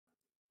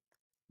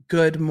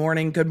Good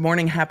morning. Good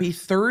morning. Happy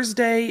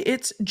Thursday.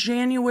 It's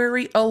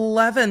January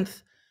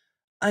 11th.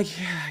 I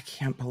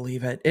can't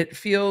believe it. It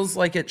feels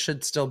like it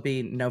should still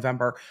be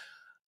November.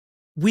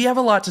 We have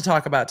a lot to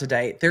talk about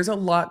today. There's a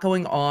lot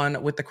going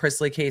on with the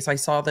Chrisley case. I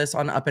saw this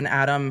on Up and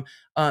Adam,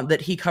 that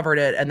he covered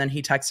it, and then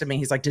he texted me.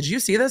 He's like, "Did you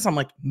see this?" I'm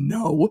like,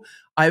 "No,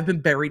 I've been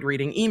buried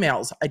reading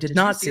emails. I did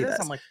not see this."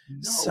 I'm like,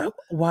 "No." So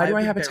why do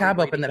I have a tab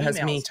open that has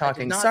me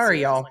talking?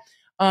 Sorry, y'all.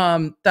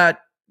 That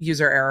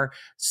user error.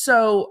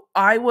 So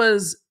I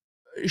was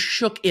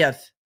shooketh,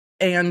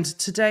 and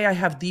today I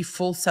have the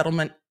full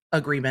settlement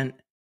agreement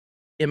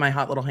in my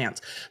hot little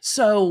hands.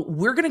 So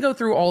we're going to go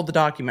through all the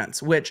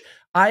documents, which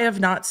I have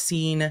not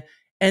seen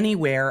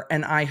anywhere,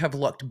 and I have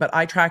looked, but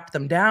I tracked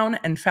them down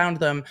and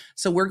found them.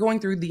 So we're going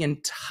through the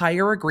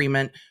entire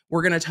agreement.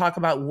 We're going to talk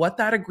about what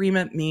that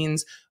agreement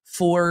means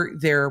for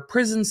their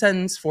prison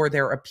sentence, for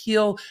their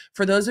appeal.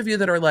 For those of you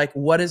that are like,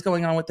 what is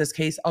going on with this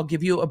case? I'll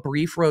give you a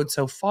brief road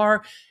so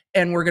far,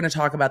 and we're going to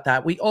talk about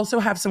that. We also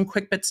have some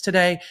quick bits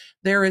today.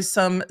 There is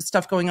some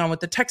stuff going on with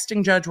the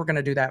texting judge. We're going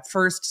to do that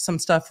first. Some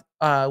stuff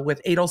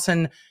with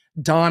Adelson,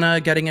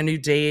 Donna getting a new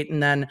date,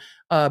 and then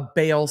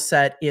bail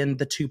set in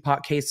the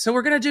Tupac case. So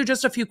we're going to do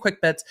just a few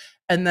quick bits,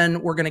 and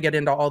then we're going to get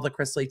into all the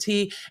Chrisley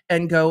tea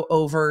and go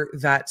over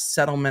that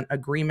settlement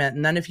agreement.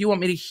 And then if you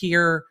want to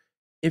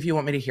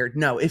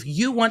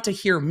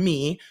hear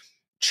me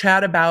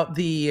chat about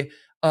the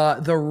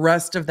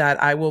rest of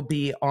that, I will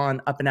be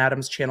on Up and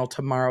Adam's channel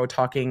tomorrow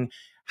talking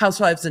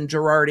Housewives and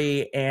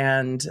Girardi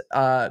and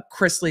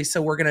Chrisley.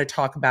 So we're going to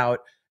talk about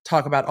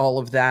all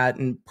of that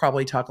and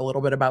probably talk a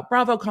little bit about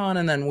BravoCon.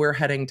 And then we're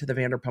heading to the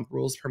Vanderpump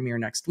Rules premiere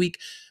next week.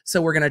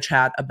 So we're going to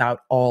chat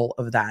about all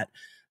of that.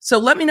 So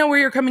let me know where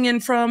you're coming in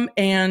from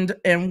and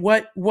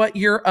what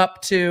you're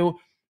up to.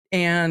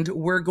 And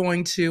we're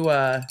going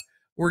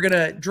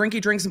to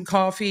drink some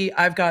coffee.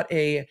 I've got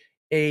a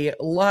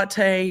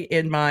latte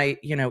in my,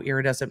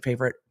 iridescent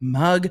favorite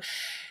mug.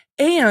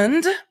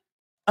 And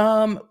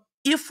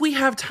if we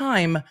have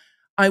time,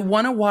 I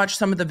want to watch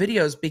some of the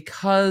videos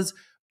because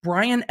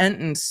Brian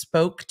Entin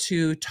spoke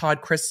to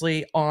Todd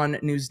Chrisley on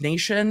News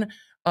Nation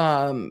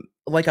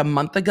like a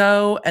month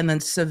ago. And then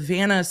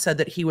Savannah said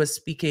that he was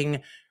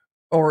speaking,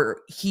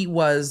 or he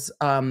was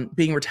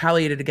being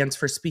retaliated against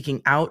for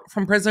speaking out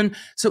from prison.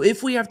 So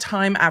if we have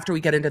time after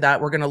we get into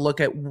that, we're going to look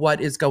at what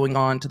is going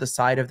on to the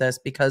side of this,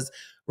 because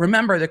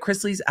remember, the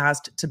Chrisleys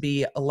asked to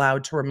be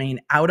allowed to remain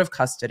out of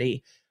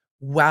custody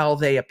while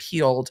they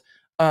appealed,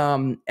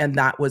 and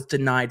that was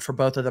denied for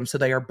both of them. So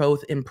they are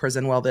both in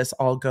prison while this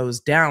all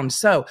goes down.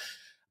 So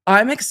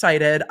I'm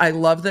excited. I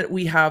love that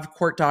we have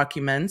court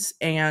documents,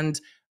 and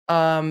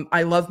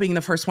I love being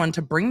the first one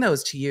to bring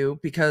those to you,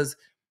 because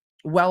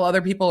while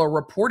other people are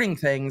reporting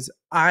things,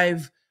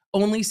 I've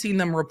only seen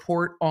them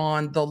report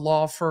on the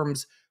law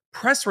firm's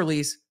press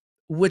release,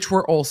 which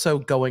we're also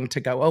going to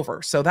go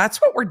over. So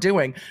that's what we're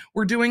doing.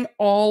 We're doing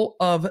all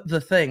of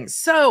the things.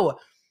 So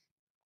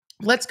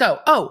let's go.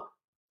 Oh,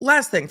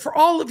 last thing, for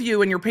all of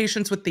you and your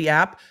patience with the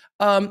app,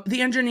 the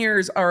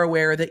engineers are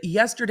aware that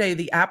yesterday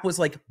the app was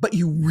like, but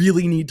you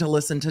really need to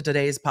listen to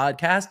today's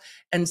podcast,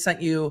 and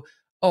sent you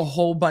a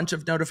whole bunch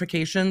of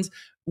notifications.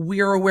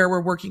 We are aware,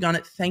 we're working on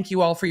it. Thank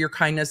you all for your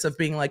kindness of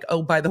being like,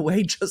 oh, by the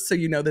way, just so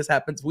you know, this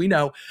happens. We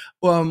know.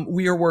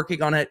 We are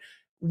working on it.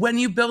 When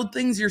you build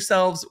things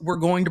yourselves, we're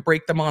going to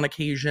break them on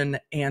occasion,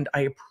 and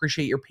I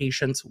appreciate your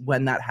patience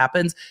when that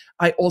happens.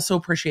 I also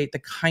appreciate the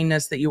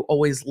kindness that you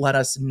always let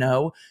us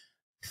know.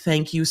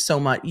 Thank you so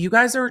much. You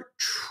guys are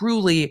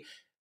truly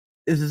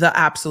the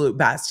absolute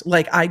best.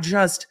 Like, I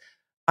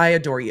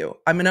adore you.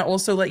 I'm going to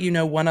also let you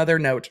know one other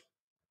note.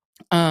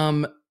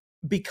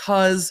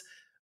 Because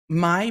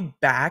my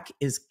back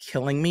is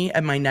killing me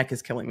and my neck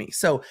is killing me.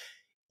 So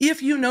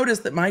if you notice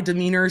that my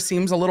demeanor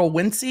seems a little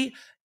wincy,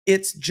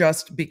 it's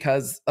just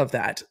because of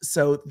that.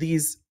 So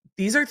these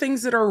are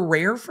things that are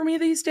rare for me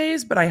these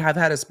days, but I have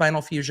had a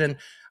spinal fusion.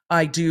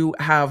 I do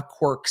have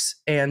quirks,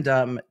 and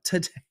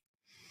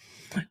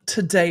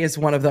today is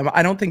one of them.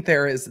 I don't think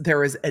there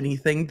is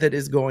anything that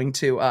is going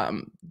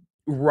to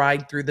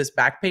ride through this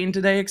back pain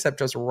today except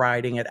just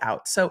riding it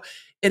out. So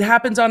it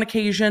happens on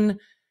occasion.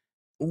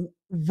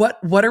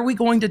 What are we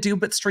going to do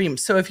but stream?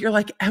 So if you're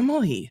like,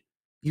 Emily,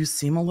 you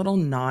seem a little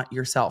not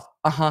yourself.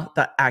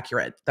 That's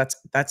accurate.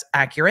 That's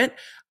accurate.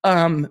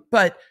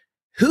 But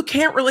who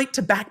can't relate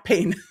to back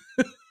pain?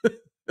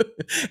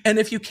 And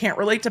if you can't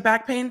relate to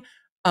back pain,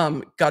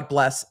 God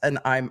bless. And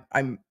I'm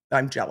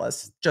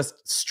jealous,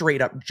 just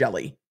straight up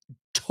jelly,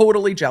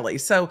 totally jelly.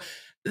 So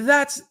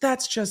that's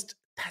just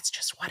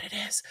what it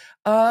is.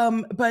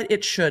 But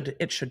it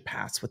should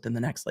pass within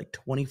the next like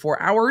 24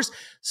 hours.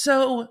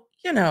 So,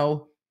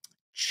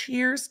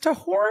 cheers to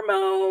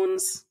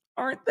hormones.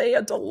 Aren't they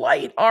a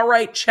delight? All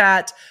right,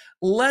 chat.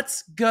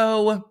 Let's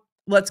go.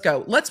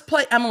 Let's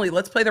play, Emily,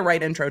 let's play the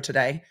right intro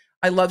today.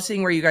 I love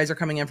seeing where you guys are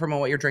coming in from and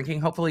what you're drinking.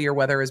 Hopefully your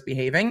weather is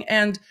behaving,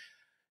 and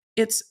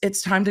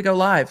it's time to go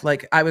live.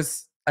 Like, I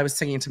was I was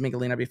singing to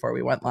Miguelina before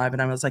we went live,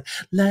 and I was like,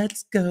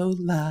 let's go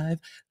live.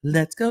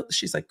 Let's go.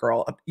 She's like,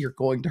 girl, you're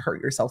going to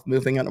hurt yourself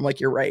moving. And I'm like,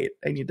 you're right.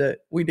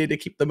 We need to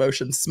keep the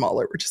motion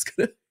smaller. We're just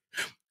going to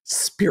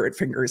spirit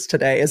fingers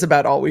today is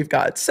about all we've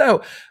got.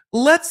 So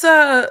let's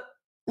go.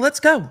 Let's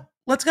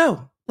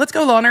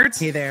go, law nerds.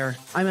 Hey there,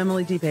 I'm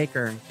Emily D.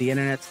 Baker, the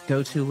internet's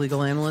go-to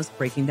legal analyst,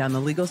 breaking down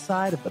the legal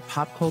side of the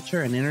pop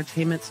culture and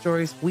entertainment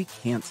stories we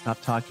can't stop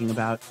talking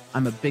about.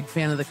 I'm a big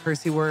fan of the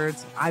cursey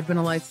words. I've been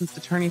a licensed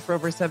attorney for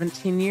over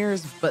 17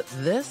 years, but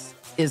this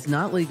is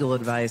not legal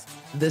advice.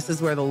 This is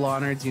where the law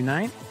nerds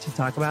unite to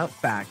talk about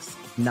facts,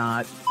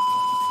 not.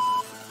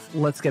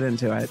 Let's get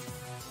into it.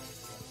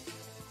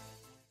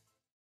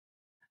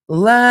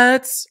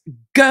 Let's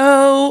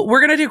go.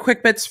 We're going to do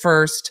quick bits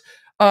first.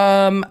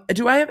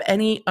 Do I have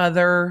any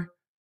other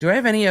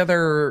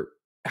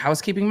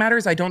housekeeping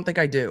matters? I don't think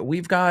I do.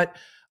 We've got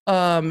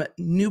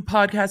new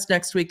podcast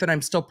next week that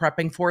I'm still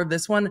prepping for.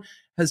 This one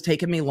has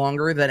taken me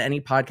longer than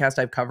any podcast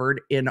I've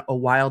covered in a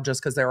while,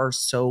 just because there are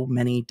so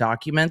many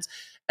documents.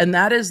 And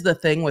that is the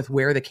thing with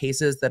where the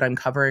cases that I'm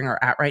covering are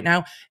at right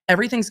now.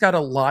 Everything's got a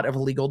lot of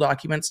legal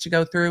documents to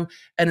go through.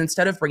 And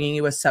instead of bringing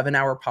you a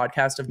 7-hour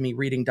podcast of me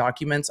reading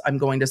documents, I'm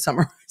going to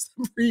summarize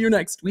them for you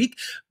next week.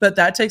 But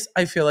I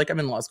feel like I'm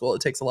in law school.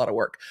 It takes a lot of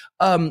work.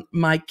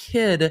 My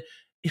kid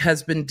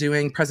has been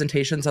doing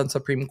presentations on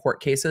Supreme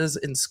Court cases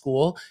in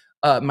school,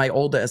 my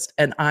oldest.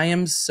 And I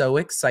am so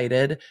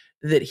excited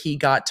that he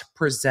got to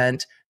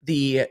present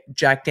the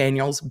Jack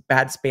Daniels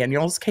Bad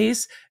Spaniels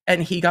case,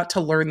 and he got to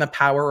learn the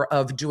power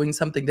of doing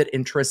something that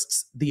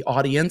interests the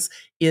audience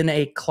in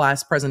a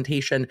class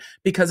presentation,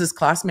 because his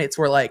classmates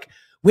were like,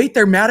 wait,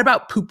 they're mad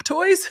about poop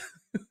toys?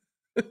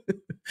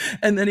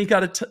 And then he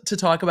got to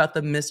talk about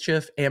the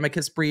mischief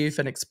amicus brief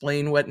and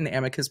explain what an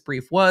amicus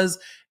brief was.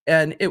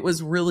 And it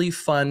was really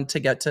fun to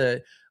get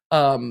to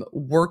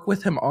work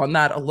with him on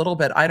that a little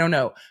bit. I don't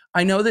know.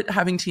 I know that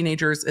having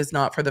teenagers is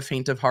not for the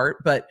faint of heart,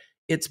 but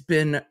it's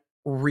been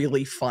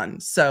really fun.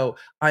 So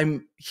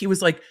he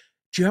was like,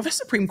 do you have a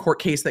Supreme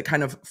Court case that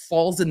kind of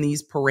falls in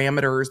these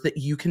parameters that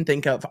you can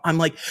think of? I'm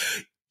like,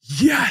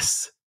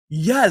 yes,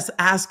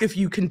 ask if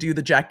you can do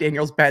the Jack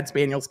Daniels Bad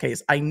Spaniels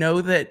case. I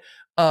know that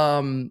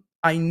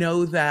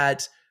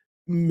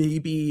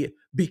maybe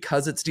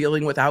because it's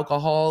dealing with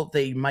alcohol,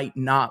 they might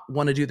not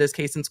want to do this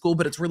case in school,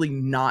 but it's really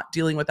not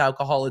dealing with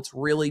alcohol. It's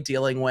really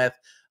dealing with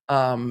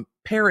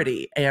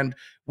parody, and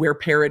where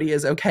parody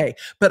is okay.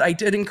 But I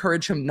did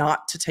encourage him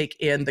not to take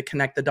in the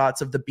connect the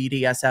dots of the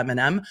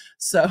BDSM.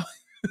 So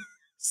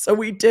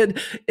we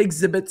did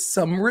exhibit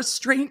some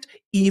restraint,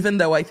 even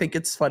though I think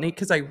it's funny,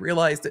 because I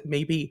realized that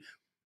maybe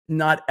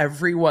not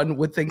everyone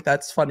would think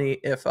that's funny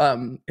if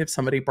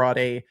somebody brought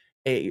a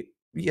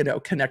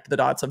connect the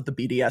dots of the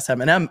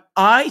BDSM.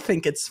 I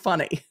think it's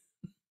funny.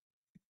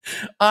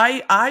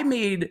 I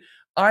made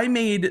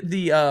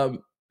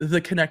the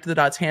connect the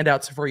dots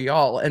handouts for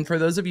y'all. And for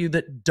those of you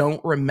that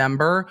don't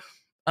remember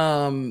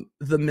the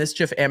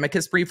mischief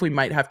amicus brief, we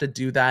might have to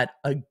do that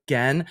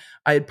again.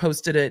 I had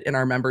posted it in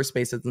our member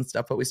spaces and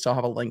stuff, but we still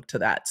have a link to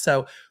that.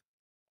 So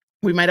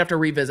we might have to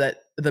revisit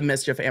the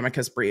mischief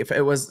amicus brief.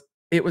 It was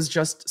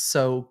just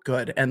so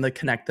good. And the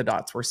connect the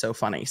dots were so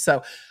funny.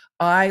 So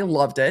I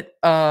loved it.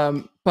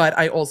 But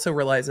I also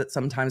realize that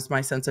sometimes my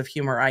sense of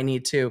humor, I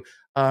need to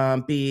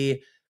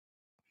be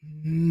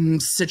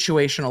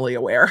situationally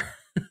aware.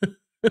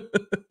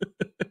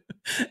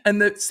 And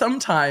that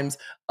sometimes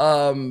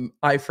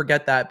I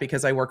forget that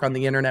because I work on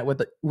the internet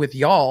with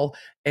y'all,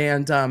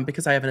 and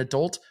because I have an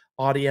adult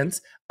audience,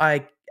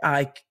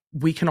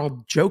 we can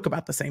all joke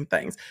about the same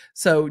things.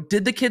 So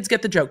did the kids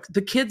get the joke?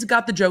 The kids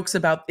got the jokes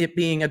about it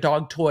being a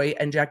dog toy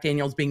and Jack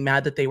Daniels being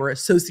mad that they were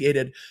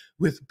associated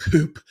with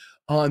poop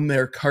on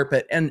their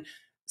carpet. And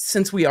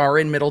since we are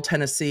in Middle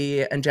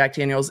Tennessee and Jack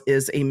Daniels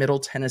is a Middle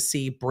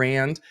Tennessee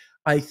brand,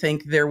 I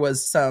think there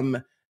was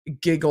some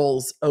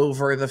giggles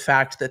over the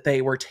fact that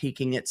they were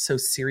taking it so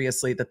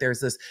seriously, that there's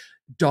this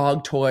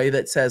dog toy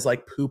that says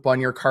like poop on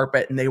your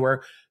carpet, and they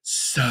were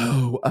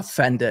so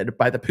offended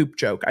by the poop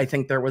joke. I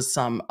think there was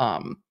some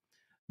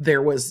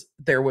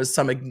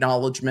some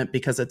acknowledgement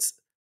because it's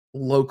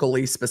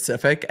locally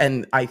specific,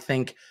 and I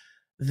think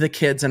the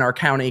kids in our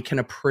county can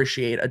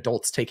appreciate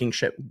adults taking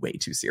shit way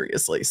too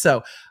seriously.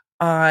 So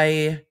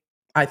I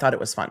thought it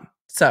was fun.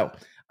 So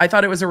I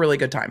thought it was a really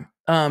good time.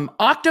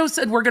 Octo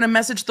said we're going to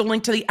message the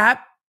link to the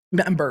app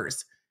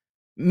members.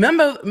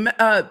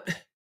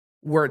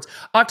 Words.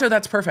 Octo,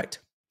 that's perfect.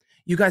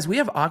 You guys, we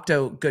have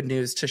Octo good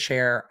news to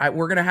share.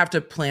 We're going to have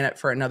to plan it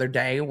for another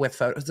day with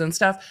photos and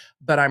stuff,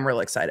 but I'm real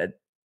excited.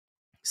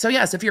 So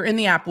yes, if you're in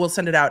the app, we'll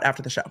send it out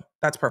after the show.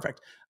 That's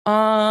perfect.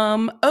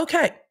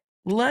 Okay.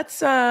 Let's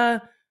do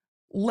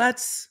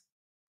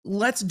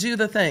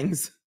the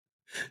things.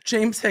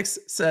 James Hicks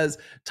says,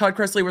 Todd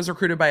Chrisley was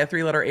recruited by a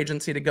 3-letter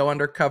agency to go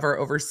undercover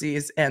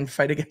overseas and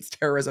fight against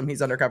terrorism.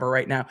 He's undercover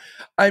right now.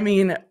 I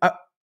mean,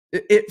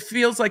 it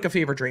feels like a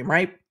fever dream,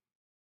 right?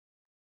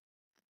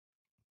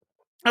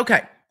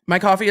 Okay. My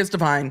coffee is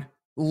divine.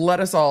 Let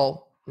us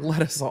all.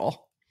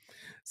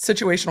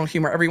 Situational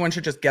humor. Everyone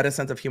should just get a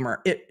sense of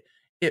humor.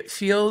 It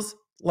feels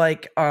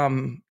like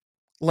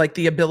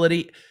the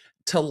ability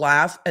to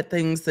laugh at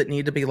things that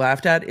need to be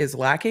laughed at is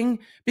lacking,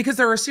 because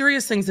there are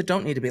serious things that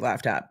don't need to be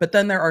laughed at. But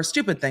then there are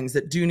stupid things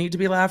that do need to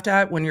be laughed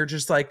at when you're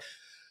just like,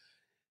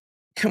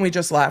 can we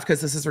just laugh because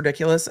this is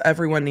ridiculous?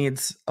 Everyone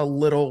needs a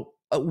little,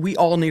 we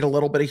all need a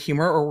little bit of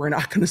humor, or we're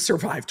not going to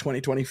survive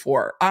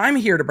 2024. I'm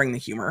here to bring the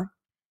humor.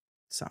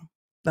 So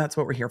that's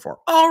what we're here for.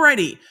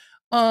 Alrighty.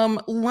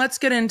 Let's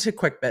get into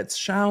quick bits,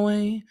 shall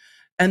we?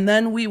 And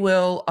then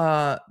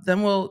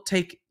we'll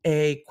take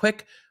a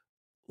quick,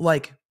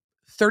 like,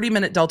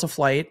 30-minute Delta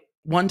flight,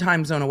 one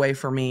time zone away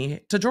for me,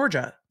 to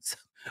Georgia.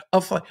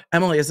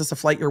 Emily, is this a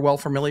flight you're well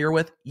familiar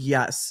with?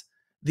 Yes.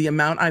 The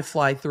amount I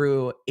fly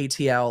through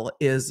ATL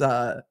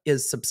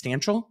is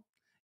substantial,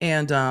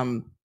 and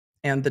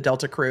the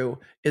Delta crew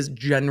is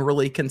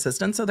generally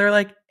consistent. So they're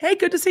like, "Hey,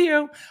 good to see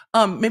you."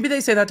 Maybe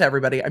they say that to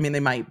everybody. I mean, they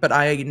might, but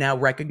I now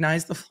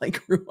recognize the flight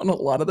crew on a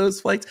lot of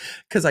those flights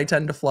because I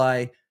tend to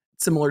fly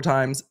similar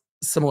times,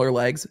 similar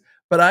legs.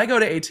 But I go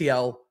to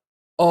ATL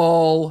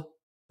all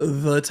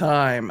the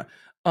time.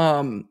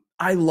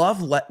 I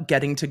love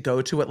getting to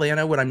go to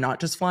Atlanta when I'm not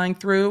just flying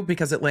through,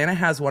 because Atlanta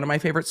has one of my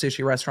favorite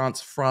sushi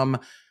restaurants from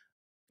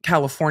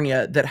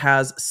California that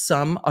has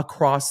some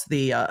across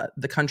the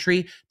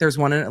country. There's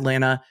one in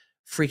Atlanta.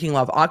 Freaking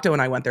love. Octo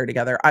and I went there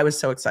together. I was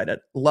so excited.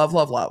 Love,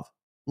 love, love,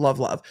 love,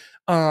 love.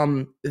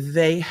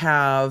 They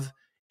have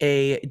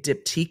a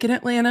Diptyque in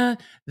Atlanta.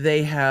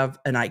 They have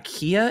an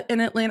IKEA in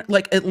Atlanta.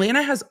 Like,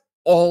 Atlanta has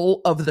all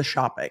of the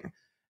shopping.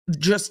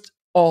 Just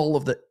all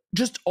of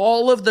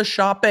the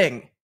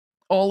shopping.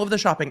 All of the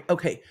shopping.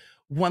 Okay,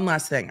 one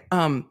last thing.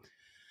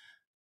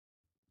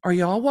 Are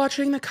y'all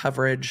watching the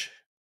coverage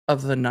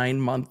of the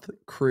 9-month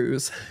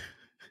cruise?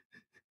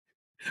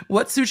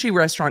 What sushi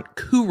restaurant?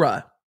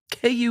 Kura.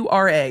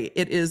 Kura.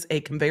 It is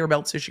a conveyor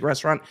belt sushi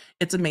restaurant.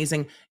 It's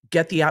amazing.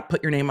 Get the app,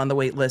 put your name on the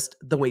wait list.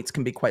 The waits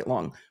can be quite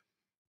long.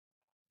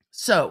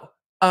 So,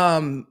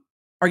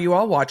 are you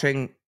all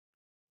watching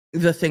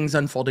the things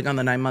unfolding on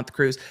the 9-month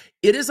cruise?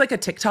 It is like a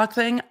TikTok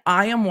thing.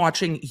 I am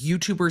watching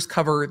YouTubers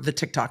cover the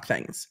TikTok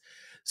things.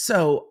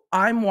 So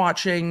I'm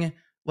watching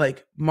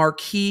like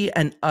Marquee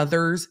and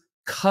others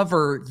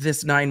cover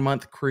this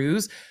 9-month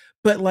cruise,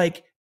 but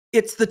like,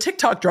 it's the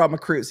TikTok drama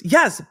cruise.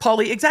 Yes,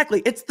 Polly,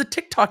 exactly. It's the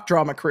TikTok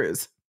drama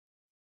cruise.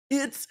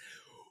 It's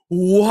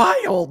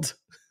wild.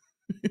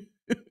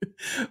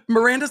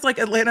 Miranda's like,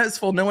 Atlanta is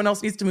full. No one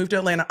else needs to move to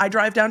Atlanta. I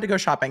drive down to go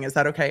shopping. Is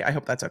that okay? I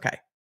hope that's okay.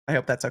 I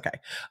hope that's okay.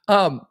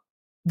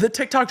 The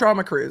TikTok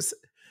drama cruise.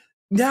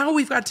 Now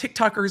we've got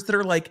TikTokers that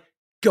are like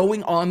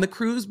going on the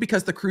cruise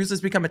because the cruise has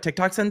become a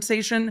TikTok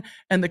sensation,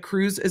 and the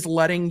cruise is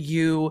letting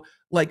you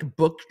like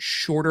book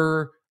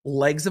shorter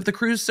legs of the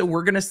cruise. So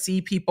we're going to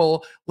see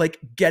people like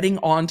getting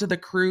onto the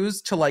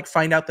cruise to like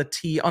find out the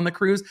tea on the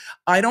cruise.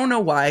 I don't know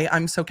why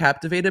I'm so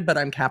captivated, but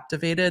I'm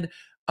captivated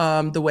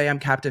the way I'm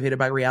captivated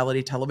by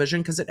reality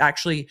television, because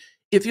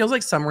it feels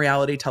like some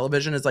reality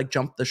television is like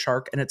jumped the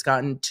shark and it's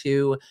gotten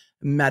too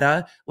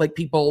meta. Like,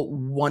 people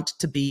want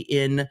to be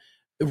in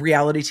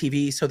reality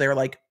TV, so they're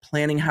like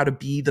planning how to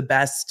be the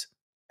best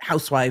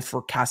housewife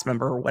or cast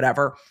member or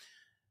whatever.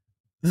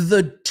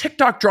 The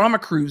TikTok drama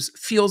cruise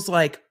feels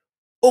like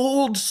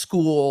old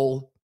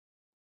school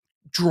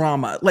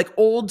drama, like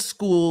old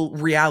school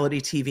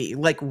reality TV,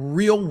 like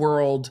real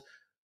world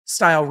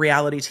style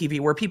reality TV,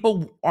 where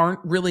people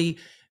aren't really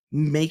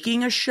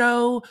making a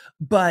show,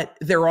 but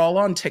they're all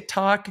on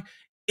TikTok.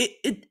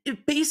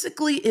 It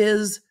basically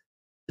is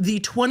the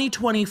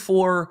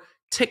 2024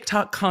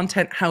 TikTok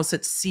content house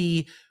at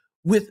sea,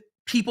 with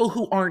people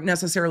who aren't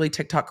necessarily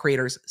TikTok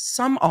creators.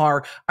 Some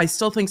are. I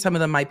still think some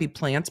of them might be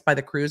plants by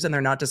the cruise and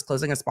they're not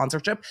disclosing a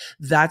sponsorship.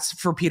 That's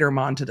for Peter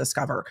Mon to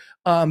discover.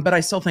 But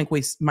I still think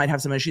we might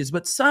have some issues.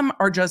 But some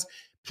are just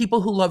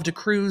people who love to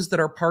cruise, that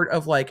are part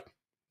of like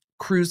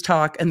cruise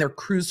talk, and they're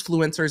cruise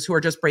fluencers who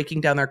are just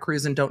breaking down their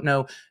cruise and don't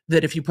know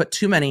that if you put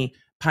too many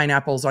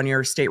pineapples on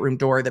your stateroom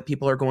door, that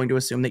people are going to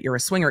assume that you're a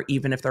swinger,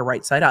 even if they're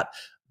right side up.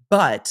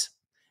 But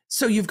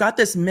so you've got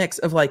this mix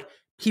of like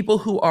people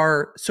who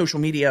are social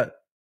media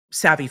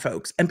savvy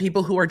folks and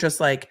people who are just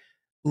like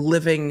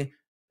living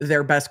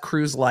their best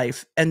cruise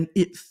life. And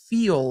it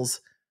feels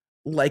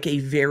like a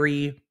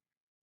very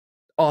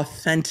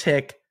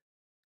authentic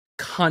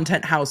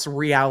content house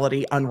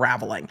reality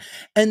unraveling.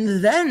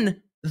 And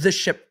then the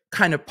ship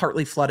kind of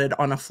partly flooded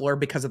on a floor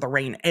because of the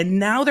rain. And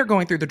now they're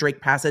going through the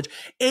Drake Passage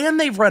and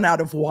they've run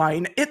out of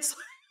wine. It's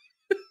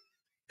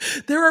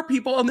there are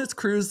people on this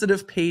cruise that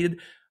have paid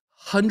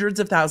hundreds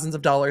of thousands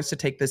of dollars to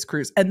take this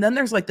cruise. And then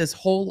there's like this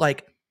whole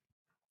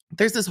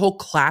there's this whole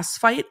class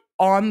fight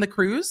on the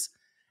cruise.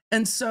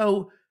 And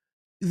so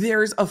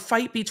there's a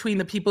fight between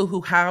the people who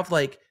have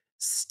like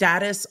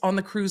status on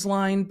the cruise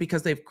line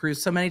because they've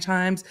cruised so many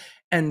times,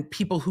 and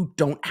people who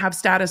don't have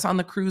status on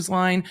the cruise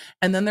line.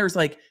 And then there's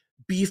like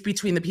beef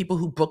between the people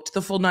who booked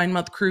the full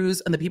 9-month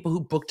cruise and the people who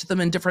booked them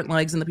in different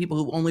legs and the people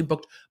who only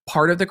booked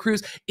part of the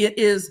cruise. It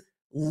is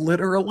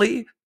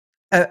literally,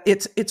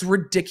 it's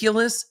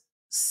ridiculous,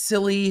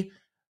 silly,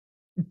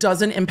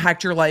 doesn't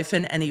impact your life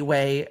in any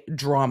way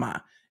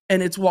drama.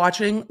 And it's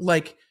watching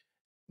like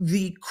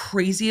the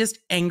craziest,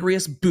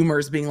 angriest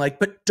boomers being like,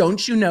 but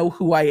don't you know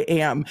who I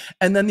am?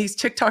 And then these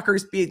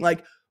TikTokers being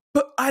like,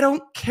 but I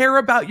don't care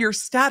about your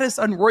status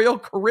on Royal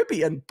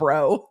Caribbean,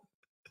 bro.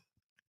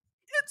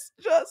 It's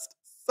just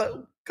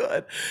so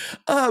good.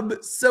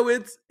 So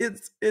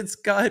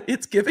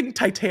it's giving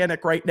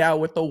Titanic right now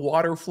with the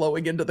water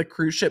flowing into the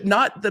cruise ship.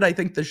 Not that I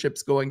think the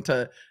ship's going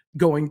to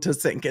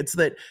sink. It's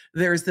that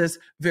there's this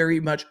very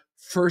much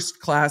first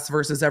class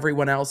versus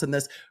everyone else, and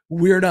this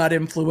we're not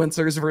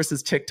influencers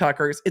versus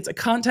TikTokers. It's a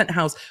content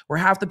house where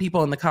half the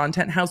people in the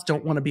content house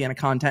don't want to be in a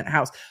content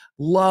house.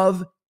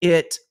 Love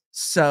it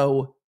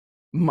so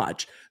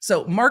much.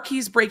 So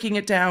Marquis breaking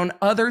it down,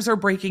 others are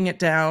breaking it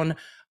down.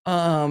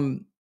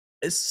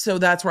 So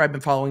that's where I've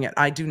been following it.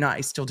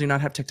 I still do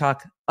not have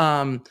TikTok.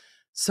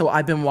 So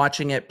I've been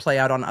watching it play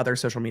out on other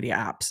social media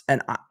apps,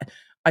 and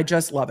I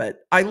just love it.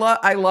 I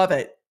love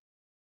it.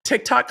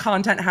 TikTok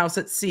content house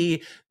at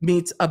sea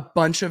meets a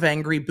bunch of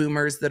angry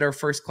boomers that are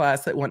first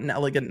class that want an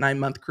elegant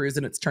 9-month cruise,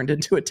 and it's turned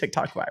into a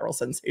TikTok viral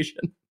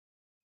sensation.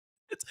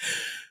 It's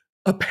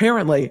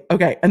apparently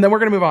okay. And then we're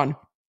going to move on.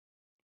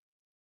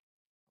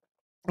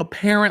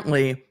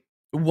 Apparently,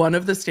 one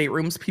of the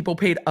staterooms, people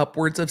paid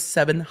upwards of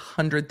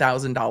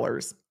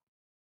 $700,000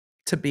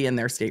 to be in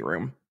their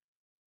stateroom.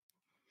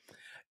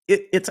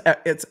 It's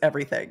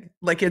everything.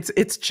 Like it's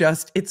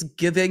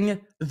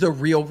giving the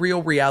real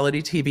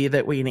reality TV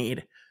that we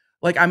need.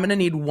 Like I'm going to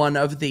need one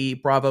of the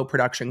Bravo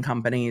production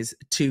companies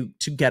to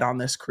get on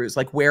this cruise.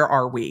 Like where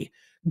are we?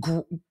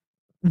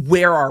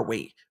 Where are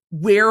we?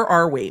 Where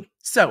are we?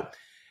 So,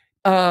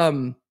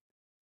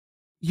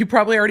 you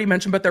probably already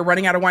mentioned, but they're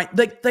running out of wine.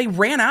 Like they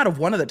ran out of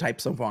one of the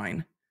types of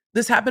wine.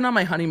 This happened on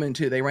my honeymoon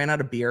too. They ran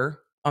out of beer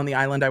on the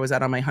island I was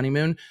at on my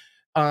honeymoon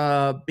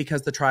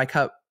because the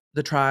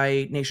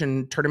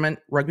Tri-Nation tournament,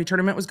 rugby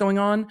tournament was going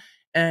on.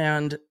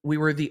 And we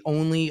were the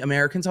only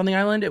Americans on the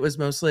island. It was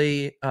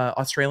mostly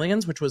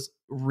Australians, which was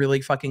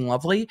really fucking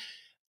lovely.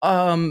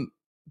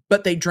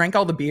 But they drank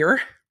all the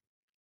beer.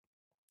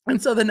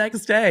 And so the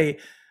next day,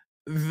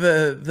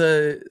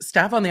 the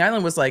staff on the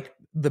island was like,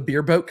 the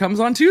beer boat comes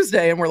on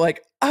Tuesday. And we're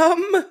like,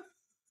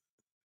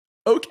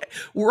 okay,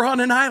 we're on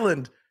an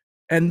island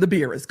and the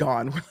beer is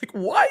gone. We're like,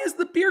 why is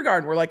the beer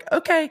gone? We're like,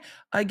 okay,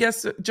 I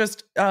guess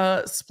just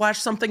splash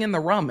something in the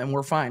rum and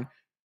we're fine.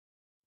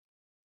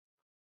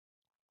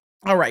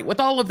 All right, with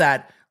all of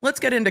that, let's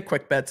get into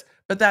quick bits,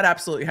 but that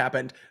absolutely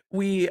happened.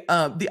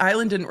 The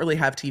island didn't really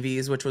have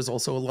TVs, which was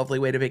also a lovely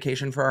way to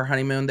vacation for our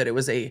honeymoon, that it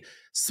was a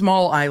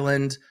small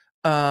island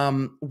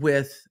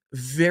with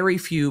very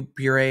few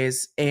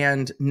bureaus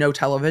and no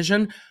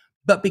television.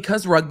 But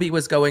because rugby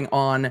was going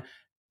on,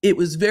 it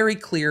was very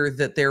clear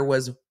that there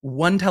was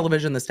one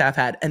television the staff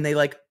had, and they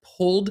like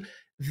pulled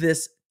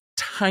this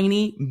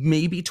tiny,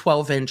 maybe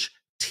 12-inch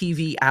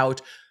TV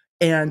out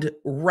and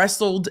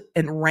wrestled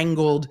and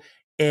wrangled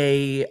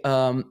a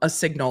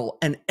signal,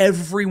 and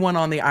everyone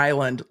on the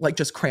island like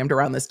just crammed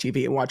around this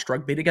TV and watched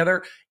rugby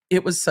together.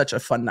 It was such a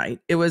fun night.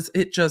 It was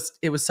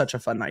such a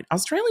fun night.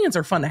 Australians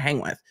are fun to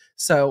hang with.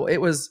 So it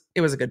was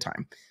a good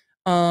time.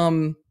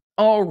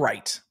 All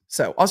right.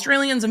 So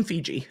Australians and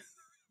Fiji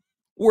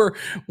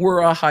were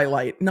a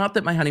highlight. Not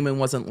that my honeymoon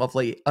wasn't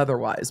lovely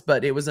otherwise,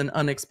 but it was an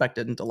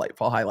unexpected and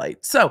delightful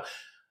highlight. So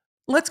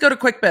let's go to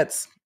quick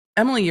bits.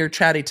 Emily, you're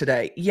chatty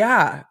today.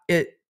 Yeah,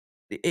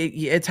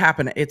 it's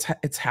happening.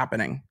 It's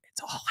happening.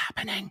 It's all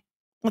happening.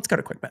 Let's go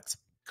to quick bits.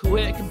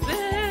 Quick bits.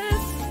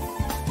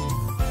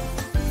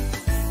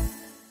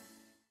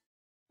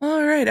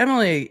 All right,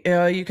 Emily,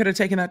 you could have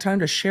taken that time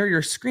to share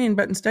your screen,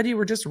 but instead you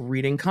were just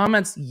reading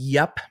comments.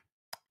 Yep,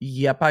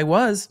 I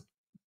was.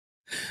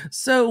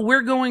 So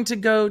we're going to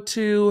go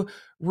to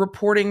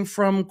reporting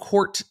from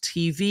Court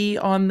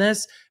TV on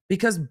this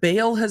because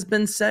bail has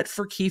been set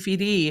for Keefe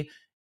D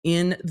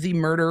in the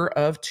murder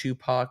of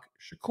Tupac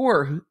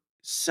Shakur.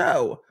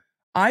 So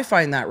I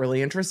find that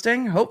really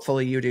interesting.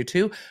 Hopefully you do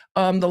too.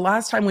 The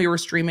last time we were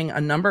streaming,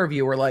 a number of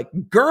you were like,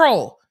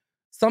 girl,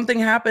 something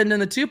happened in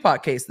the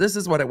Tupac case. This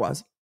is what it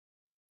was.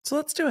 So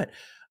let's do it.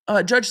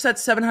 Judge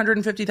sets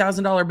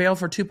 $750,000 bail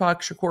for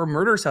Tupac Shakur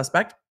murder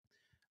suspect.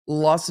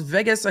 Las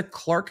Vegas, a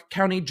Clark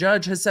County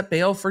judge has set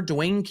bail for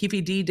Dwayne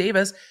Keefe D.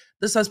 Davis,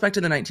 the suspect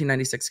in the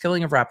 1996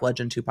 killing of rap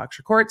legend Tupac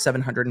Shakur, at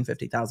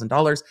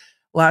 $750,000.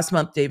 Last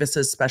month,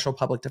 Davis's special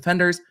public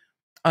defenders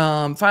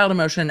filed a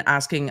motion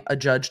asking a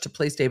judge to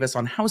place Davis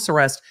on house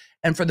arrest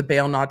and for the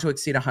bail not to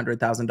exceed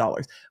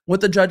 $100,000. What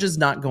the judge is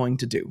not going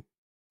to do.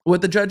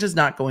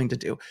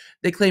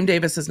 They claim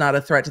Davis is not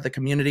a threat to the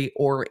community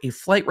or a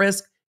flight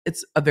risk.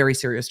 It's a very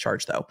serious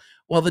charge, though.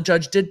 While the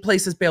judge did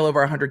place his bail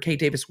over $100K,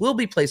 Davis will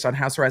be placed on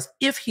house arrest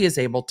if he is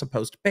able to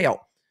post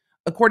bail.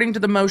 According to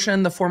the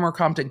motion, the former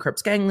Compton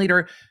Crips gang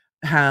leader's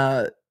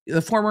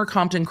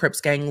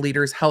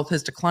health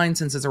has declined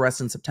since his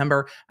arrest in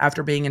September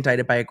after being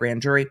indicted by a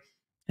grand jury.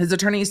 His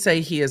attorneys say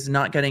he is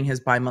not getting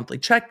his bi-monthly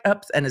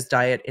checkups and his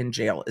diet in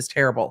jail is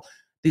terrible.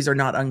 These are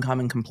not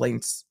uncommon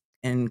complaints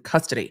in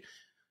custody.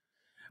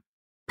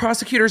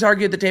 Prosecutors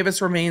argued that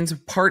Davis remains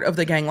part of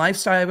the gang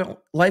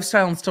lifestyle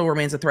and still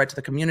remains a threat to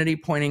the community,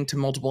 pointing to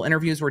multiple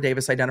interviews where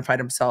Davis identified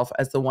himself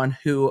as the one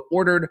who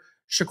ordered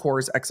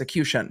Shakur's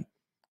execution.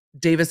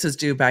 Davis is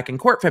due back in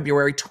court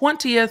February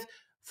 20th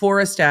for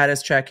a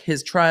status check.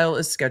 His trial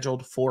is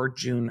scheduled for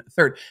June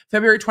 3rd.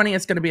 February 20th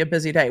is going to be a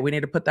busy day. We need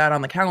to put that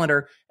on the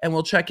calendar, and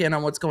we'll check in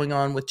on what's going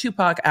on with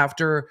Tupac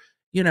after,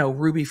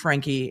 Ruby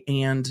Franke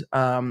and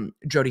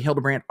Jody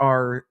Hildebrandt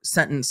are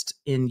sentenced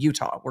in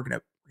Utah. We're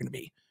going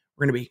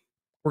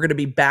to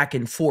be back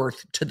and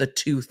forth to the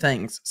two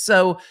things.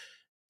 So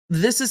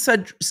this is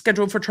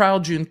scheduled for trial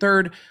June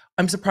 3rd.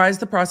 I'm surprised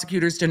the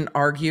prosecutors didn't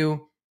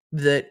argue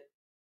that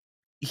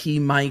he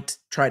might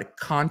try to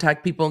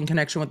contact people in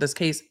connection with this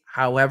case.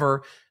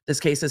 However, this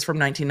case is from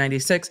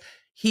 1996.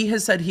 He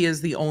has said he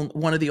is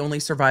one of the only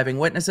surviving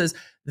witnesses.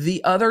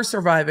 The other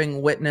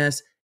surviving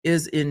witness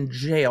is in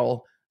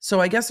jail. So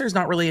I guess there's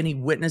not really any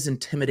witness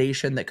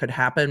intimidation that could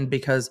happen,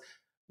 because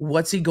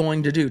what's he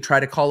going to do? Try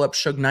to call up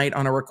Suge Knight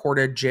on a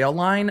recorded jail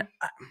line?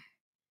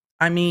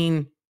 I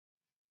mean,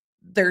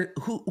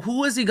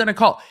 who is he going to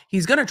call?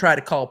 He's going to try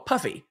to call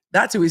Puffy.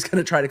 That's who he's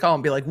going to try to call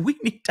and be like, we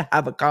need to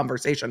have a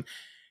conversation.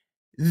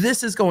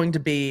 This is going to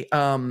be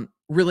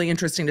really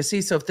interesting to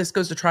see. So if this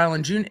goes to trial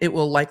in June, it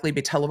will likely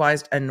be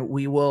televised and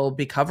we will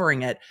be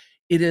covering it.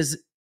 It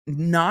is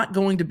not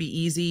going to be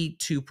easy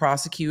to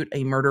prosecute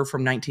a murder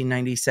from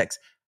 1996.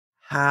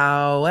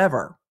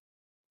 However,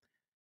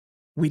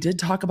 we did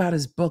talk about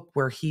his book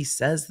where he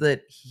says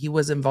that he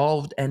was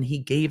involved and he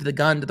gave the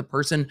gun to the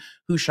person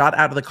who shot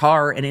out of the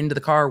car and into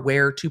the car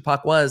where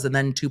Tupac was, and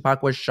then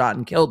Tupac was shot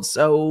and killed.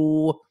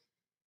 So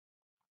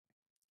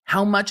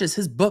how much is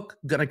his book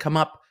going to come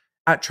up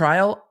at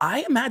trial?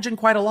 I imagine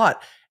quite a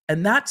lot.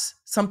 And that's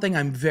something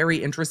I'm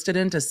very interested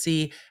in, to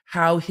see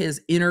how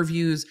his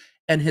interviews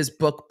and his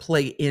book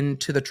play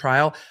into the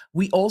trial.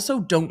 We also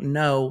don't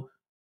know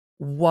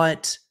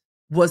what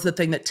was the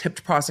thing that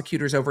tipped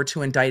prosecutors over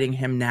to indicting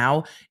him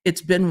now.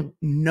 It's been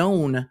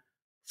known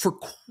for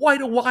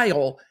quite a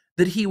while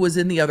that he was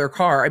in the other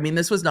car. I mean,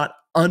 this was not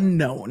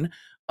unknown.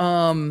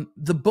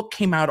 The book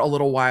came out a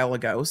little while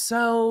ago,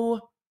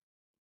 so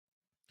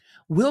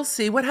we'll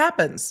see what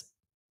happens.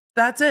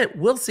 That's it.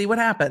 We'll see what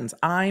happens.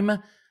 I'm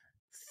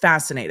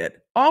fascinated.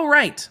 All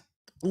right.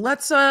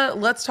 Let's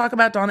talk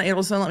about Donna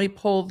Adelson. Let me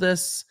pull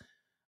this.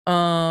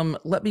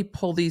 Let me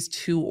pull these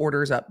two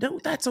orders up. No,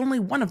 that's only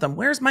one of them.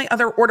 Where's my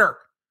other order?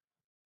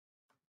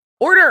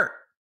 Order.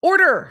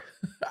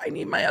 I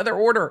need my other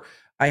order.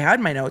 I had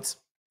my notes,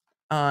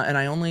 and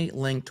I only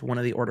linked one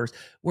of the orders.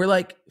 We're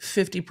like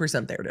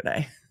 50% there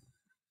today.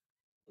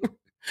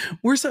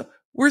 We're so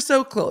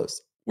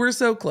close. We're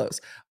so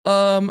close.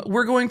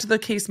 We're going to the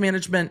case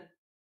management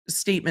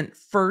statement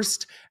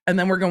first, and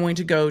then we're going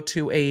to go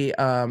to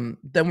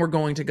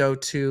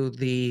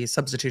the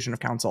substitution of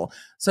counsel.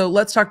 So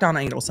let's talk Donna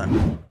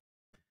Adelson.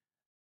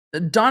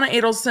 Donna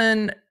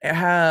Adelson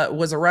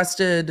was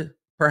arrested,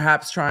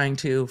 perhaps trying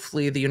to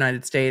flee the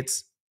United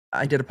States.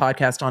 I did a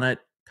podcast on it,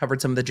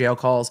 covered some of the jail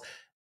calls.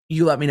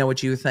 You let me know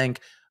what you think.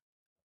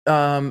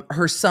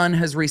 Her son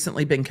has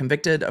recently been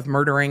convicted of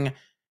murdering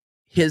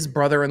his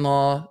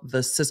brother-in-law,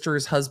 the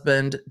sister's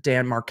husband,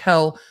 Dan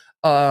Markel,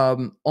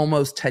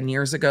 almost 10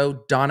 years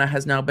ago. Donna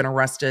has now been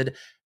arrested.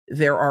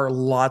 There are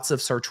lots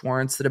of search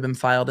warrants that have been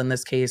filed in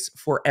this case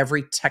for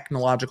every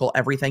technological,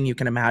 everything you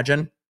can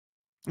imagine.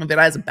 If it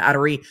has a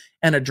battery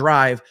and a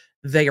drive,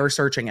 they are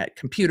searching it.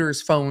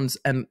 Computers, phones,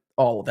 and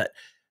all of it.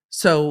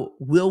 So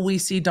will we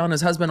see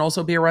Donna's husband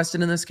also be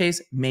arrested in this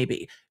case?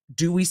 Maybe.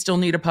 Do we still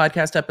need a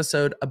podcast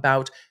episode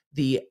about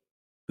the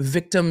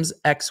victim's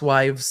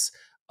ex-wife's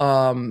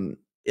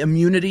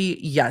immunity?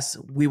 Yes,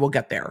 we will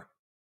get there.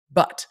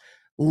 But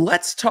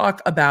let's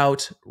talk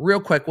about real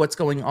quick what's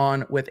going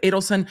on with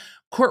Adelson.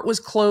 Court was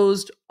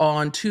closed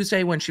on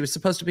Tuesday when she was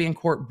supposed to be in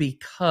court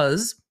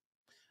because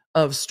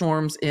of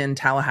storms in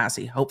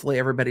Tallahassee. Hopefully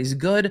everybody's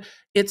good.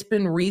 It's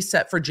been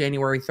reset for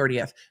January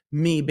 30th.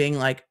 Me being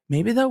like,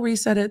 maybe they'll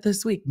reset it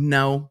this week.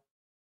 No.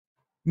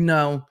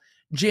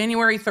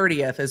 January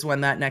 30th is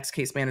when that next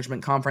case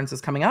management conference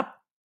is coming up.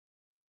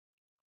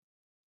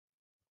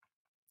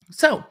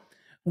 So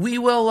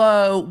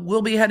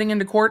we'll be heading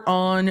into court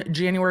on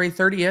January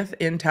 30th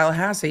in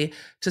Tallahassee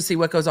to see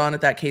what goes on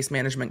at that case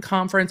management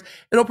conference.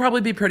 It'll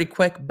probably be pretty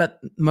quick, but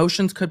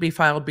motions could be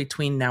filed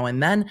between now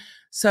and then.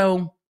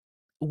 So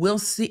we'll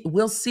see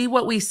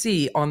what we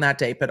see on that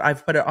day, but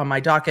I've put it on my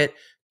docket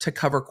to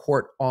cover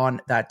court on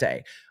that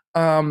day.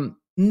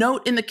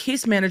 Note in the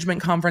case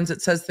management conference,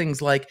 it says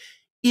things like,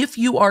 if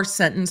you are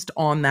sentenced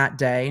on that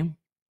day,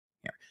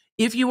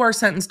 if you are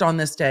sentenced on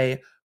this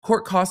day,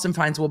 court costs and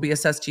fines will be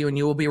assessed to you and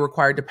you will be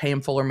required to pay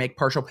in full or make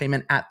partial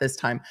payment at this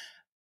time.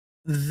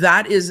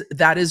 That is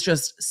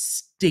just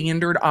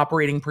standard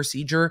operating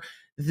procedure.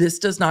 This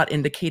does not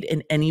indicate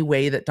in any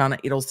way that Donna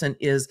Adelson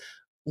is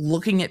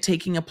looking at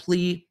taking a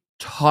plea,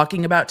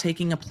 talking about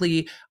taking a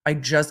plea.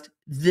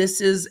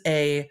 This is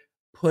a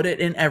put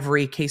it in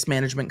every case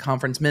management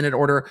conference minute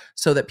order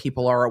so that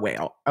people are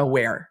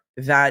aware.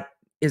 That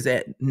is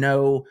it.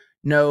 No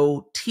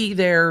tea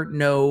there,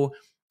 no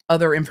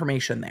other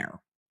information there.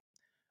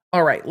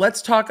 All right,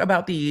 let's talk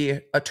about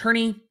the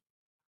attorney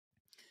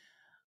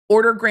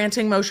order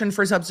granting motion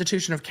for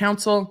substitution of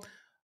counsel.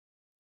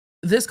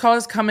 This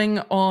cause coming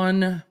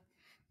on,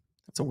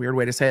 that's a weird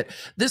way to say it.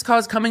 This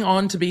cause coming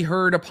on to be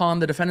heard upon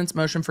the defendant's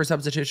motion for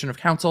substitution of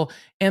counsel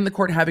and the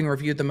court having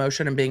reviewed the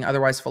motion and being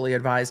otherwise fully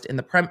advised in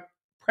the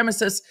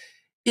premises,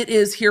 it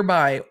is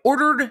hereby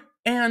ordered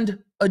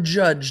and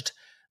adjudged.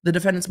 The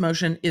defendant's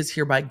motion is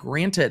hereby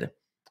granted.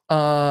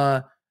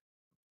 Former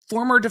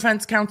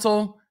defense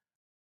counsel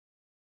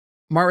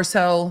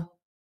Maricel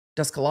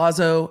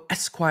Descalzo,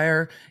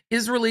 Esquire,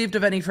 is relieved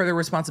of any further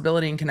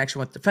responsibility in connection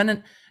with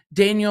defendant.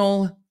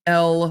 Daniel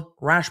L.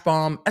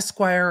 Rashbaum,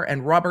 Esquire,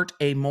 and Robert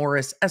A.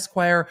 Morris,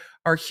 Esquire,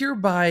 are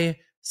hereby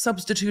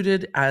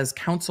substituted as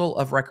counsel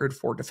of record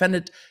for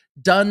defendant.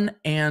 Done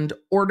and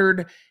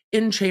ordered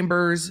in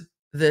chambers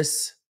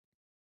this,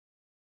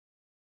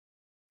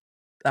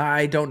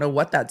 I don't know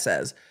what that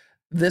says.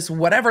 This,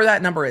 whatever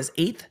that number is,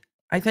 8th,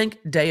 I think,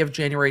 day of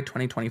January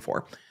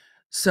 2024.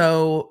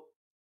 So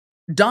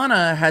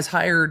Donna has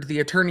hired the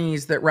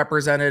attorneys that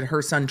represented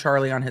her son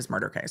Charlie on his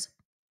murder case,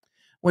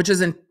 which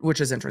is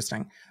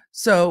interesting.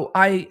 So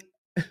I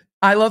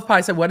love Pi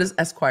said, what does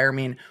Esquire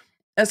mean?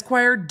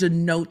 Esquire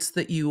denotes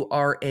that you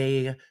are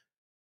a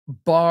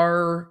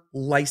bar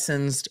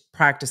licensed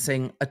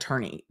practicing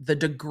attorney. The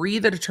degree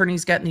that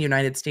attorneys get in the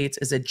United States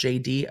is a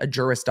JD, a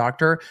Juris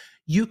Doctor.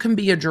 You can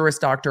be a Juris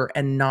Doctor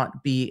and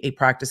not be a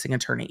practicing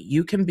attorney.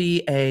 You can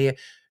be a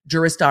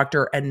Juris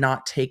Doctor and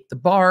not take the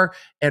bar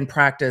and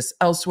practice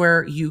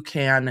elsewhere. You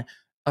can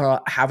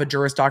have a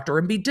Juris Doctor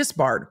and be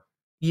disbarred.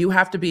 You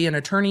have to be an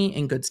attorney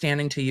in good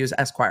standing to use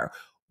Esquire.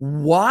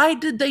 Why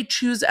did they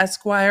choose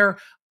Esquire?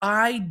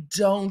 I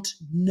don't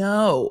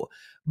know,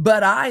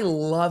 but I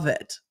love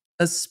it,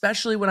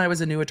 especially when I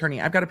was a new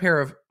attorney. I've got a pair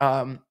of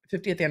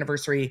 50th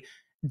anniversary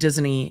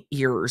Disney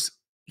ears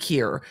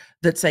here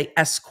that say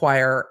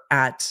Esquire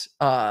at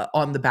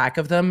on the back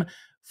of them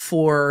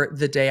for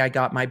the day I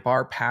got my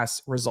bar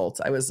pass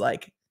results. I was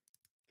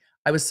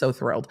so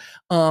thrilled.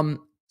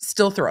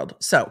 Still thrilled.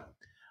 So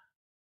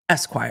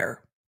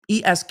Esquire,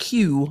 ESQ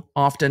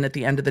often at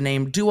the end of the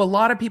name. Do a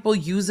lot of people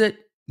use it?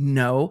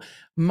 No.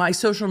 My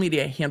social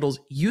media handles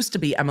used to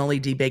be Emily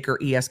D. Baker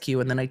ESQ,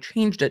 and then I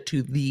changed it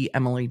to the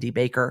Emily D.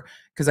 Baker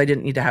because I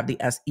didn't need to have the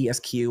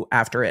ESQ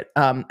after it.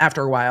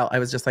 After a while, I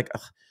was just like,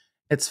 ugh,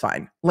 it's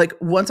fine. Like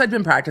once I'd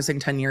been practicing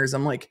 10 years,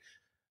 I'm like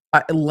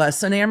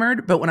less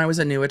enamored. But when I was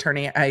a new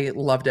attorney, I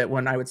loved it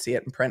when I would see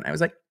it in print. I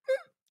was like,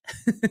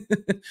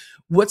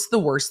 What's the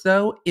worst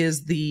though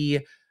is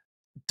the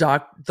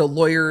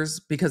lawyers,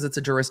 because it's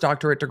a Juris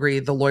Doctorate degree,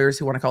 the lawyers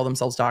who want to call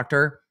themselves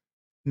doctor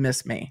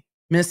miss me.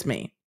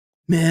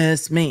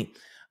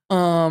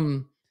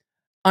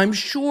 I'm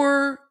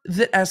sure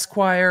that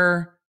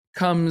Esquire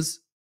comes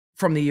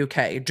from the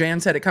UK. Jan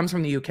said it comes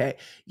from the UK.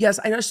 Yes,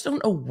 I just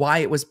don't know why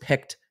it was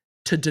picked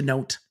to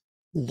denote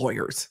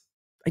lawyers.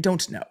 I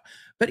don't know.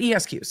 But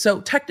ESQ.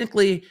 So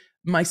technically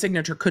my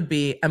signature could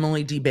be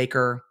Emily D.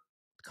 Baker,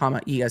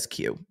 comma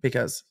ESQ,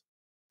 because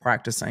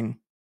practicing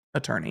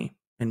attorney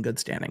in good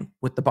standing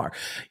with the bar.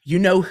 You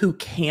know who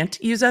can't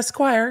use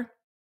Esquire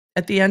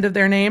at the end of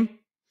their name?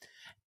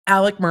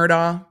 Alec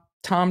Murdaugh,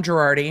 Tom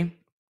Girardi.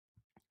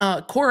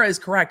 Cora is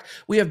correct.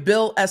 We have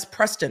Bill S.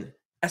 Preston,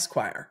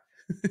 Esquire,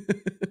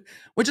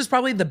 which is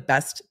probably the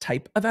best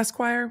type of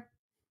Esquire.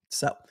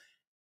 So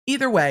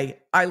either way,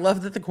 I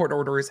love that the court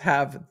orders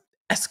have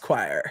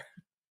Esquire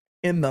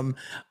in them.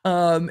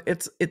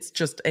 It's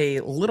just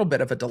a little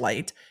bit of a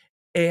delight.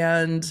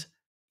 And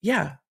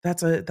yeah,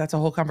 that's a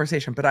whole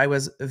conversation. But I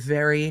was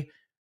very,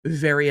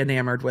 very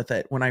enamored with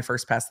it when I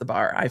first passed the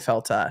bar. I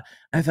felt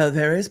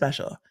very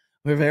special.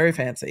 We're very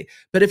fancy.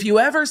 But if you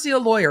ever see a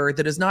lawyer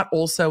that is not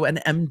also an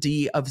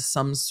MD of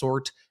some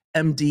sort,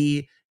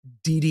 MD,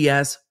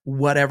 DDS,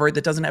 whatever,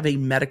 that doesn't have a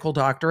medical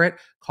doctorate,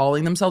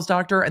 calling themselves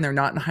doctor, and they're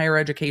not in higher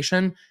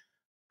education,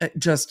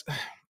 just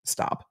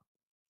stop.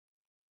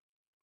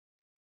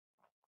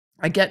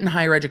 I get in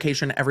higher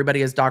education,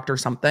 everybody is doctor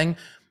something,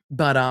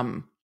 but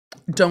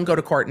don't go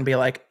to court and be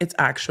like, it's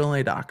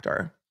actually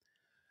doctor.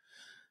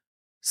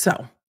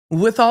 So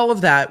with all of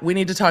that, we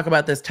need to talk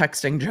about this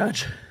texting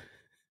judge.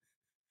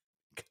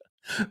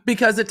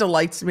 Because it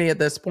delights me at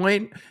this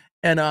point.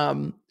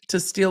 And to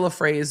steal a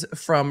phrase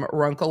from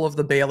Runkle of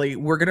the Bailey,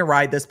 we're gonna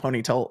ride this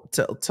pony till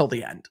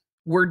the end.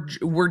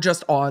 We're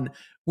just on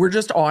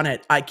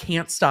it. I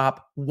can't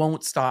stop,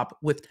 won't stop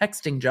with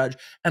texting judge.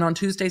 And on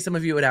Tuesday, some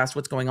of you had asked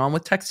what's going on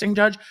with texting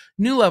judge.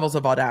 New levels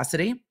of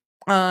audacity.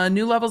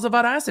 New levels of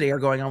audacity are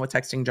going on with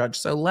texting judge.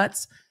 So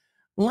let's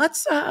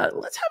have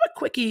a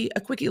quickie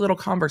little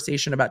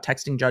conversation about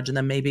texting judge, and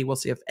then maybe we'll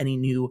see if any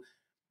new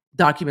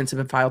documents have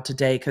been filed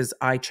today, because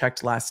I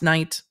checked last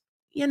night.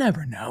 You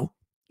never know.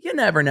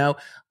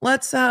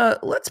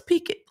 Let's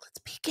peek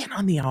in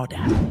on the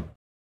audacity,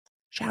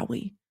 shall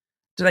we?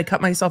 Did I cut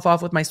myself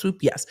off with my swoop?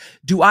 Yes.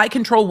 Do I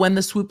control when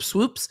the swoop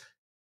swoops?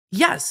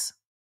 Yes.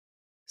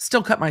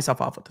 Still cut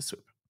myself off with the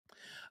swoop.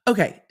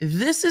 Okay,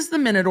 this is the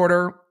minute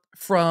order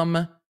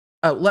from,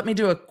 let me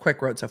do a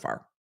quick road so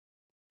far.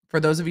 For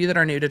those of you that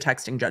are new to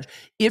Texting Judge.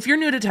 If you're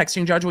new to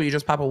Texting Judge, will you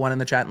just pop a 1 in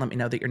the chat and let me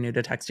know that you're new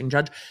to Texting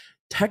Judge?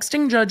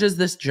 Texting Judge is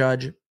this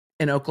judge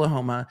in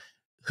Oklahoma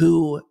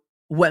who,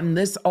 when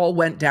this all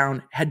went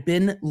down, had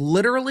been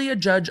literally a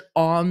judge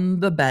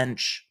on the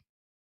bench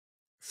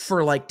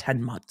for like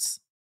 10 months.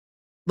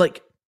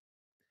 Like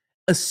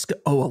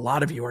a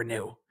lot of you are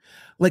new.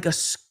 Like a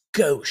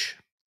skosh.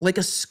 Like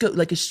a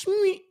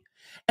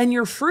and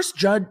your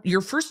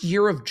first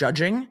year of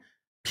judging,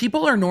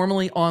 people are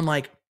normally on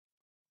like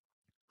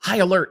high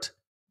alert.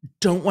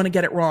 Don't want to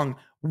get it wrong.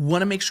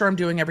 Want to make sure I'm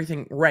doing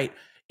everything right.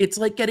 It's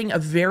like getting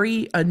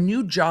a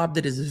new job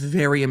that is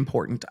very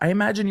important. I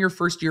imagine your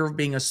first year of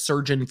being a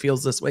surgeon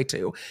feels this way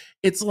too.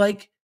 It's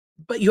like,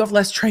 but you have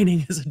less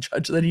training as a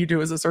judge than you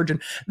do as a surgeon.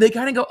 They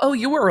kind of go, oh,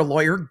 you were a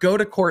lawyer, go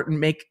to court and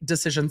make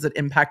decisions that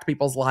impact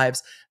people's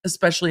lives,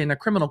 especially in a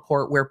criminal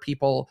court where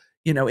people,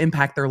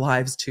 impact their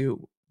lives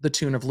to the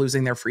tune of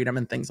losing their freedom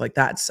and things like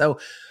that. So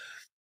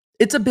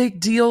it's a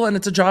big deal and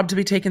it's a job to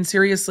be taken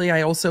seriously.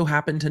 I also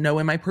happen to know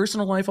in my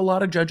personal life a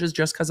lot of judges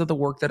just because of the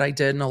work that I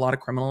did, and a lot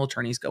of criminal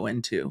attorneys go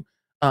into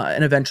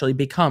and eventually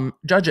become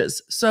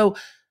judges. So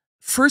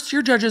first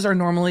year judges are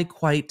normally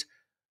quite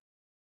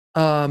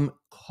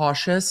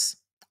cautious,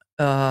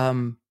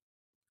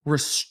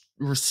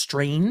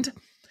 restrained.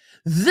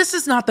 This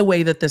is not the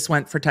way that this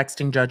went for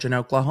Texting Judge in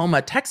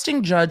Oklahoma.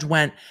 Texting Judge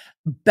went,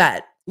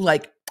 bet,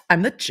 like,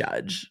 I'm the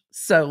judge,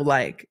 so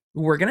like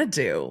we're gonna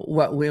do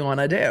what we want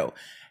to do.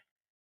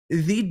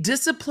 The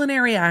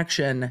disciplinary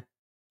action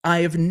I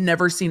have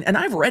never seen, and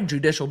I've read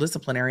judicial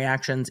disciplinary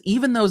actions,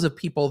 even those of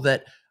people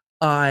that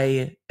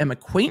I am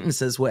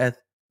acquaintances with,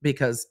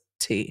 because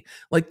T,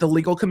 like the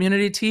legal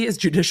community, T is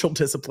judicial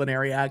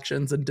disciplinary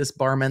actions and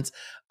disbarments.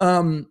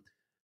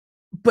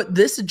 But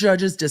this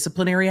judge's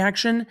disciplinary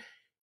action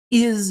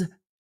is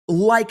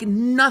like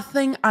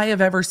nothing I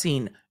have ever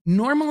seen.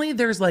 Normally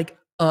there's like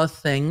a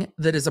thing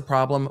that is a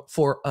problem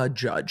for a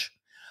judge.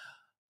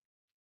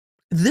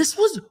 This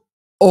was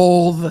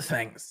all the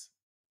things.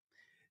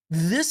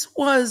 This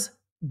was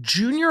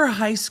junior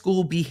high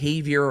school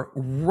behavior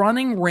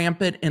running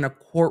rampant in a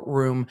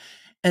courtroom.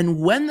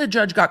 And when the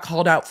judge got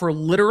called out for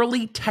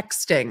literally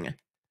texting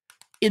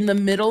in the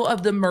middle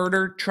of the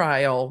murder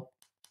trial,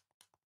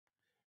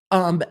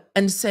 and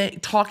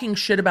talking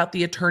shit about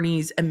the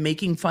attorneys and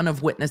making fun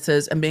of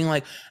witnesses and being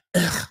like,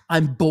 ugh,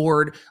 I'm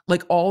bored,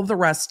 like all the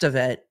rest of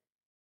it.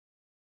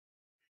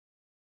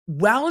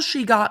 While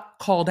she got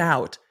called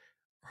out,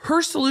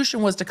 her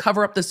solution was to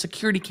cover up the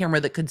security camera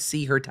that could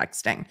see her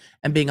texting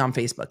and being on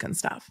Facebook and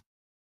stuff.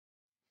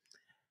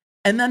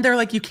 And then they're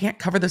like, you can't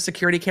cover the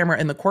security camera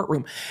in the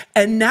courtroom.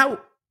 And now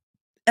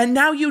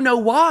you know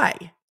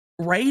why,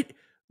 right?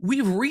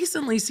 We've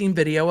recently seen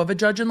video of a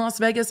judge in Las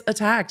Vegas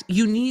attacked.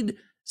 You need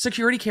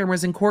security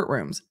cameras in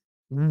courtrooms.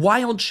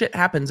 Wild shit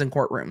happens in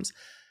courtrooms.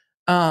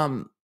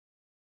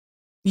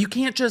 You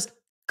can't just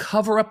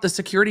cover up the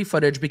security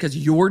footage because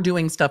you're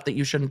doing stuff that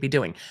you shouldn't be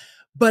doing.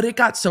 But it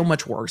got so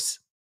much worse.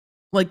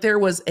 Like there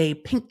was a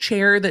pink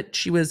chair that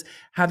she was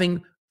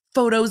having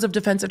photos of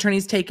defense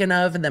attorneys taken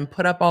of and then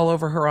put up all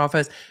over her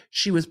office.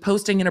 She was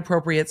posting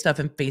inappropriate stuff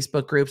in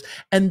Facebook groups.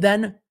 And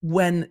then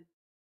when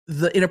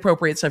the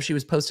inappropriate stuff she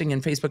was posting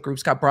in Facebook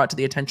groups got brought to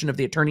the attention of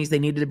the attorneys they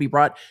needed to be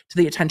brought to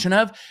the attention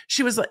of,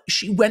 she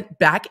went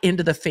back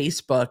into the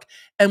Facebook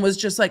and was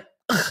just like,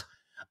 ugh,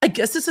 I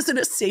guess this isn't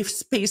a safe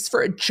space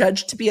for a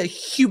judge to be a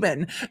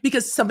human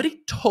because somebody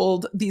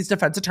told these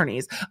defense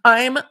attorneys,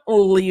 I'm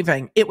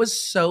leaving. It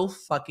was so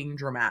fucking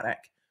dramatic.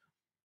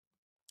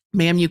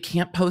 Ma'am, you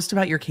can't post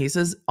about your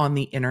cases on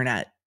the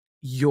internet.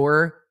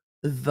 You're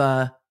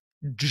the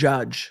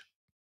judge.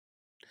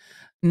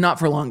 Not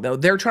for long, though.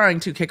 They're trying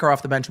to kick her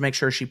off the bench to make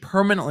sure she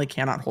permanently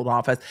cannot hold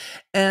office.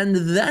 And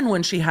then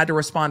when she had to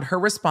respond, her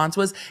response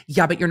was,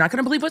 yeah, but you're not going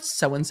to believe what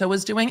so-and-so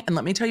is doing. And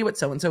let me tell you what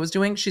so-and-so is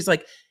doing. She's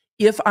like,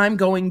 if I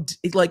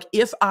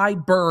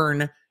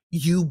burn,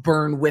 you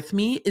burn with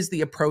me is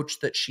the approach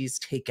that she's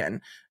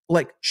taken.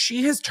 Like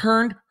she has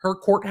turned her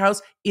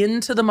courthouse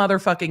into the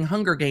motherfucking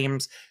Hunger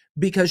Games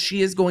because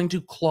she is going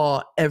to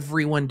claw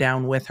everyone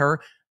down with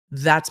her.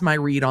 That's my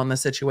read on the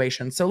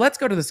situation. So let's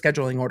go to the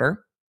scheduling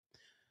order.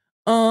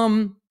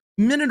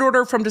 Minute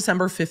order from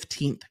December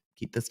 15th.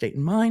 Keep this date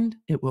in mind.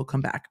 It will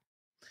come back.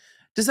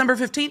 December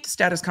 15th,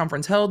 status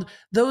conference held.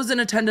 Those in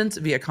attendance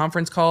via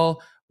conference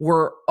call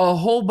were a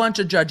whole bunch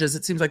of judges.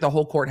 It seems like the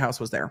whole courthouse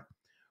was there.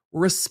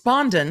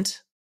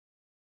 Respondent,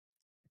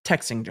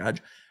 texting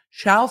judge,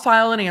 shall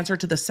file an answer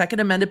to the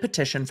second amended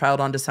petition filed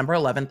on December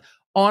 11th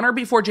on or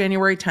before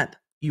January 10th.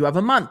 You have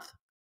a month.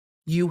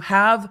 You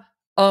have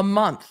a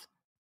month.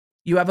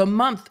 You have a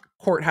month,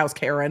 courthouse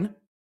Karen.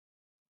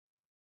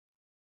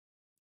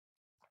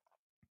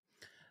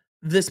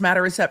 This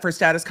matter is set for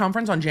status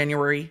conference on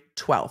January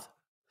 12th.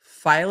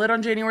 File it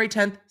on January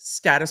 10th,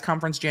 status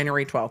conference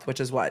January 12th, which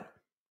is what?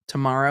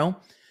 Tomorrow.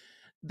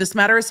 This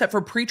matter is set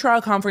for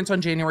pretrial conference on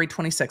January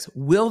 26th.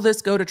 Will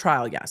this go to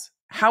trial? Yes.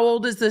 How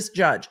old is this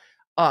judge?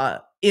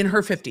 In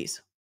her 50s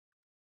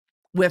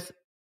with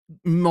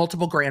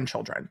multiple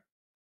grandchildren.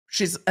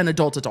 She's an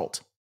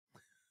adult.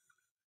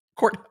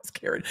 Courthouse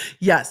Karen.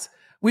 Yes,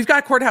 we've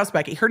got Courthouse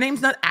Becky. Her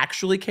name's not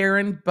actually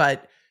Karen,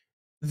 but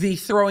the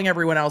throwing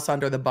everyone else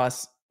under the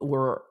bus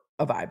were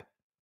a vibe.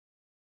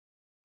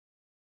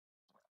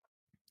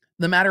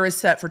 The matter is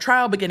set for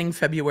trial beginning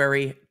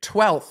February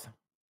 12th.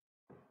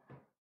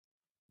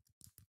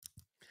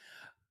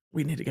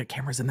 We need to get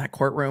cameras in that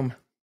courtroom.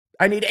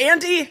 I need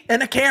Andy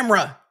and a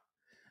camera.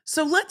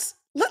 So let's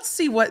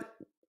see what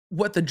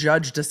the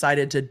judge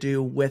decided to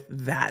do with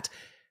that.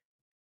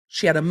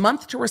 She had a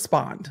month to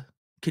respond.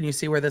 Can you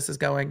see where this is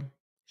going?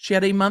 She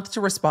had a month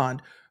to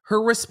respond.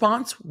 Her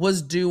response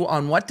was due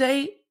on what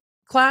day,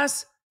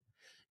 class?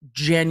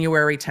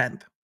 January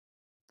 10th.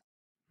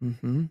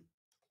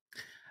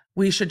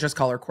 We should just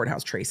call her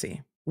Courthouse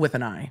Tracy with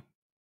an I,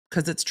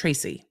 because it's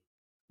Tracy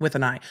with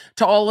an I.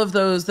 To all of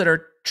those that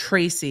are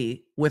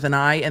Tracy with an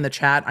I in the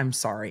chat, I'm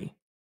sorry,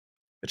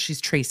 but she's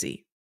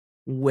Tracy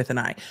with an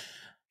I.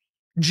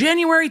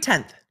 January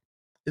 10th,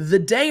 the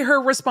day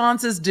her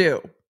response is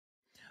due.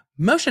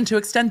 Motion to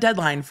extend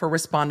deadline for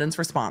respondent's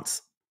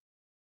response.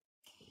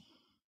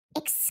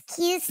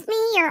 Excuse me,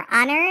 Your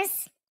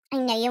Honors. I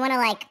know you want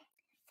to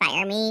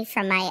fire me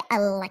from my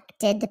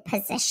elected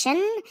position,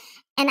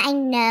 and I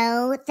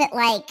know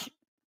that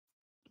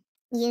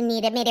you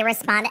needed me to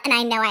respond, and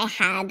I know I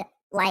had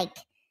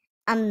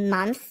a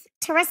month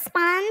to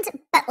respond,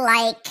 but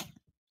I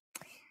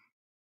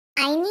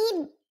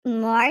need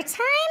more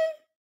time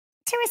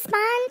to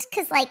respond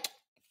because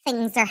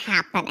things are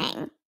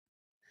happening.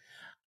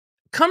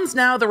 Comes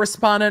now the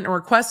respondent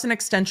requests an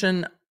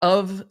extension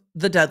of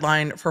the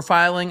deadline for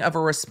filing of a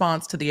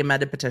response to the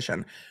amended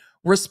petition.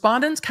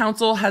 Respondent's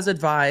counsel has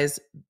advised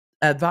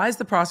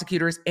the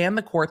prosecutors and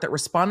the court that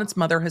respondent's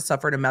mother has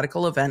suffered a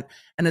medical event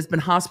and has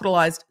been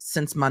hospitalized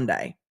since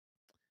Monday.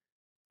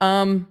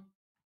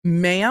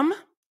 Ma'am,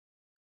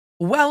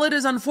 well, it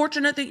is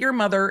unfortunate that your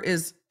mother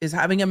is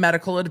having a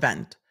medical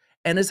event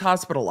and is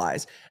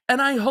hospitalized,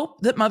 and I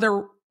hope that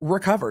mother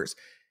recovers.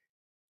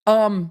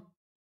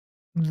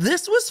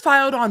 This was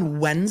filed on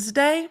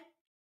Wednesday,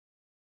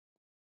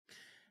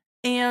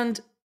 and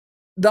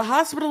the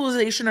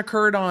hospitalization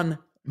occurred on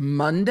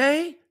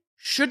Monday.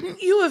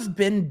 Shouldn't you have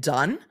been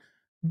done?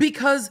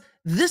 Because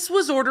this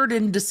was ordered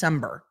in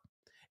December,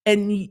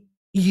 and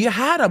you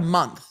had a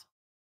month.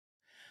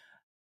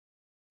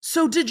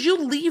 So did you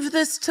leave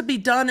this to be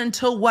done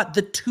until what,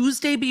 the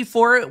Tuesday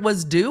before it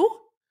was due?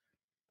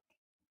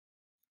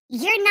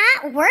 You're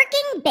not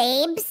working,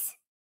 babes.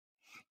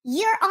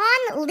 You're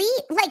on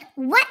leave.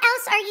 What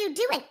else are you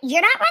doing?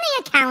 You're not running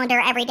a calendar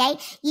every day.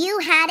 You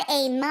had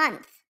a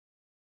month.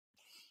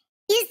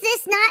 Is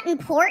this not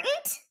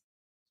important?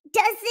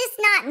 Does this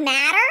not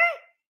matter?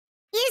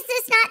 Is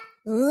this not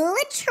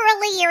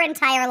literally your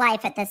entire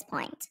life at this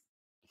point?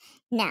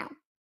 No.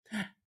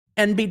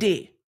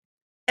 NBD.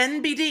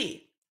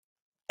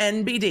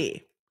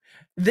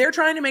 They're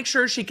trying to make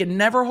sure she can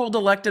never hold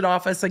elected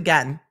office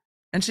again.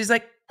 And she's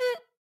like,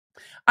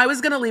 I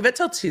was going to leave it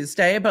till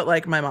Tuesday, but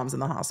my mom's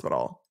in the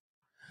hospital.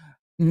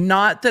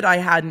 Not that I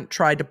hadn't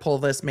tried to pull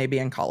this maybe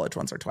in college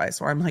once or twice,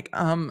 where I'm like,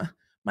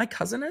 my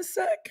cousin is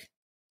sick.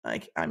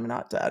 I'm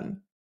not dead.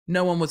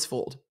 No one was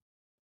fooled.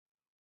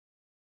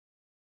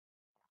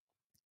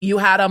 You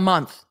had a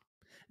month.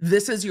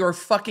 This is your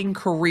fucking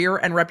career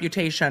and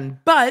reputation.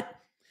 But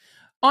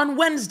on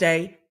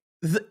Wednesday,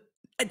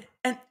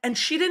 and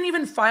she didn't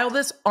even file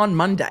this on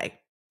Monday.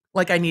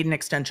 I need an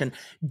extension.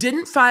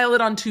 Didn't file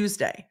it on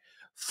Tuesday.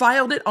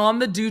 Filed it on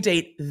the due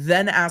date,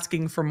 then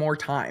asking for more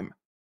time.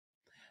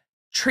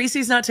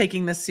 Tracy's not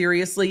taking this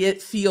seriously.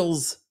 It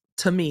feels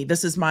to me,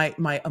 this is my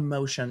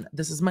emotion.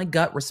 This is my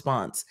gut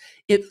response.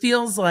 It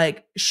feels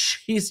like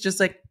she's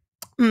just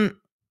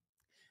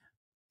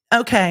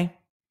okay.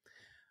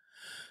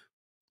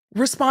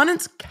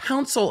 Respondent's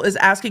counsel is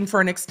asking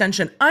for an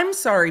extension. I'm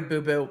sorry,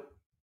 boo-boo.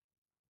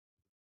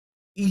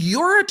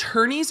 Your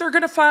attorneys are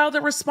going to file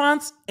the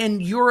response,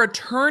 and your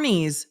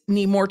attorneys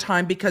need more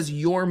time because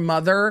your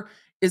mother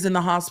is in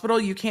the hospital.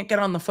 You can't get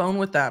on the phone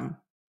with them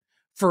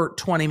for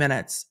 20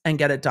 minutes and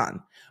get it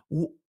done.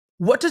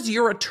 What does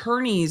your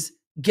attorneys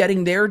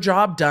getting their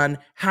job done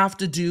have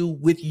to do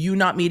with you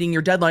not meeting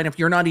your deadline if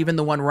you're not even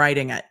the one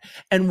writing it?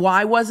 And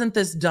why wasn't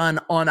this done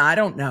on, I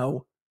don't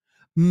know,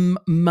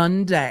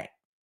 Monday?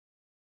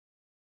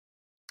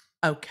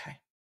 Okay.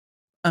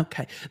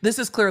 This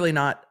is clearly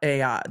not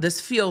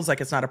this feels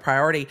like it's not a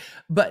priority,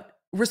 but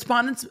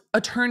respondents'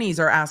 attorneys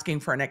are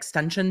asking for an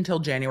extension till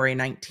January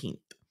 19th.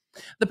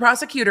 The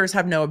prosecutors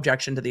have no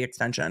objection to the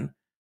extension.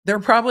 They're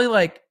probably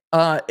like,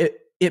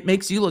 it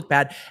makes you look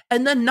bad.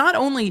 And then not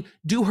only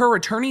do her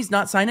attorneys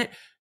not sign it,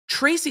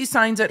 Tracy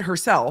signs it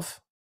herself.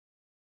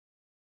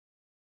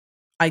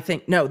 I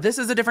think, no, this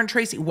is a different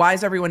Tracy. Why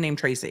is everyone named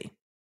Tracy?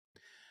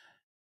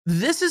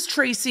 This is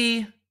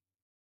Tracy,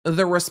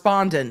 the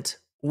respondent,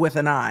 with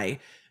an I.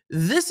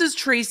 This is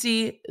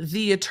Tracy,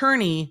 the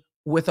attorney,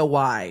 with a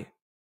Y.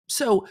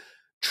 So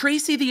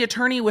Tracy, the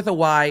attorney with a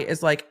Y,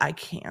 is like, I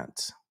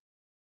can't.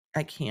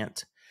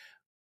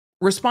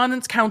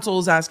 Respondent's counsel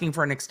is asking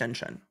for an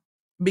extension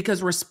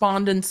because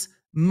respondent's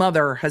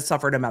mother has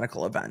suffered a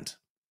medical event.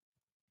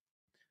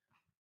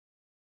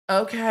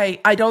 Okay,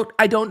 I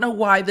don't know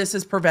why this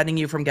is preventing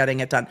you from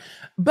getting it done.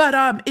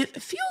 But it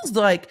feels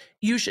like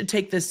you should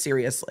take this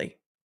seriously.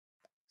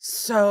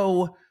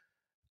 So,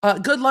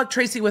 good luck,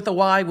 Tracy with a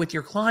Y, with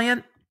your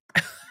client.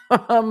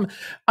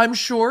 I'm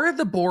sure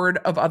the board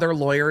of other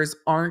lawyers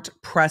aren't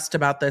pressed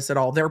about this at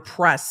all. They're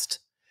pressed.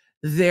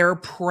 They're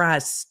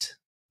pressed.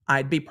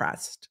 I'd be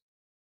pressed.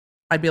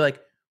 I'd be like,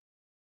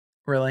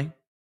 really?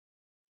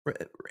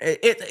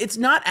 It's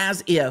not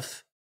as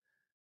if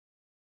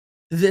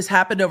this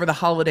happened over the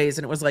holidays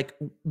and it was like,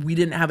 we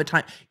didn't have a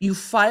time. You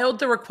filed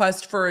the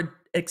request for an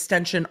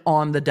extension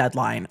on the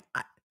deadline.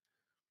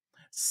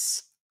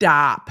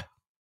 Stop.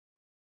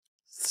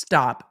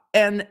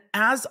 And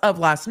as of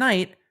last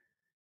night,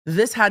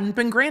 this hadn't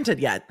been granted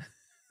yet.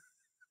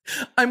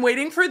 I'm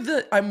waiting for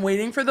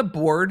the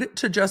board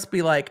to just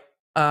be like,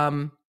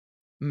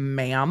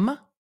 ma'am,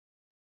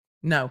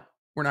 no,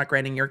 we're not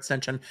granting your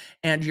extension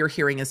and your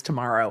hearing is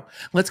tomorrow.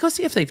 Let's go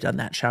see if they've done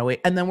that, shall we?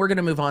 And then we're going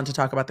to move on to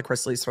talk about the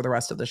Chrisleys for the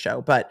rest of the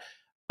show. But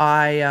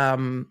I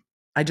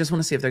just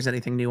want to see if there's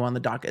anything new on the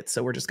docket.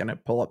 So we're just going to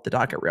pull up the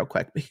docket real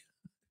quick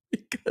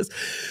because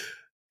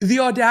the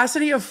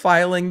audacity of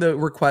filing the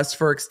request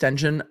for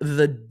extension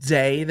the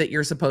day that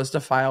you're supposed to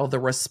file the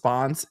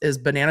response is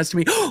bananas to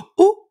me.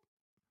 Oh,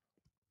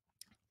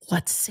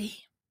 let's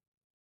see.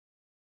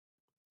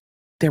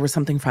 There was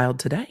something filed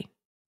today.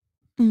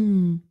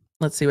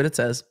 Let's see what it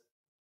says.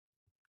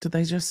 Did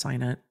they just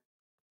sign it?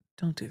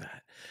 Don't do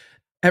that.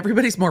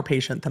 Everybody's more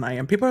patient than I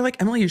am. People are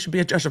like, Emily, you should be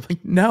a judge. I'm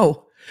like,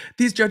 no.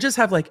 These judges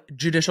have like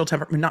judicial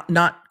temperament,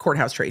 not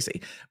courthouse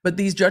Tracy, but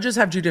these judges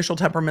have judicial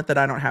temperament that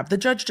I don't have. The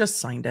judge just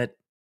signed it.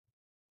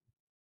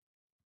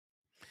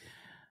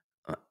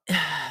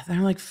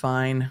 They're like,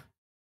 fine.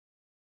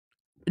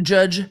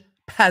 Judge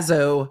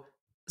Pezzo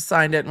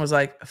signed it and was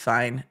like,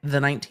 fine, the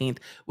 19th,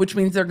 which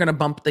means they're going to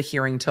bump the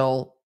hearing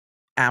till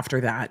after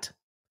that.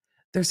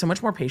 They're so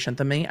much more patient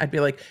than me. I'd be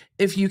like,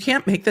 if you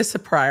can't make this a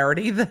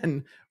priority,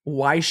 then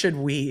why should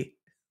we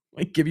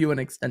give you an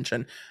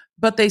extension?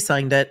 But they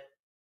signed it.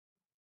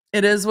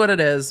 It is what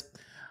it is.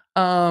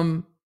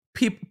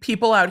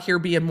 People out here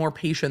being more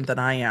patient than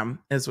I am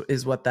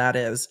is what that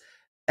is.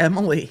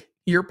 Emily,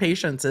 your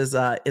patience is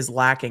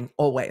lacking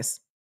always.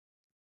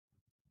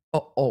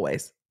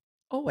 Always.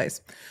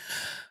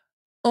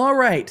 All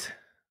right.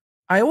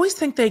 I always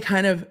think they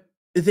kind of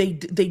they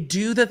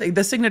do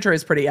the signature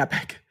is pretty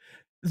epic.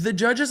 The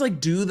judges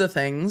like do the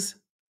things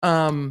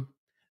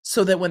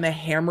so that when the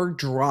hammer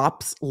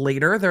drops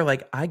later, they're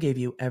like, I gave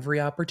you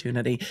every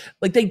opportunity.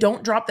 Like they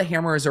don't drop the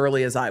hammer as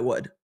early as I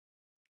would,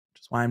 which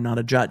is why I'm not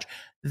a judge.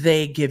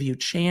 They give you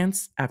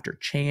chance after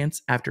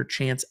chance after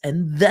chance,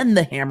 and then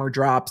the hammer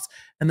drops,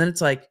 and then it's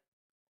like,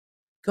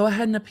 go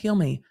ahead and appeal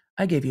me.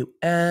 I gave you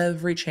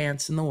every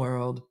chance in the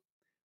world.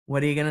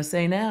 What are you going to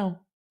say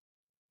now?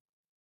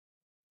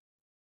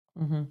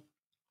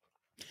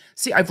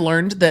 See, I've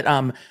learned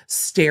that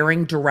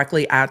staring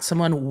directly at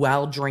someone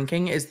while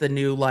drinking is the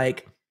new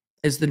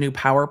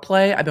power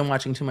play. I've been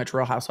watching too much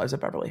Real Housewives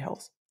of Beverly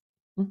Hills.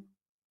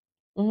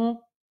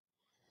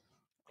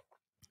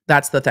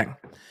 That's the thing.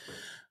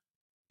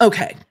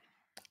 Okay,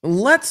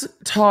 let's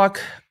talk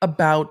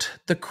about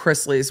the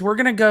Chrisleys. We're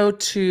gonna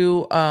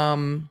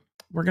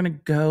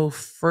go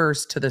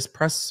first to this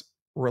press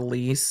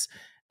release,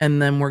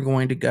 and then we're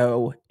going to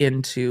go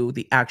into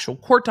the actual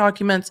court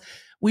documents.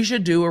 We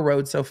should do a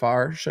road so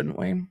far, shouldn't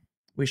we?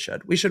 We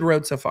should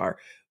road so far.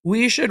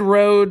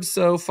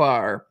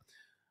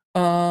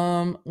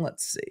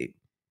 Let's see.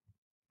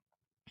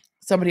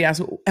 Somebody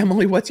asked,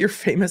 Emily, what's your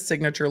famous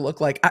signature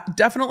look like?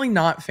 Definitely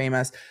not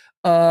famous.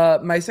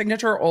 My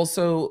signature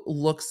also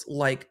looks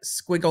like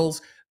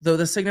squiggles, though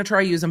the signature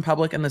I use in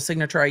public and the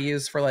signature I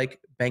use for like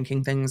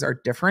banking things are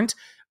different,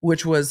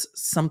 which was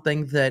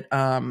something that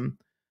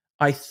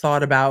I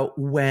thought about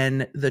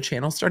when the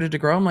channel started to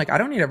grow. I'm like, I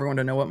don't need everyone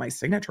to know what my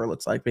signature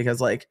looks like because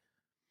like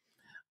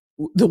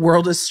the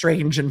world is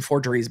strange and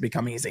forgeries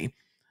become easy.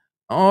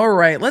 All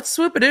right, let's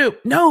swoop it out.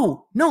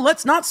 No,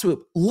 let's not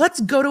swoop. Let's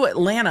go to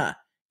Atlanta.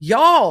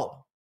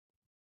 Y'all,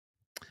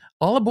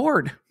 all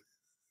aboard.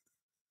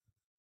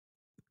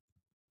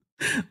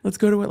 Let's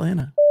go to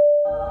Atlanta.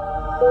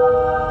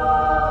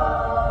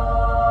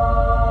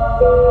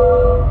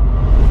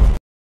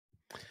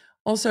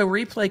 Also,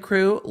 replay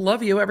crew,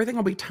 love you. Everything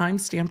will be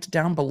time-stamped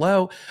down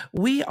below.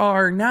 We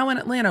are now in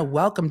Atlanta.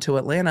 Welcome to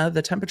Atlanta.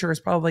 The temperature is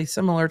probably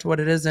similar to what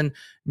it is in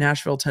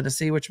Nashville,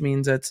 Tennessee, which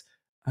means it's,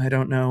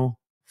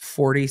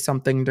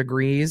 40-something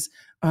degrees.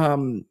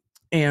 And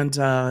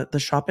the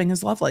shopping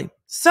is lovely.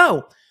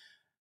 So,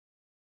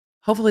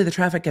 hopefully the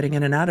traffic getting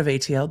in and out of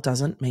ATL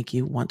doesn't make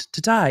you want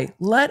to die.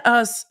 Let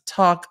us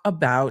talk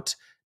about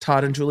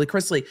Todd and Julie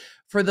Chrisley.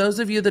 For those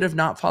of you that have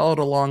not followed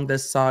along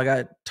this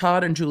saga,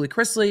 Todd and Julie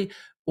Chrisley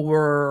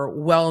were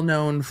well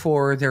known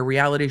for their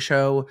reality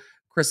show,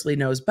 Chrisley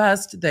Knows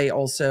Best. They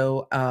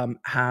also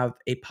have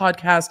a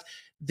podcast.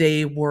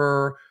 They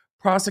were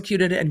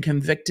prosecuted and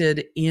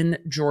convicted in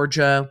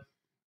Georgia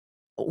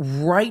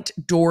right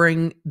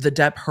during the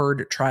Depp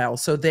Heard trial.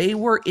 So they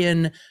were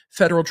in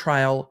federal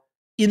trial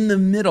in the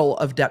middle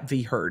of Depp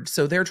v. Heard.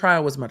 So their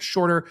trial was much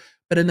shorter,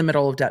 but in the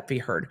middle of Depp v.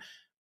 Heard.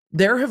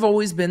 There have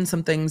always been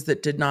some things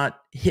that did not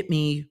hit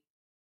me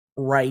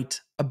right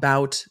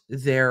about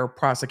their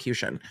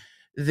prosecution.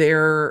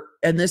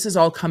 And this is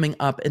all coming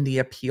up in the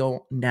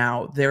appeal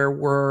now. There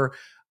were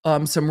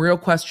some real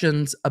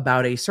questions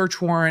about a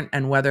search warrant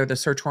and whether the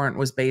search warrant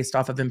was based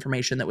off of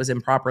information that was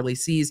improperly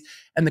seized.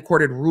 And the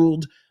court had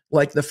ruled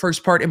like the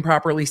first part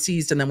improperly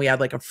seized, and then we had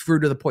like a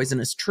fruit of the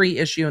poisonous tree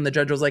issue, and the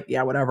judge was like,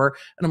 yeah, whatever.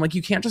 And I'm like,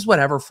 you can't just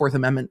whatever Fourth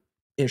Amendment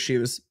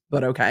issues,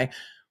 but okay.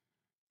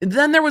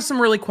 Then there was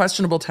some really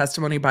questionable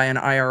testimony by an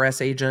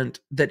IRS agent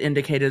that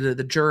indicated to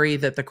the jury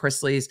that the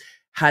Chrisleys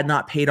had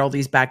not paid all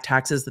these back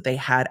taxes that they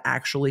had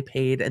actually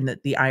paid, and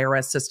that the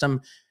IRS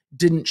system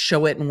didn't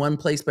show it in one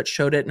place but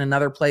showed it in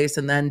another place.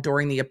 And then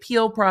during the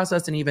appeal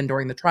process and even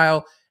during the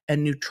trial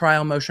and new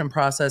trial motion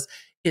process,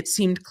 it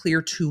seemed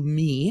clear to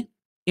me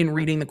in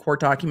reading the court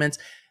documents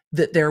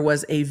that there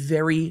was a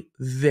very,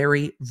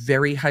 very,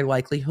 very high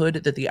likelihood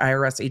that the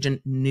IRS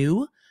agent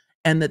knew,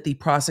 and that the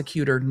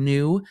prosecutor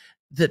knew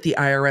that the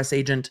IRS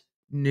agent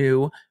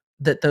knew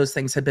that those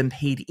things had been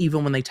paid,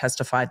 even when they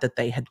testified that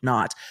they had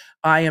not.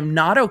 I am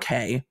not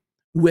okay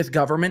with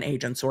government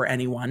agents or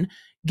anyone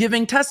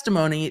giving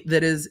testimony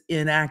that is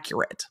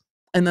inaccurate.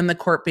 And then the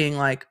court being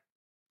like,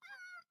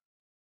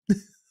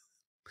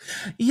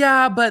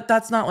 yeah, but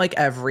that's not like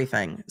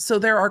everything. So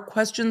there are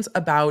questions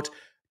about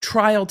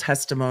trial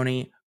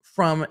testimony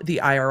from the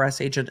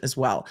IRS agent as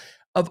well.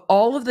 Of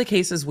all of the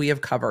cases we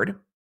have covered,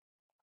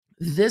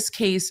 this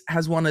case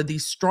has one of the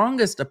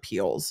strongest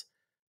appeals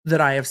that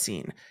I have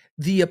seen.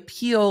 The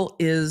appeal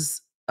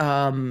is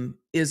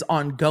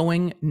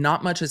ongoing.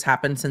 Not much has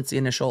happened since the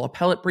initial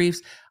appellate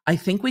briefs. I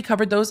think we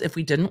covered those. If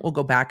we didn't, we'll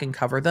go back and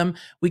cover them.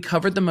 We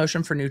covered the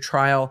motion for new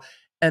trial,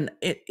 and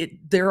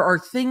there are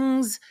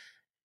things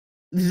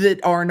that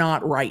are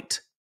not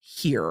right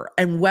here.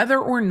 And whether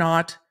or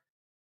not,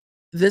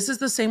 this is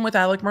the same with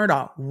Alec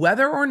Murdaugh,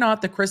 whether or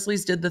not the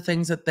Chrisleys did the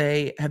things that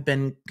they have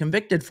been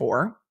convicted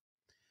for,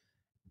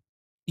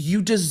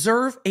 you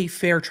deserve a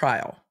fair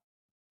trial.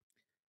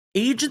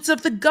 Agents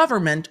of the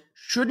government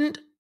shouldn't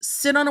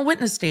sit on a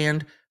witness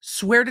stand,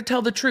 swear to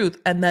tell the truth,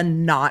 and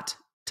then not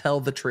tell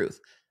the truth.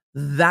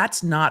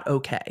 That's not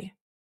okay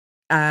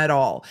at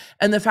all.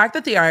 And the fact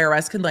that the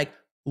IRS can like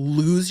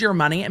lose your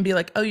money and be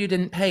like, oh, you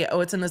didn't pay,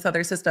 oh, it's in this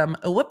other system,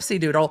 a whoopsie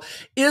doodle,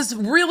 is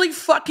really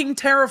fucking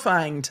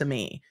terrifying to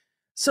me.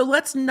 So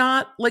let's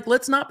not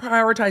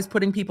prioritize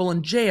putting people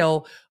in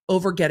jail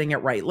over getting it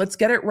right. Let's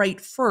get it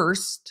right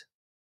first.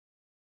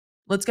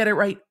 All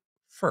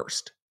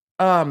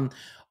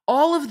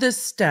of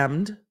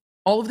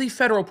the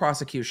federal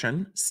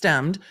prosecution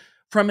stemmed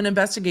from an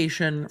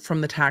investigation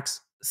from the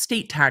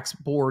state tax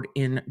board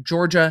in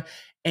Georgia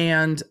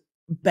and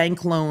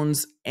bank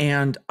loans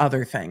and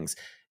other things.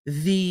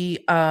 The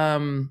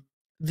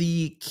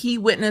key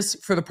witness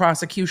for the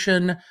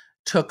prosecution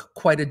took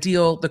quite a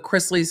deal. The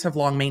Chrisleys have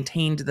long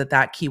maintained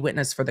that key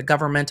witness for the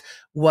government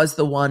was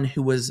the one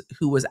who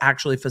was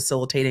actually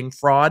facilitating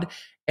fraud,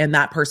 and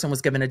that person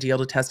was given a deal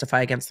to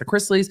testify against the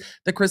Chrisleys.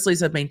 The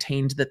Chrisleys have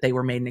maintained that they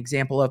were made an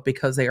example of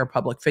because they are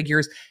public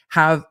figures.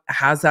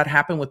 Has that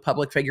happened with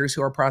public figures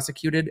who are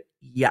prosecuted?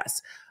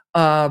 Yes.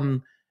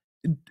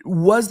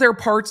 Was there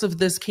parts of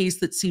this case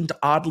that seemed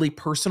oddly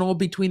personal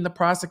between the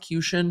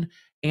prosecution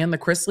and the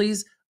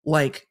Chrisleys?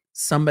 Like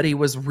somebody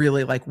was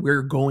really like,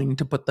 we're going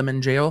to put them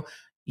in jail?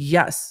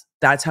 Yes,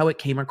 that's how it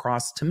came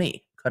across to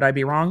me. Could I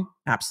be wrong?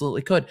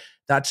 Absolutely could.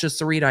 That's just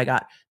the read I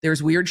got.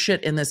 There's weird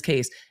shit in this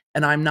case,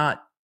 and I'm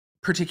not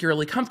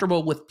particularly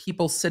comfortable with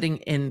people sitting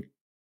in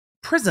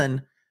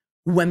prison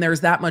when there's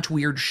that much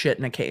weird shit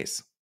in a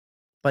case.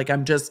 Like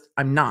I'm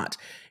not.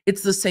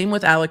 It's the same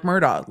with Alec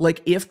Murdaugh.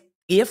 Like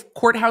if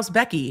Courthouse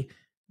Becky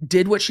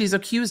did what she's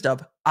accused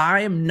of, I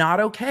am not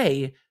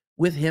okay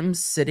with him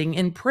sitting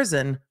in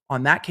prison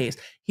on that case.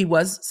 He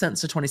was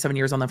sentenced to 27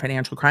 years on the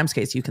financial crimes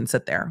case. You can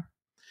sit there.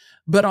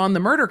 But on the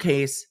murder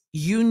case,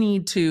 you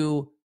need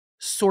to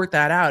sort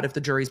that out if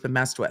the jury's been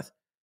messed with.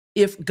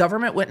 If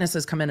government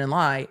witnesses come in and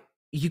lie,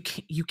 you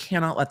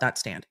cannot let that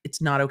stand.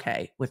 It's not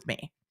okay with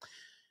me.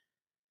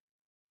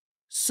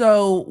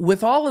 So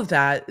with all of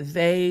that,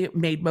 they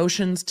made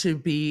motions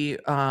to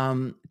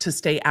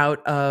stay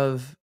out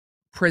of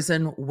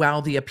prison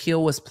while the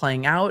appeal was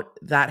playing out.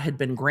 That had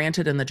been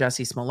granted in the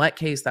Jussie Smollett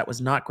case. That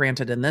was not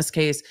granted in this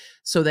case.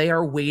 So they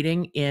are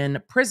waiting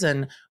in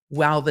prison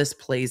while this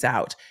plays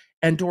out.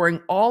 And during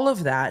all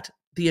of that,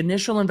 the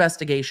initial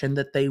investigation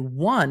that they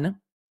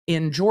won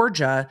in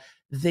Georgia,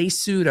 they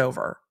sued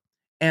over.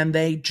 And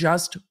they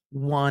just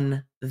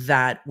won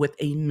that with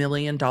 $1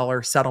 million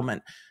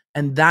settlement.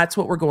 And that's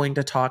what we're going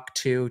to talk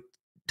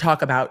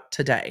about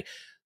today.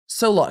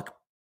 So look,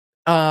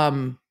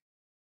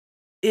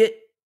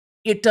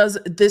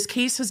 this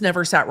case has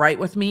never sat right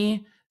with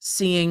me,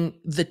 seeing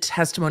the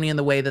testimony and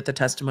the way that the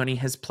testimony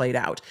has played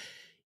out.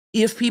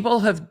 If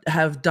people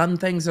have done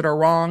things that are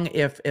wrong,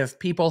 if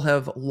people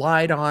have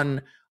lied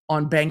on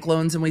bank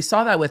loans, and we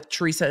saw that with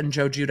Teresa and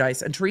Joe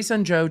Giudice, and Teresa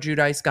and Joe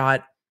Giudice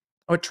got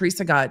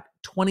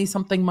 20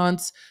 something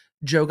months.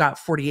 Joe got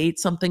 48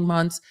 something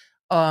months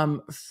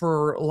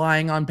for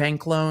lying on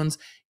bank loans.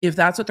 If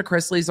that's what the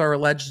Chrisleys are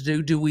alleged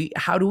to do,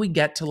 how do we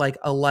get to like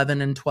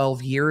 11 and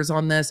 12 years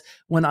on this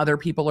when other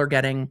people are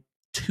getting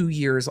 2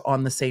 years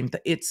on the same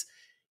thing?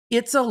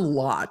 It's a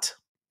lot.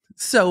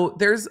 So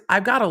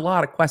I've got a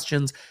lot of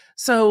questions.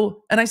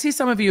 So, and I see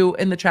some of you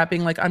in the chat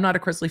being like, I'm not a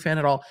Chrisley fan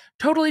at all.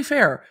 Totally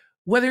fair.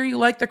 Whether you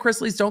like the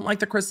Chrisleys, don't like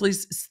the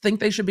Chrisleys, think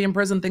they should be in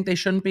prison, think they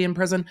shouldn't be in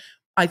prison,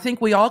 I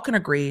think we all can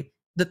agree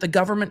that the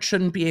government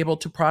shouldn't be able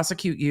to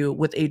prosecute you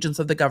with agents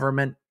of the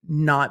government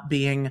not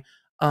being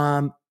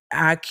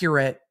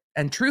accurate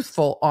and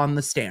truthful on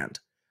the stand.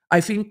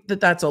 I think that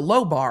that's a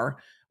low bar.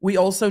 We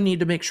also need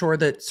to make sure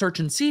that search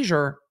and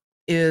seizure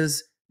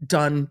is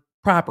done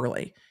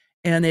properly.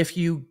 And if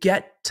you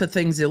get to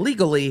things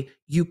illegally,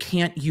 you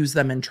can't use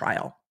them in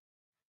trial.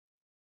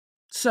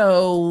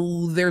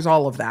 So there's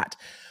all of that.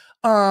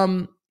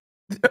 To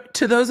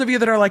those of you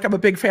that are like, I'm a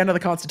big fan of the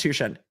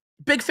Constitution,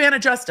 big fan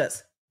of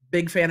justice,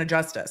 big fan of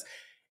justice.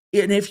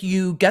 And if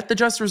you get the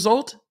just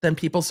result, then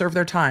people serve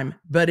their time.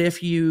 But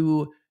if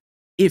you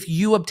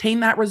obtain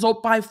that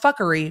result by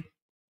fuckery,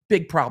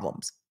 big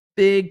problems,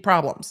 big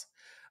problems.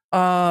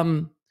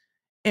 Aaron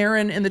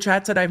in the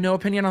chat said, I have no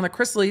opinion on the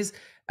Chrisleys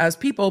as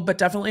people, but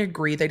definitely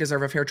agree they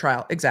deserve a fair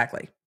trial.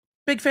 Exactly.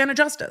 Big fan of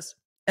justice.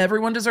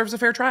 Everyone deserves a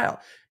fair trial.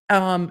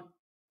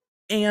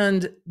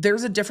 And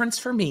there's a difference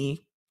for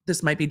me.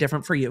 This might be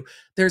different for you.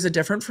 There's a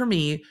difference for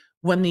me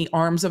when the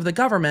arms of the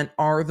government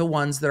are the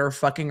ones that are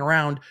fucking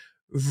around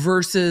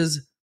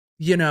versus,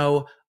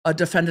 a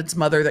defendant's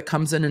mother that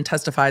comes in and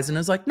testifies and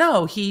is like,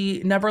 no,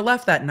 he never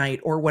left that night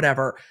or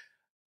whatever.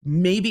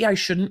 Maybe I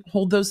shouldn't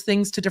hold those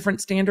things to different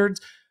standards,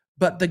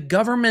 but the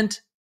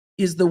government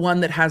is the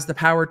one that has the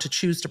power to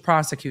choose to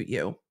prosecute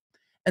you.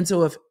 And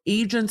so if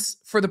agents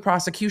for the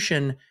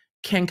prosecution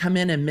can come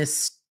in and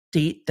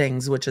misstate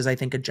things, which is, I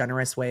think, a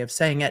generous way of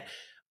saying it,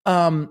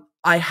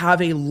 I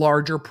have a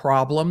larger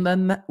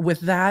problem with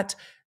that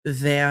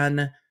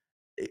than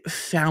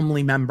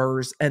family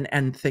members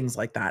and things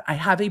like that. I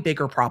have a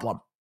bigger problem.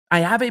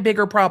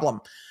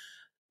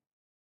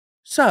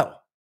 So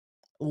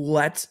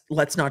let's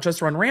not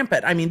just run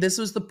rampant. I mean, this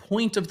was the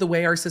point of the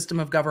way our system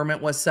of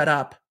government was set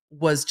up,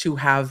 was to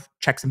have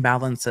checks and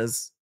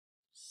balances.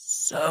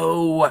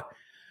 So,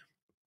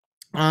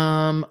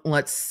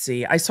 let's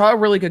see. I saw a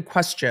really good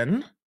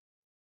question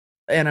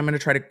and I'm going to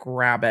try to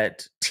grab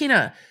it.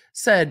 Tina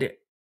said,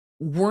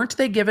 weren't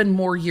they given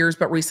more years,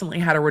 but recently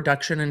had a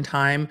reduction in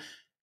time?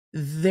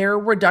 Their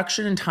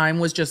reduction in time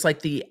was just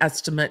like the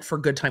estimate for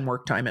good time,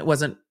 work time. It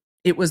was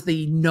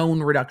the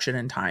known reduction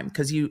in time,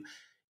 because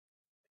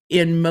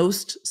in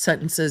most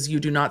sentences, you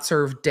do not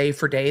serve day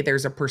for day.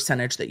 There's a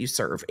percentage that you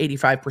serve,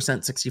 85%,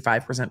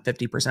 65%,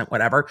 50%,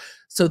 whatever.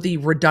 So the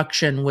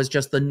reduction was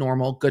just the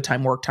normal good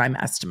time, work time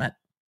estimate.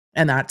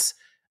 And that's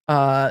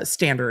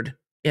standard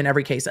in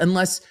every case,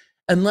 unless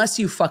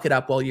you fuck it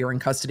up while you're in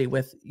custody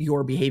with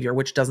your behavior,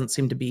 which doesn't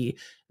seem to be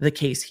the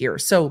case here.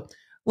 So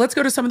let's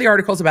go to some of the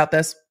articles about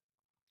this.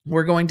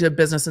 We're going to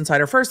Business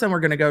Insider first, then we're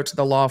going to go to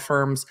the law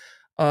firm's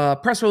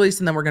press release,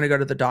 and then we're going to go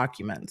to the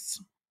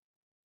documents.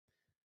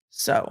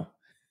 So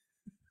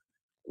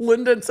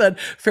Lyndon said,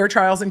 fair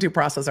trials and due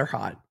process are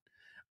hot.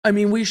 I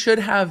mean, we should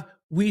have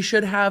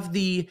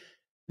the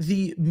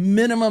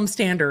minimum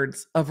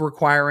standards of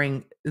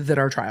requiring that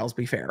our trials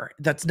be fair.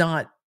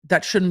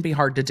 That shouldn't be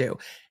hard to do.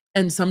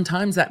 And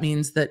sometimes that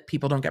means that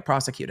people don't get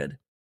prosecuted.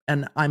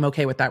 And I'm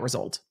okay with that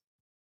result.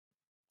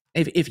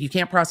 If you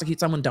can't prosecute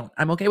someone, don't.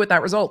 I'm okay with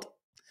that result.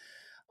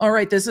 All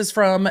right, this is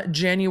from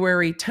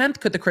January 10th.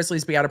 Could the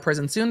Chrisleys be out of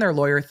prison soon? Their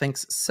lawyer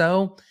thinks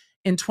so.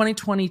 In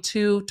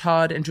 2022,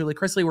 Todd and Julie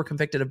Chrisley were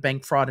convicted of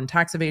bank fraud and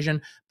tax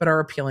evasion, but are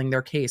appealing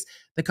their case.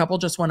 The couple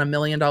just won $1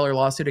 million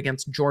lawsuit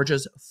against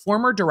Georgia's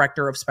former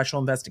director of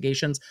special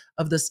investigations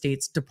of the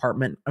state's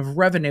Department of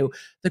Revenue.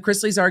 The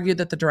Chrisleys argued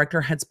that the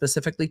director had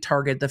specifically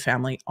targeted the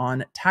family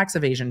on tax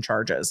evasion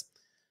charges.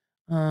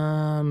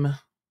 Let's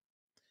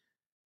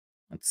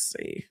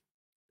see.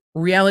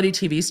 Reality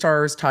TV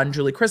stars Todd and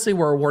Julie Chrisley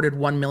were awarded a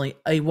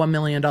 $1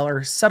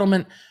 million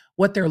settlement,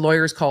 what their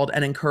lawyers called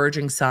an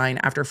encouraging sign,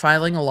 after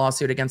filing a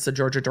lawsuit against the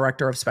Georgia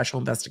Director of Special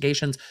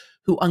Investigations,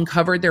 who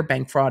uncovered their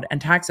bank fraud and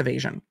tax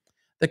evasion.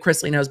 The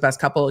Chrisley Knows Best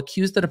couple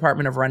accused the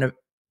Department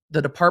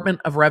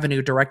of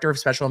Revenue Director of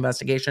Special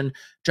Investigation,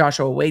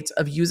 Joshua Waits,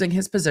 of using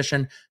his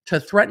position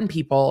to threaten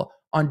people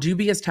on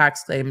dubious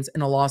tax claims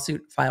in a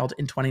lawsuit filed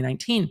in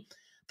 2019.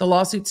 The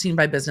lawsuit, seen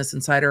by Business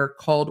Insider,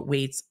 called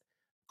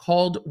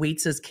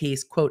Waits's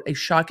case, quote, a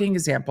shocking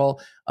example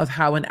of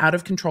how an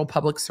out-of-control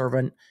public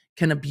servant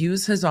can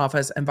abuse his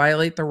office and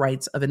violate the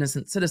rights of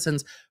innocent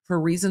citizens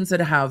for reasons that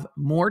have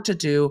more to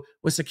do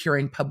with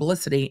securing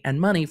publicity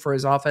and money for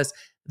his office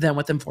than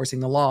with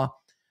enforcing the law.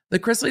 The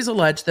Chrisleys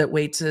allege that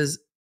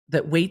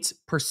Waits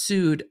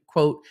pursued,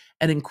 quote,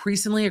 an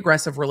increasingly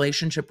aggressive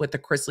relationship with the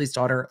Chrisley's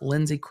daughter,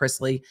 Lindsay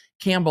Chrisley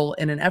Campbell,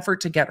 in an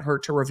effort to get her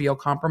to reveal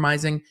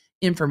compromising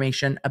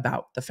information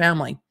about the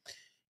family.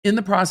 In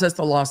the process,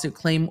 the lawsuit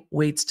claimed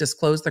Waits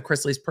disclosed the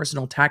Chrisleys'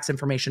 personal tax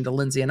information to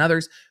Lindsay and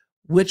others,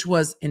 which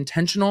was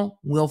intentional,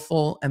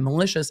 willful, and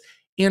malicious,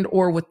 and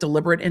or with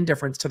deliberate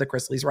indifference to the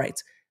Chrisleys'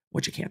 rights,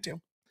 which you can't do.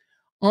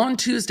 On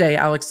Tuesday,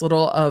 Alex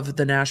Little of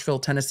the Nashville,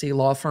 Tennessee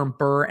law firm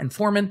Burr and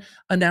Foreman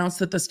announced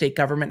that the state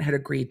government had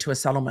agreed to a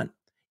settlement.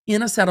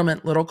 In a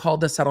settlement, Little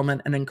called the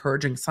settlement an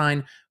encouraging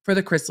sign for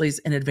the Chrisleys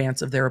in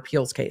advance of their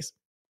appeals case.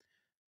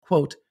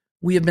 Quote,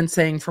 "We have been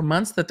saying for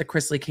months that the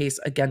criminal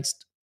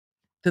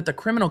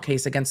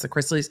case against the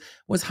Chrisleys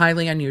was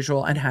highly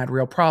unusual and had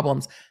real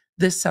problems.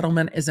 This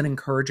settlement is an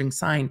encouraging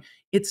sign.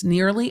 It's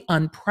nearly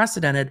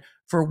unprecedented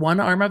for one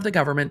arm of the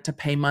government to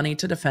pay money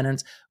to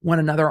defendants when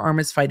another arm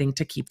is fighting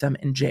to keep them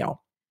in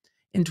jail."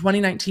 In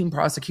 2019,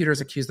 prosecutors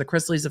accused the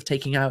Chrisleys of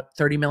taking out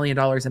 $30 million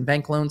in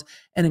bank loans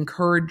and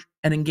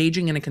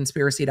engaging in a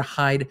conspiracy to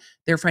hide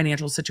their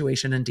financial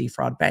situation and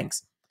defraud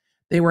banks.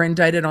 They were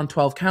indicted on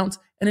 12 counts,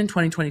 and in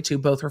 2022,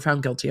 both were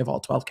found guilty of all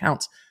 12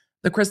 counts.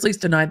 The Chrisleys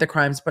denied the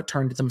crimes but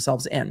turned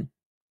themselves in.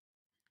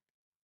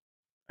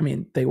 I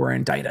mean, they were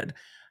indicted.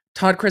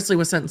 Todd Chrisley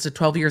was sentenced to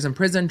 12 years in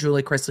prison.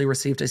 Julie Chrisley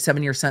received a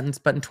 7-year sentence,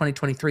 but in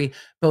 2023,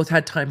 both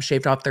had time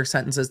shaved off their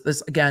sentences.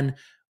 This, again,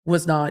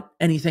 was not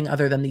anything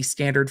other than the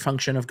standard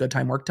function of good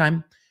time, work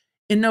time.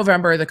 In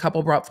November, the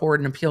couple brought forward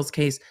an appeals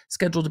case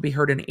scheduled to be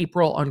heard in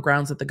April on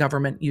grounds that the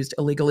government used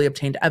illegally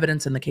obtained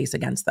evidence in the case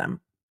against them.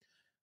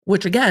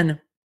 Which,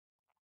 again,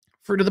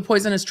 fruit of the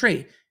poisonous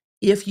tree.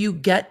 If you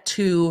get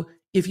to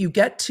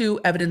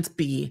evidence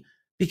B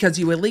because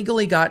you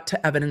illegally got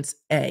to evidence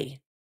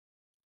A,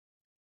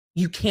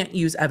 you can't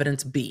use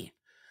evidence B.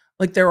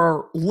 Like, there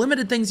are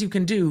limited things you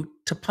can do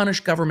to punish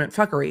government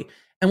fuckery.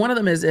 And one of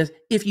them is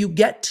if you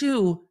get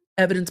to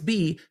evidence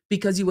B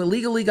because you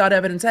illegally got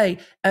evidence A,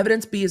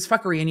 evidence B is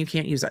fuckery and you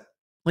can't use it.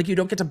 Like, you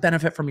don't get to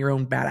benefit from your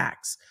own bad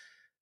acts.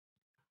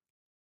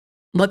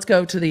 Let's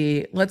go to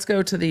the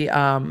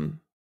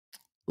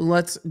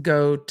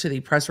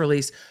press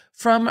release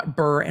from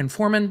Burr and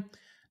Foreman.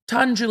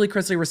 Todd and Julie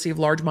Chrisley received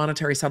large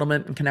monetary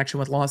settlement in connection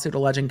with lawsuit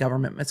alleging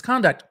government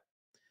misconduct.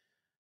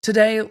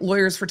 Today,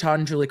 lawyers for Todd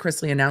and Julie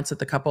Chrisley announced that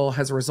the couple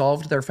has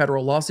resolved their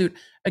federal lawsuit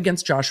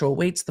against Joshua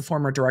Waits, the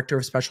former director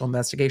of special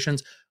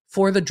investigations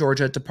for the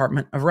Georgia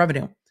Department of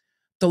Revenue.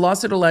 The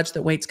lawsuit alleged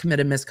that Waits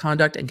committed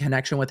misconduct in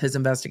connection with his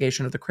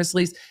investigation of the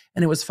Chrisleys,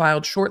 and it was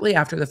filed shortly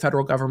after the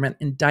federal government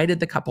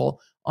indicted the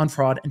couple on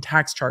fraud and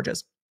tax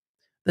charges.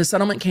 The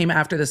settlement came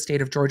after the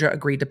state of Georgia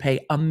agreed to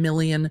pay $1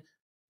 million.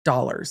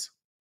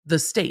 The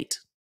state.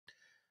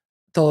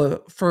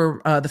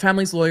 The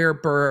family's lawyer,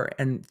 Burr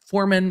and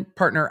Foreman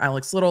partner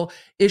Alex Little,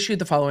 issued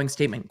the following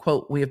statement,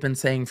 quote, "We have been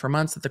saying for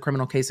months that the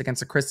criminal case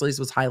against the Chrisleys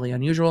was highly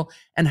unusual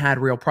and had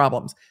real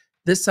problems.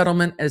 This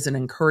settlement is an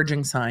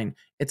encouraging sign.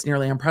 It's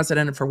nearly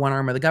unprecedented for one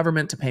arm of the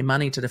government to pay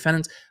money to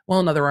defendants while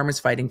another arm is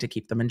fighting to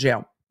keep them in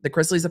jail. The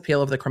Chrisleys'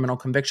 appeal of the criminal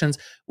convictions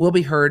will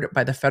be heard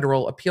by the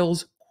federal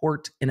appeals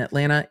court in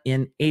Atlanta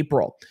in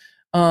April."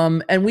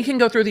 And we can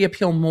go through the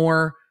appeal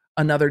more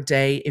another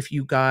day if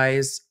you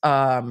guys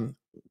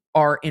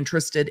are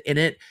interested in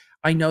it.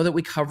 I know that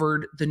we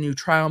covered the new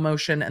trial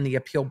motion and the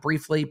appeal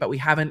briefly, but we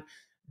haven't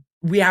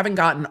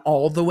gotten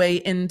all the way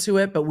into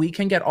it, but we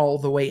can get all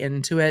the way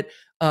into it.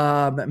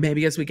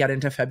 Maybe as we get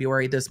into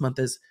February. This month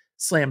is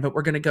slammed, but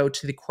we're going to go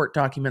to the court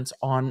documents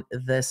on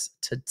this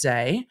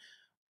today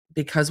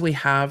because we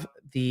have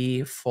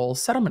the full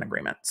settlement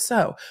agreement.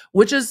 So,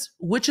 which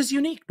is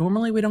unique.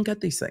 Normally we don't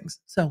get these things.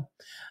 So,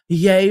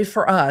 yay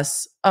for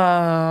us.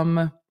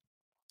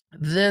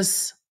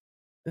 This.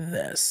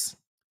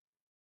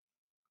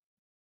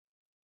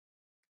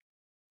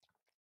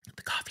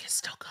 The coffee is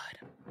still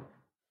good.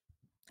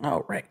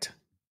 All right.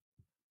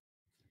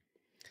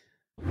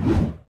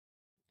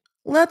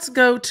 Let's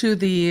go to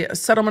the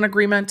settlement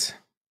agreement,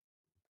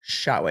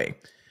 shall we?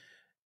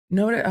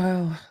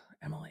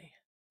 Emily,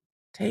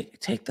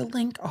 take the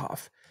link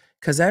off,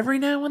 because every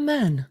now and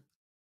then.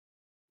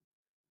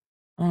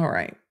 All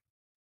right.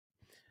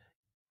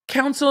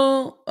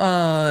 Counsel,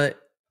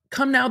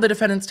 come now the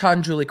defendants Todd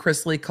and Julie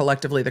Chrisley,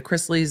 collectively the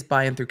Chrisleys,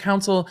 by and through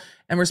counsel,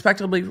 and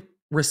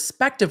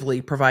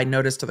respectively provide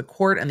notice to the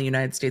court and the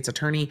United States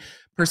Attorney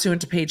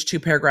pursuant to page 2,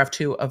 paragraph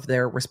 2 of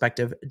their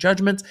respective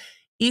judgments.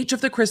 Each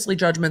of the Chrisley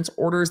judgments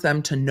orders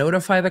them to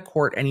notify the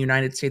court and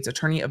United States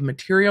Attorney of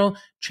material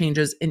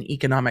changes in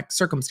economic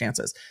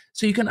circumstances.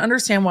 So you can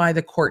understand why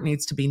the court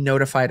needs to be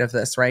notified of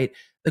this, right?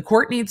 The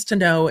court needs to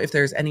know if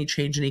there's any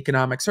change in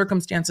economic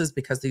circumstances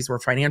because these were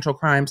financial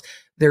crimes.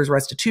 There's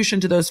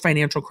restitution to those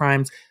financial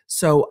crimes.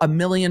 So $1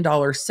 million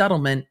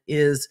settlement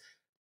is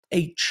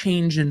a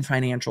change in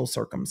financial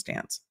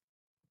circumstance.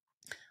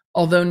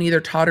 Although neither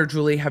Todd or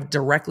Julie have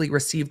directly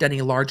received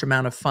any large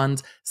amount of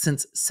funds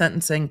since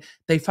sentencing,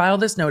 they file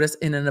this notice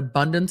in an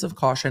abundance of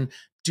caution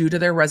due to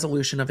their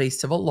resolution of a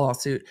civil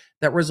lawsuit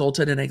that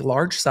resulted in a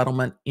large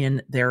settlement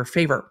in their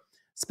favor.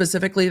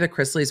 Specifically, the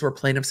Chrisleys were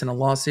plaintiffs in a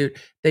lawsuit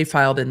they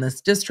filed in this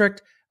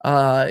district,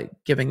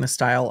 giving the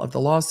style of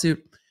the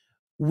lawsuit,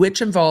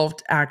 which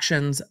involved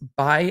actions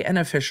by an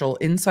official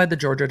inside the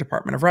Georgia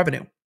Department of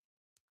Revenue.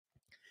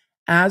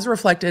 As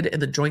reflected in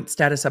the joint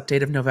status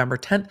update of November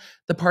 10th,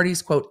 the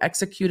parties, quote,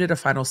 executed a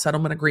final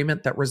settlement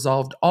agreement that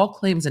resolved all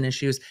claims and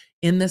issues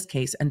in this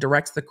case and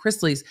directs the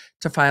Chrisleys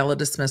to file a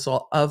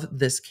dismissal of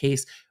this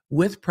case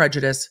with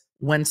prejudice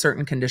when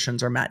certain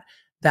conditions are met.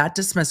 That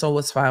dismissal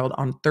was filed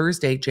on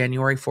Thursday,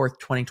 January 4th,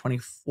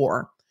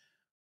 2024.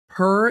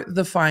 Per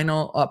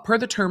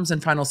the terms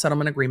and final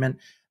settlement agreement,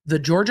 the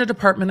Georgia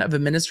Department of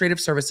Administrative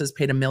Services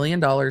paid $1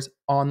 million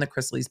on the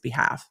Chrisleys'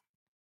 behalf.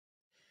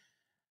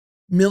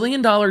 $1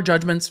 million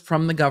judgments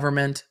from the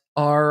government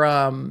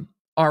are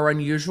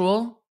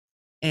unusual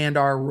and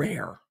are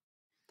rare.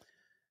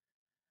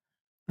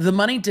 The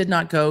money did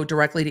not go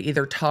directly to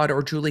either Todd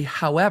or Julie,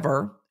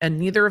 however, and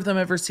neither of them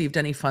have received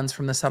any funds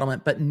from the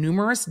settlement, but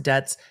numerous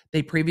debts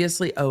they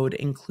previously owed,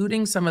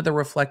 including some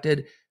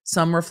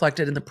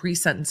reflected in the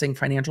pre-sentencing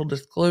financial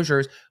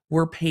disclosures,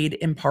 were paid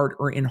in part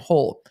or in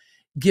whole.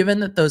 Given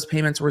that those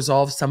payments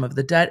resolve some of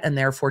the debt and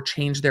therefore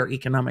change their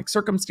economic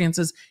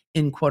circumstances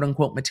in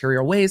quote-unquote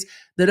material ways,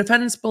 the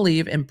defendants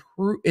believe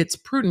it's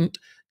prudent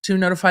to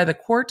notify the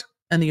court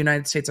and the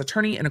United States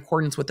Attorney in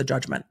accordance with the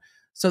judgment.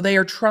 So they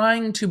are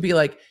trying to be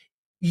like,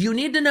 you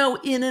need to know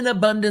in an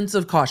abundance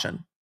of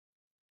caution.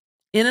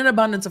 In an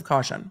abundance of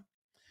caution.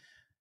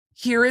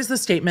 Here is the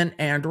statement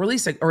and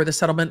release, or the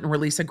settlement and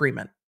release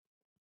agreement.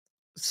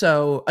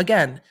 So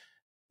again,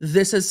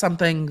 this is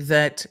something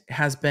that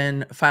has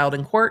been filed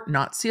in court,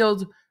 not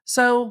sealed,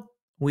 so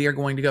we are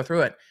going to go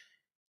through it.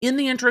 In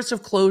the interest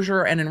of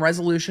closure and in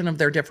resolution of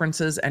their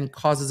differences and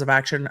causes of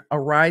action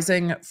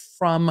arising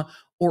from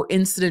or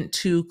incident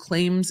to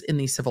claims in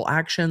these civil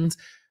actions,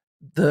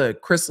 the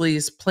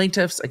Chrisleys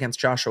plaintiffs against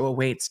Joshua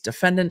Waite's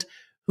defendant,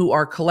 who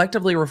are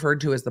collectively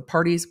referred to as the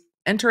parties,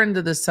 enter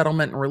into this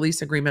settlement and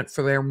release agreement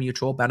for their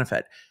mutual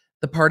benefit.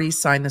 The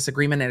parties sign this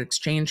agreement in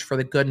exchange for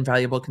the good and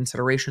valuable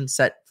consideration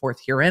set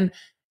forth herein.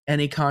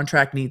 Any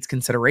contract needs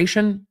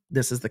consideration.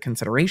 This is the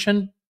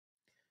consideration.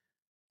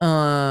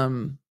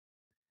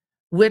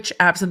 Which,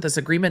 absent this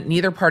agreement,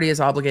 neither party is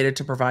obligated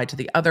to provide to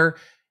the other,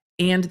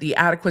 and the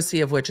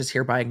adequacy of which is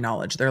hereby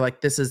acknowledged. They're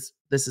like, this is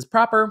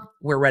proper.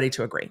 We're ready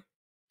to agree.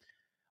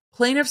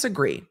 Plaintiffs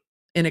agree.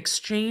 In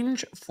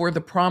exchange for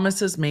the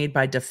promises made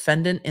by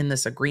defendant in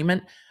this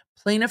agreement,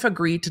 plaintiff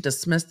agreed to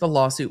dismiss the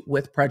lawsuit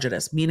with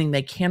prejudice, meaning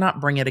they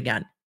cannot bring it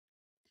again.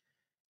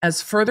 As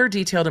further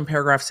detailed in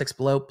paragraph 6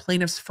 below,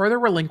 plaintiffs further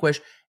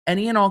relinquish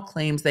any and all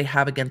claims they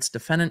have against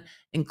defendant,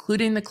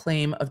 including the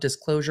claim of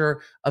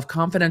disclosure of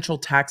confidential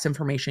tax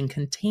information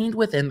contained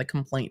within the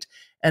complaint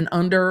and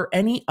under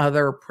any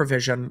other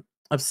provision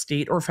of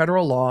state or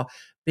federal law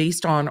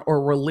based on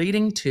or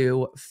relating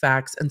to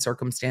facts and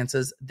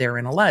circumstances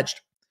therein alleged.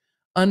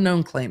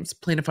 Unknown claims.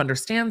 Plaintiff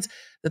understands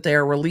that they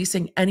are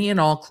releasing any and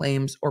all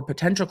claims or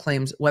potential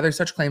claims, whether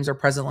such claims are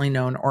presently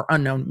known or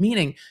unknown,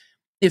 meaning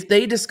if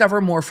they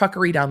discover more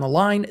fuckery down the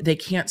line, they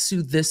can't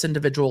sue this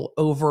individual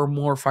over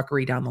more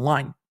fuckery down the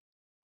line.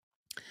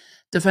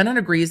 Defendant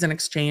agrees in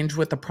exchange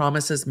with the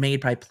promises made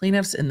by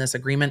plaintiffs in this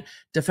agreement.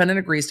 Defendant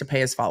agrees to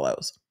pay as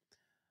follows.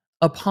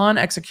 Upon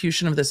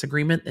execution of this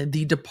agreement,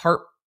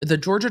 the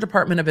Georgia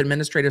Department of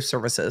Administrative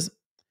Services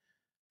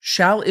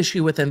shall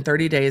issue within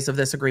 30 days of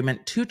this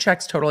agreement 2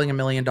 checks totaling $1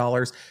 million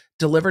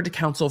delivered to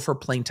counsel for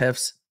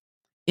plaintiffs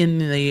in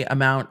the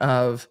amount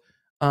of,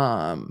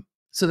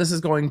 so this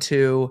is going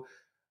to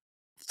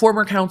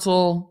former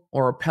counsel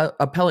or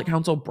appellate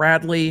counsel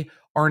Bradley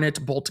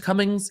Arnett Bolt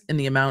Cummings in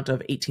the amount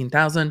of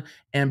 $18,000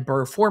 and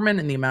Burr Foreman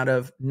in the amount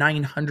of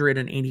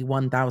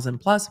 $981,000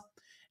 plus,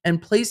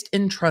 and placed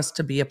in trust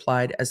to be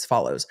applied as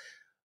follows.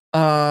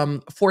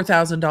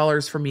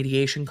 $4,000 for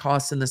mediation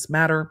costs in this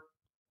matter.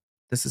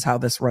 This is how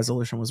this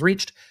resolution was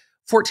reached.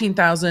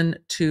 $14,000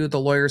 to the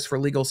lawyers for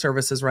legal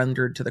services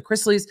rendered to the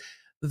Chrisleys.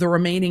 The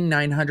remaining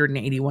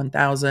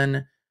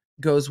 $981,000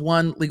 goes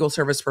one, legal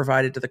service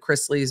provided to the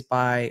Chrisleys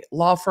by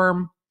law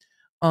firm.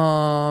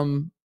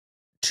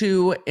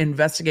 2,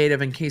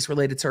 investigative and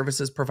case-related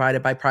services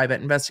provided by private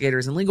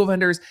investigators and legal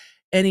vendors.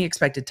 Any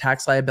expected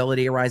tax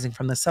liability arising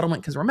from the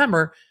settlement. Because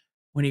remember,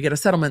 when you get a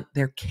settlement,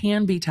 there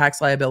can be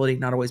tax liability,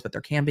 not always, but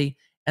there can be,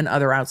 and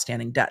other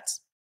outstanding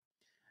debts.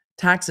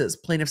 Taxes.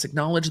 Plaintiffs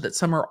acknowledge that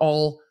some or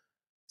all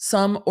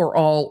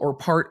or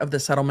part of the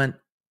settlement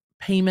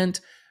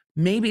payment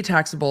may be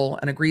taxable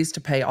and agrees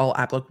to pay all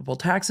applicable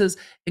taxes,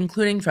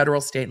 including federal,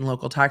 state, and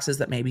local taxes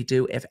that may be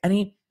due, if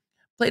any.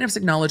 Plaintiffs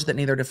acknowledge that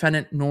neither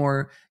defendant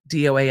nor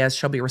DOAS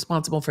shall be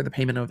responsible for the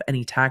payment of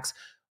any tax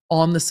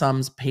on the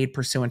sums paid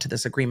pursuant to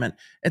this agreement.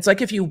 It's like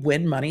if you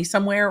win money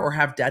somewhere or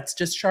have debts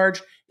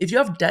discharged. If you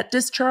have debt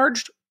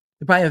discharged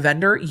by a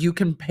vendor, you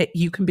can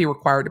be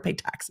required to pay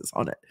taxes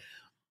on it.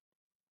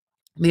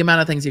 The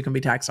amount of things you can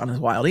be taxed on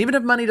is wild. Even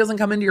if money doesn't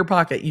come into your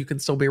pocket, you can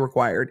still be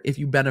required if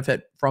you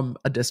benefit from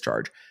a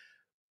discharge.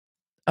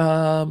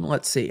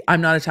 Let's see.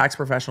 I'm not a tax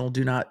professional.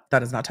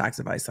 That is not tax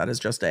advice. That is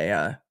just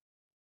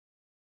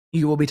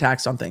you will be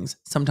taxed on things,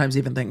 sometimes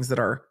even things that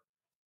are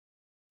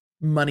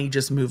money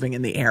just moving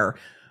in the air.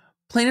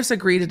 Plaintiffs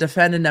agree to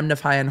defend,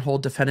 indemnify, and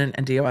hold defendant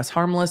and DOS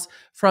harmless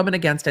from and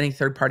against any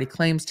third-party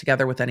claims,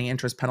 together with any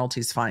interest,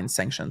 penalties, fines,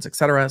 sanctions,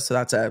 etc. So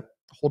that's a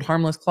hold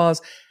harmless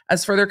clause.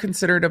 As further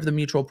considered of the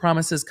mutual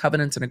promises,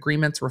 covenants, and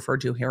agreements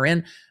referred to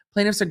herein,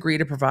 plaintiffs agree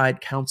to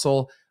provide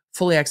counsel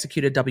fully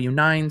executed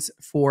W-9s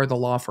for the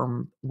law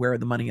firm where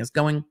the money is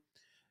going.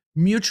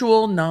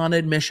 Mutual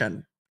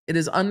non-admission. It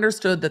is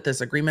understood that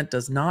this agreement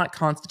does not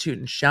constitute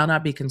and shall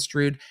not be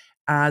construed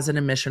as an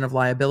admission of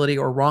liability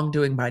or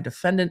wrongdoing by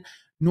defendant,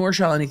 nor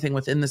shall anything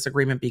within this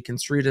agreement be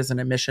construed as an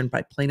admission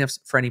by plaintiffs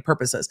for any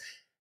purposes.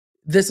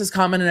 This is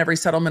common in every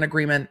settlement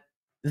agreement.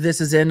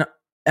 This is in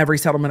every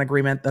settlement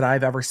agreement that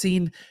I've ever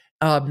seen.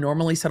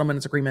 Normally,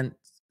 settlement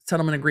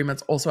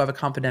agreements also have a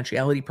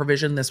confidentiality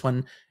provision. This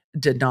one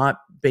did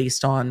not,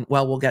 based on,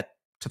 well, we'll get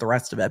to the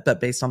rest of it,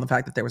 but based on the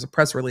fact that there was a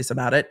press release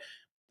about it,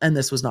 and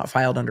this was not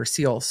filed under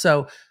seal.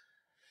 So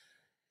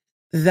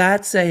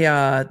that's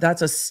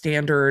a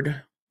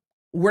standard.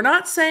 We're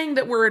not saying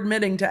that we're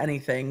admitting to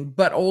anything,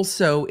 but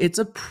also it's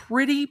a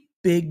pretty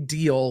big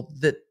deal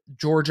that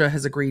Georgia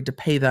has agreed to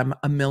pay them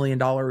 $1 million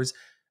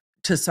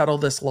to settle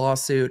this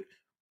lawsuit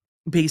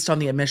based on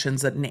the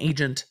admissions that an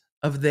agent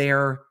of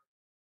their,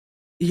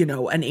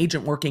 an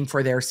agent working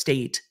for their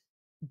state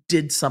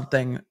did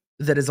something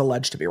that is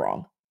alleged to be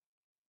wrong.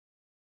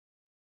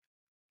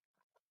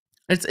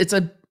 It's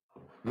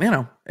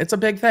a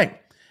big thing,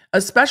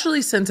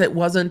 especially since it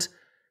wasn't,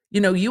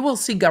 you will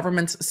see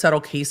governments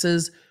settle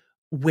cases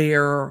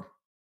where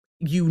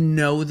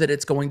that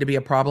it's going to be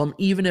a problem,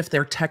 even if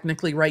they're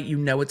technically right,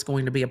 it's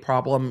going to be a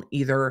problem,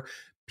 either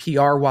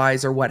PR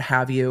wise or what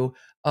have you.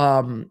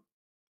 And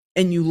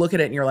you look at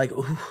it and you're like,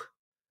 ooh,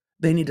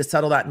 they need to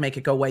settle that and make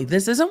it go away.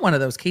 This isn't one of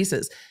those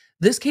cases.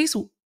 This case,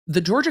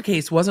 the Georgia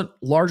case, wasn't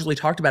largely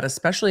talked about,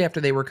 especially after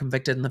they were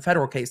convicted in the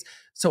federal case.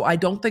 So I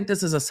don't think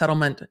this is a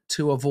settlement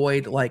to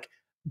avoid like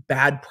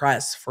bad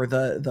press for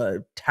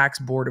the tax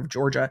board of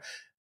Georgia.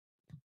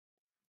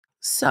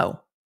 So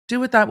do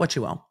with that what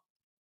you will.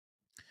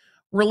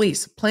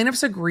 Release.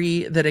 Plaintiffs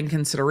agree that in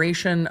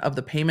consideration of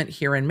the payment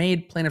herein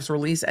made, plaintiffs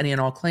release any and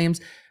all claims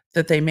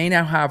that they may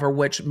now have or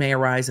which may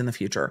arise in the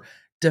future.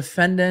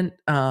 Defendant,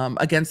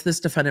 against this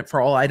defendant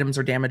for all items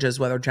or damages,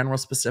 whether general,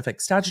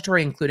 specific,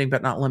 statutory, including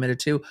but not limited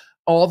to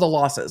all the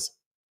losses.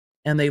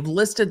 And they've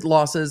listed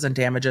losses and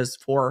damages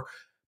for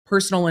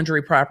personal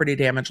injury, property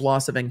damage,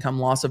 loss of income,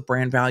 loss of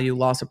brand value,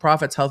 loss of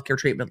profits, healthcare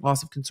treatment,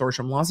 loss of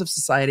consortium, loss of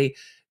society,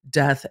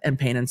 death and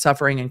pain and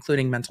suffering,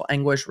 including mental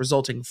anguish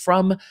resulting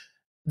from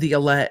the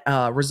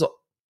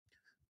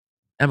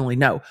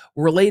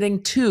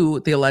relating to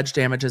the alleged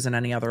damages and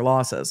any other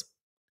losses.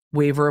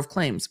 Waiver of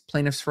claims.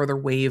 Plaintiffs further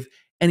waive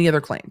any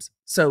other claims.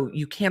 So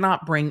you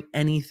cannot bring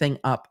anything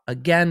up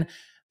again.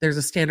 There's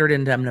a standard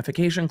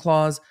indemnification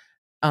clause.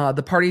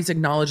 The parties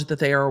acknowledge that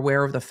they are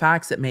aware of the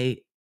facts that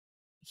may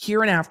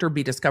hereinafter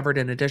be discovered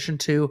in addition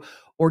to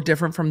or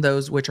different from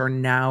those which are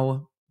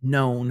now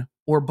known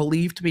or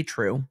believed to be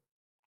true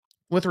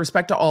with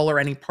respect to all or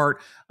any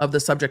part of the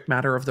subject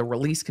matter of the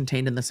release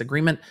contained in this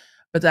agreement,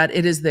 but that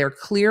it is their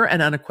clear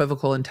and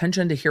unequivocal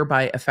intention to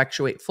hereby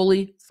effectuate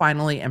fully,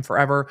 finally, and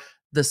forever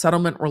the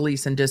settlement,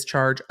 release, and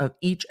discharge of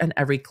each and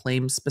every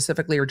claim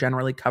specifically or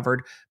generally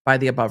covered by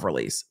the above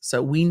release.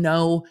 So we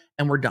know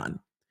and we're done.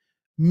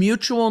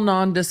 Mutual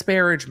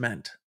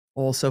non-disparagement,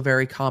 also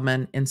very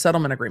common in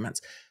settlement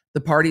agreements. The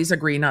parties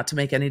agree not to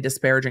make any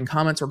disparaging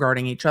comments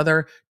regarding each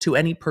other to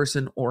any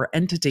person or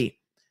entity.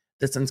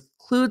 This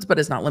includes, but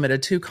is not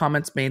limited to,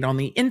 comments made on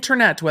the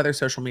internet, whether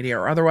social media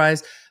or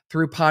otherwise,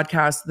 through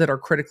podcasts that are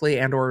critically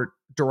and or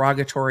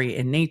derogatory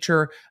in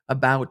nature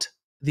about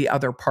the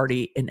other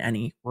party in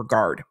any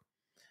regard.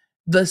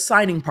 The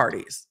signing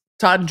parties,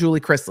 Todd and Julie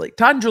Chrisley.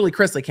 Todd and Julie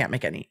Chrisley can't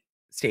make any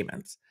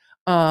statements.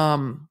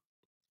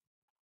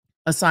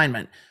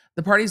 Assignment.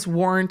 The parties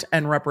warrant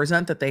and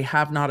represent that they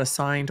have not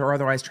assigned or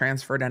otherwise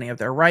transferred any of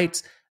their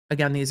rights.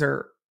 Again, these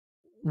are,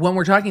 when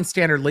we're talking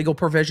standard legal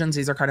provisions,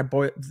 these are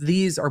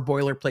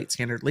boilerplate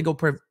standard legal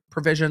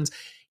provisions.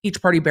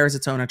 Each party bears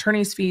its own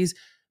attorney's fees.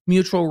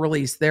 Mutual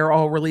release. They're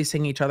all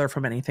releasing each other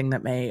from anything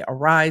that may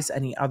arise,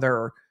 any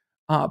other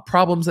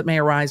problems that may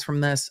arise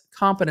from this.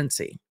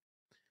 Competency.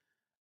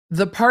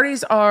 The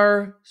parties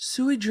are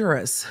sui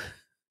juris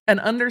and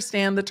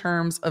understand the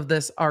terms of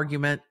this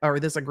argument or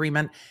this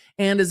agreement,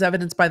 and as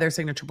evidenced by their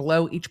signature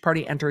below, each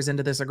party enters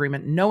into this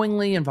agreement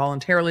knowingly and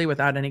voluntarily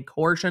without any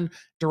coercion,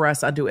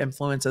 duress, undue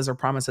influences, or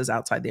promises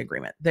outside the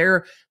agreement.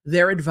 They're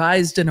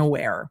advised and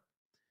aware.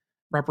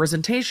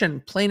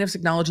 Representation. Plaintiffs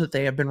acknowledge that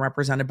they have been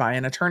represented by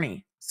an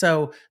attorney.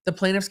 So the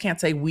plaintiffs can't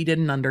say, we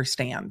didn't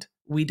understand.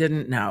 We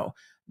didn't know.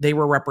 They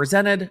were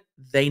represented.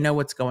 They know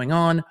what's going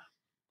on.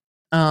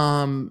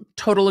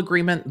 Total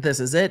agreement. This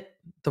is it.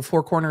 The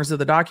four corners of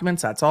the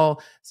documents. That's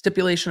all.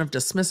 Stipulation of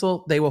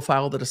dismissal. They will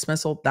file the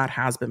dismissal. That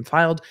has been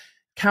filed.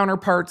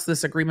 Counterparts.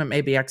 This agreement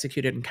may be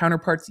executed in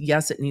counterparts.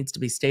 Yes, it needs to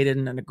be stated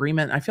in an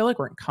agreement. I feel like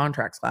we're in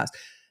contracts class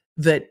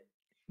that,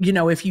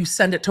 if you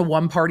send it to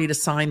one party to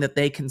sign, that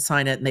they can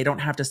sign it and they don't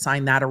have to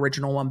sign that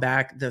original one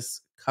back.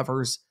 This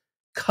covers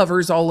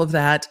all of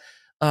that,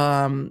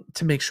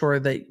 to make sure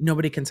that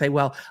nobody can say,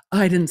 well,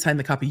 I didn't sign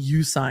the copy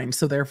you signed,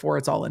 so therefore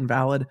it's all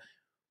invalid.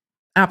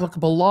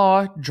 Applicable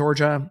law,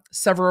 Georgia.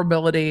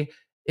 Severability.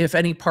 If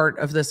any part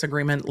of this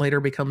agreement later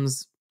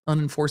becomes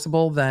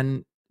unenforceable,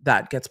 then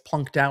that gets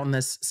plunked out and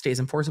this stays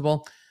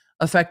enforceable.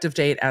 Effective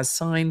date as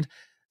signed.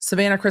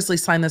 Savannah Chrisley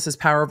signed this as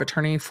power of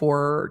attorney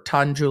for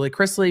Todd and Julie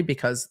Chrisley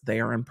because they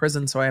are in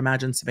prison. So I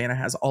imagine Savannah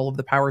has all of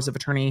the powers of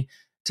attorney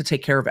to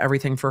take care of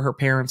everything for her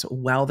parents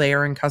while they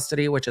are in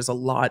custody, which is a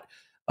lot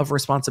of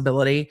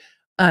responsibility.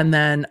 And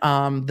then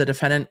the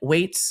defendant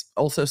Waits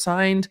also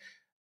signed.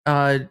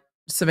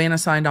 Savannah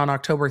signed on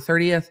October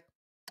 30th,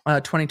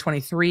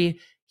 2023.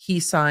 He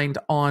signed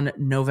on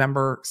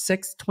November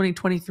 6th,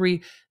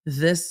 2023.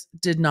 This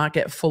did not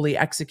get fully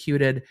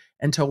executed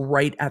until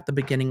right at the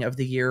beginning of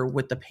the year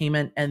with the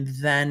payment. And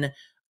then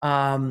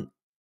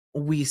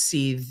we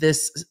see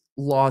this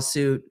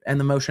lawsuit and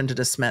the motion to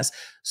dismiss.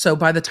 So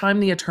by the time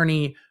the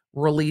attorney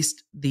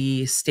released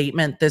the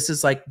statement, this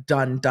is like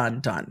done.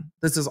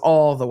 This is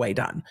all the way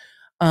done.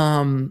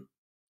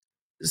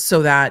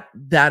 So that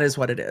is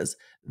what it is.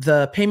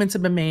 The payments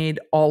have been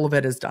made. All of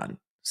it is done.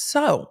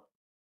 So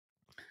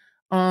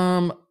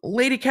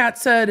Lady Cat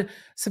said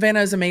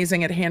Savannah is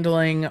amazing at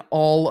handling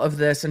all of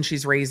this and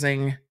she's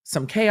raising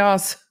some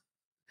chaos.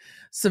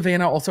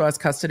 Savannah also has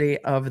custody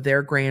of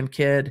their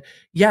grandkid.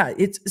 Yeah,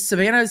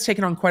 Savannah has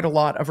taken on quite a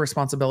lot of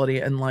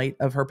responsibility in light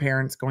of her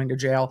parents going to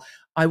jail.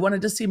 I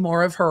wanted to see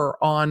more of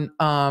her on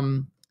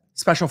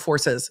Special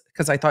Forces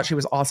because I thought she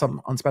was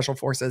awesome on Special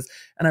Forces,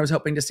 and I was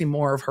hoping to see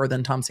more of her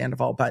than Tom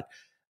Sandoval, but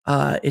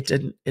it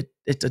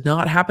did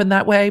not happen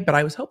that way, but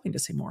I was hoping to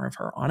see more of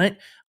her on it.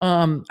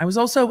 I was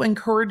also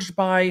encouraged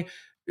by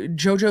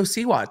JoJo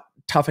Siwa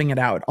toughing it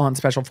out on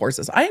Special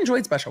Forces. I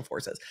enjoyed Special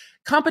Forces.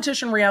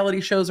 Competition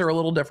reality shows are a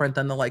little different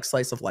than the like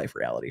slice of life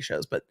reality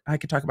shows, but I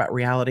could talk about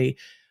reality.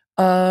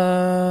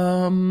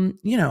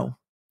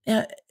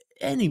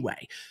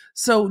 Anyway,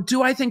 so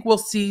do I think we'll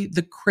see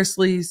the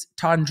Chrisleys,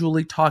 Todd and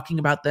Julie talking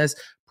about this?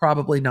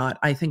 Probably not.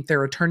 I think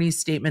their attorney's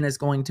statement is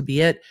going to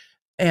be it,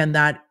 and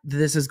that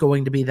this is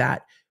going to be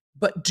that.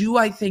 But do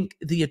I think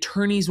the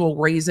attorneys will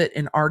raise it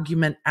in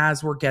argument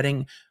as we're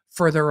getting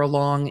further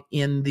along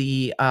in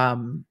the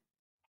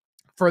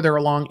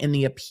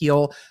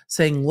appeal,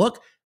 saying,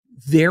 look,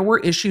 there were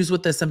issues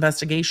with this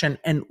investigation,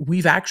 and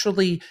we've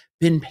actually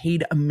been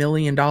paid $1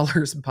 million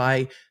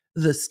by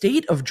the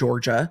state of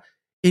Georgia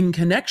in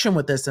connection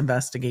with this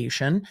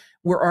investigation.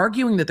 We're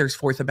arguing that there's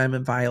Fourth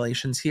Amendment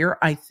violations here.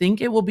 I think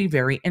it will be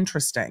very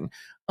interesting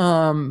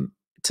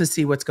to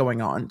see what's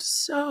going on.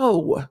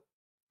 So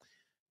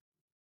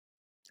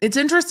it's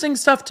interesting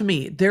stuff to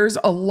me. There's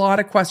a lot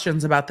of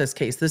questions about this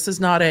case. This is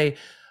not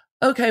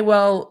okay,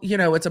 well,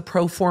 it's a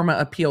pro forma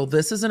appeal.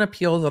 This is an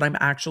appeal that I'm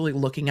actually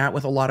looking at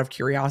with a lot of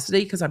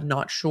curiosity because I'm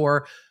not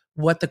sure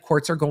what the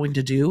courts are going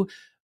to do,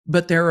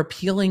 but they're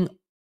appealing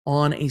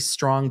on a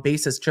strong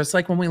basis. Just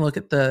like when we look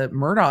at the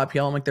Murdaugh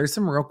appeal, I'm like, there's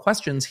some real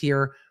questions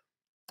here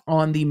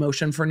on the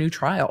motion for new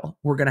trial.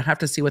 We're going to have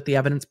to see what the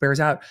evidence bears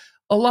out.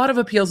 A lot of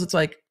appeals, it's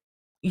like,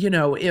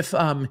 if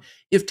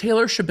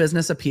Taylor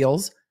Schabusiness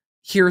appeals,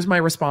 here's my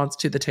response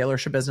to the Taylor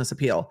Schabusiness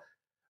appeal.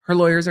 Her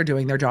lawyers are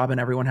doing their job and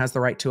everyone has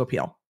the right to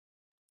appeal.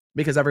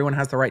 Because everyone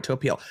has the right to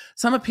appeal.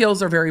 Some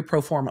appeals are very pro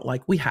forma,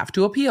 like we have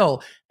to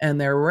appeal and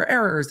there were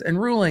errors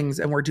and rulings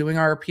and we're doing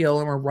our appeal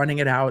and we're running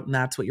it out and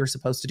that's what you're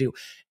supposed to do.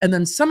 And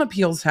then some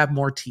appeals have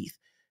more teeth.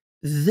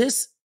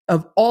 This,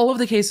 of all of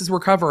the cases we're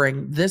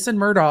covering, this and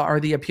Murdaugh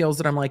are the appeals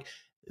that I'm like,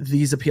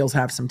 these appeals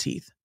have some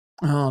teeth.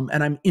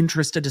 And I'm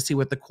interested to see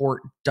what the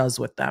court does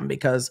with them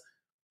because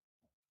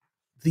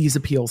these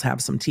appeals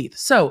have some teeth.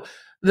 So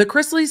the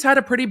Chrisleys had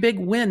a pretty big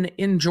win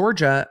in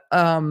Georgia,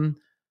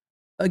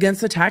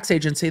 against the tax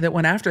agency that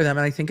went after them.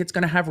 And I think it's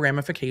going to have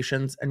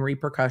ramifications and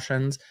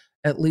repercussions.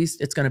 At least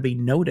it's going to be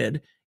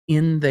noted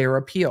in their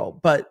appeal.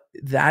 But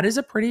that is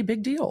a pretty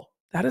big deal.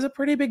 That is a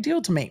pretty big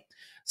deal to me.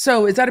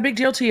 So is that a big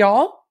deal to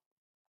y'all?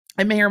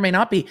 It may or may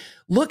not be.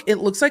 Look, it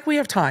looks like we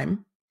have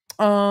time.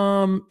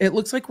 It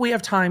looks like we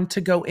have time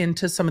to go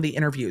into some of the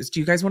interviews.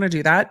 Do you guys want to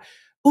do that?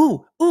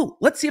 Ooh,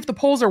 let's see if the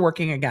polls are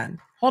working again.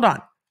 Hold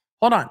on.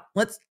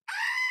 Let's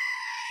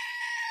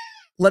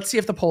see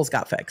if the polls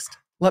got fixed.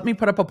 Let me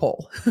put up a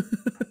poll.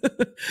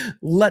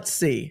 Let's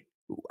see.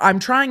 I'm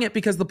trying it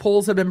because the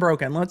polls have been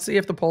broken. Let's see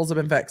if the polls have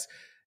been fixed.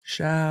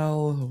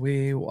 Shall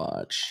we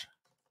watch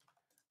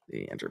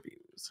the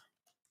interviews?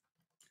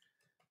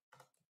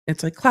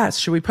 It's like, class,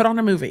 should we put on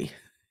a movie?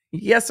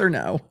 Yes or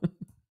no?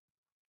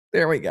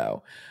 There we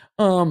go.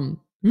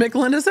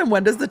 McLinda said,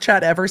 when does the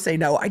chat ever say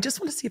no? I just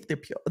want to see if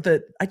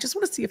I just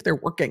want to see if they're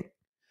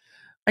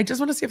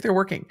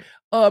working.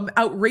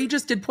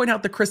 Outrageous did point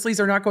out the Chrisleys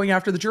are not going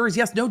after the jurors.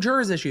 Yes, no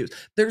jurors issues.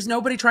 There's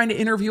nobody trying to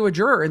interview a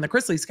juror in the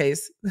Chrisleys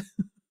case.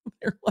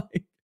 They're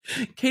like,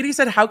 Katie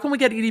said, how can we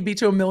get EDB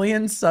to 1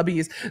 million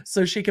subbies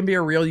so she can be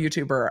a real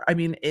YouTuber? I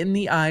mean, in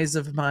the eyes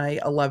of my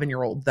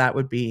 11-year-old, that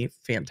would be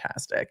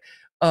fantastic.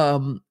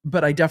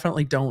 But I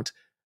definitely don't.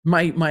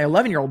 My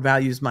 11-year-old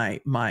values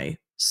my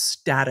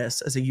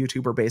status as a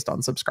YouTuber based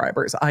on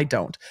subscribers. I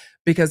don't,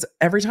 because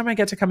every time I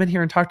get to come in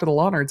here and talk to the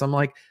law nerds, I'm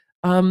like,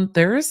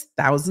 there's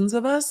thousands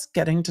of us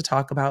getting to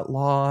talk about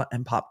law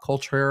and pop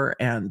culture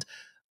and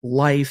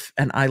life,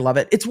 and I love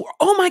it.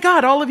 Oh my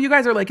God, all of you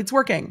guys are like, it's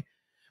working.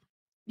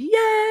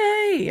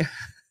 Yay.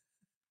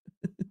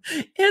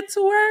 It's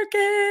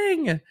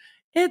working.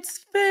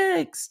 It's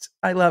fixed.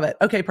 I love it.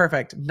 Okay,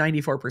 perfect.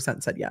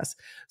 94% said yes.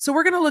 So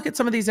we're going to look at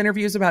some of these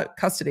interviews about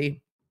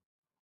custody.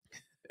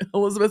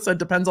 Elizabeth said,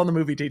 depends on the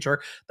movie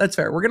teacher. That's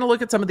fair. We're going to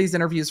look at some of these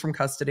interviews from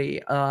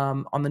custody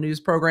on the news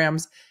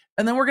programs,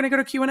 and then we're going to go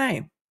to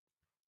Q&A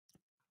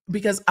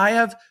because I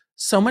have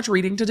so much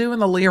reading to do in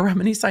the Leah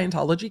Remini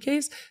Scientology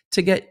case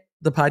to get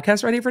the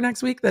podcast ready for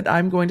next week that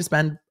I'm going to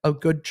spend a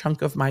good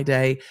chunk of my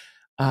day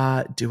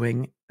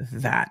doing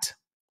that.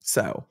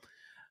 So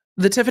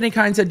the Tiffany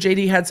Kind said,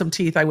 JD had some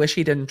teeth. I wish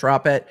he didn't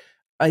drop it.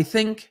 I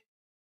think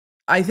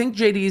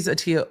JD's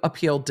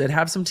appeal did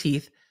have some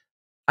teeth.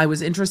 I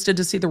was interested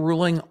to see the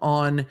ruling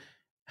on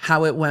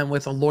how it went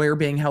with a lawyer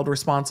being held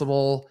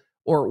responsible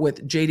or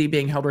with JD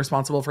being held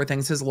responsible for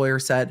things his lawyer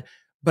said,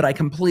 but I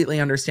completely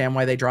understand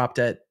why they dropped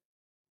it.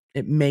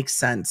 It makes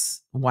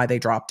sense why they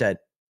dropped it.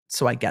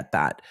 So I get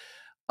that.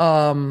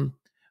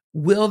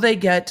 Will they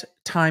get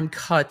time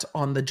cut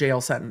on the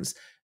jail sentence?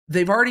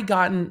 They've already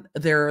gotten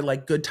their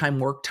like good time,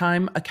 work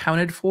time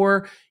accounted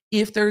for.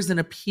 If there's an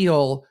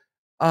appeal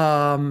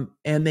and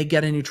they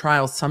get a new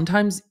trial,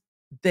 sometimes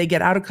they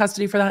get out of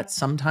custody for that.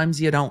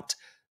 Sometimes you don't.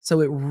 So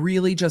it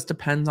really just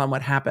depends on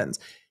what happens.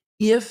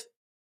 If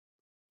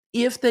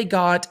they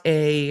got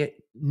a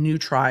new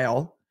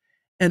trial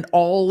and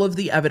all of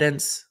the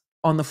evidence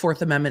on the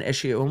Fourth Amendment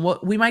issue, and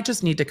we might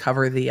just need to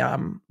cover the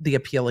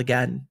appeal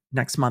again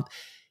next month.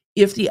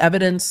 If the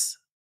evidence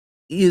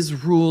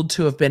is ruled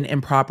to have been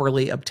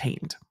improperly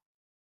obtained,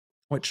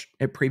 which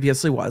it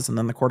previously was, and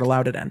then the court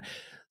allowed it in.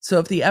 So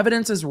if the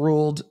evidence is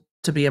ruled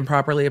to be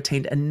improperly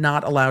obtained and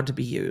not allowed to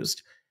be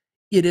used,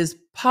 it is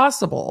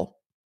possible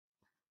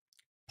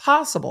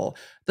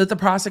that the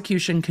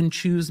prosecution can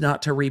choose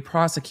not to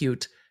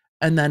re-prosecute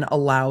and then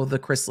allow the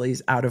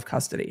Chrisleys out of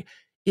custody.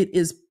 It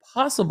is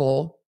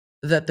possible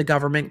that the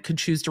government could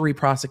choose to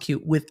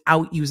re-prosecute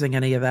without using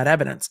any of that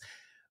evidence.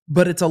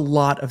 But it's a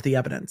lot of the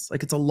evidence.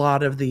 Like it's a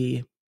lot of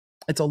the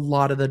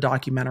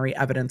documentary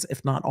evidence,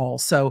 if not all.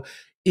 So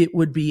it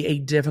would be a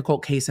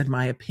difficult case, in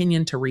my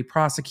opinion, to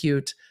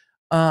re-prosecute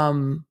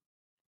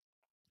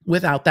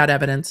without that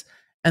evidence.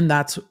 And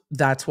that's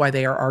why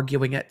they are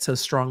arguing it so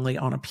strongly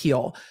on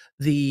appeal.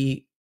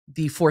 The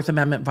Fourth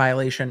Amendment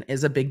violation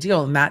is a big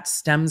deal, and that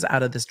stems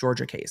out of this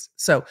Georgia case.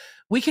 So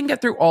we can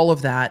get through all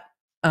of that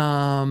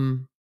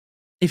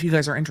if you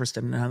guys are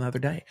interested in another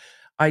day.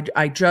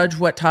 I judge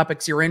what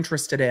topics you're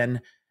interested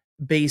in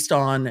based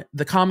on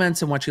the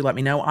comments and what you let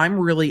me know. I'm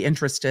really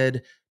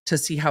interested to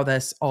see how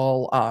this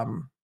all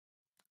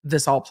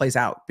plays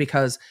out,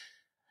 because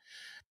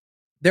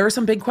there are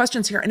some big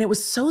questions here. And it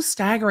was so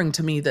staggering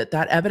to me that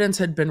evidence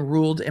had been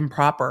ruled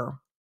improper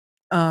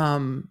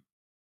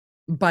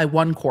by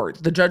one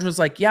court. The judge was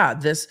like, yeah,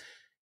 this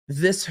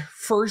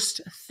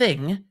first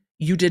thing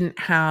you didn't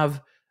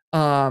have,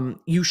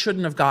 you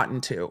shouldn't have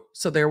gotten to.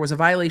 So there was a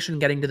violation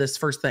getting to this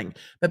first thing.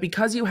 But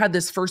because you had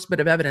this first bit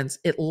of evidence,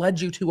 it led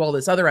you to all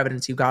this other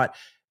evidence you got.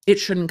 It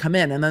shouldn't come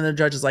in. And then the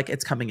judge is like,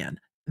 it's coming in.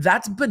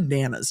 That's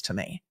bananas to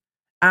me.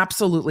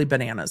 Absolutely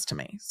bananas to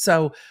me.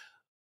 So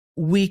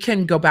we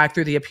can go back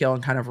through the appeal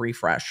and kind of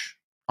refresh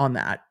on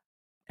that.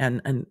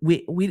 And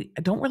we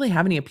don't really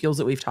have any appeals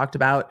that we've talked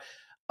about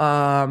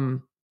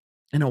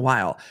in a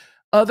while.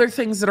 Other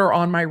things that are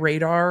on my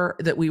radar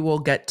that we will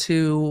get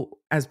to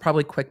as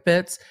probably quick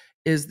bits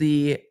is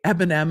the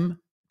Eminem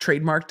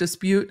trademark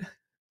dispute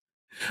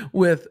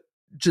with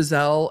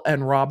Giselle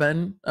and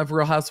Robin of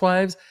Real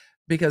Housewives,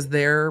 because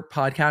their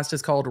podcast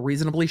is called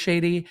Reasonably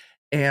Shady,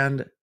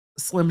 and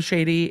Slim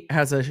Shady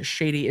has a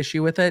shady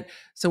issue with it.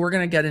 So we're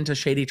going to get into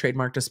shady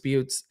trademark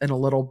disputes in a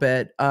little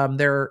bit.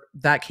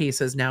 That case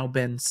has now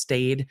been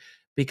stayed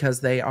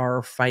because they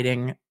are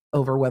fighting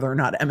over whether or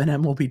not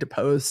Eminem will be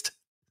deposed.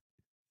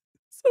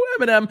 So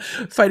Eminem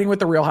fighting with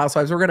the Real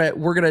Housewives.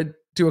 We're gonna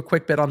do a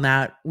quick bit on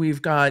that.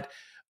 We've got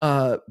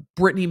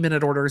Britney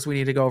minute orders we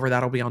need to go over.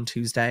 That'll be on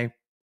Tuesday.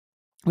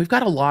 We've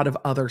got a lot of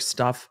other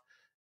stuff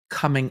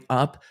coming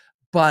up,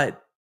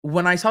 but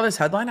when I saw this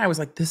headline, I was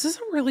like, this is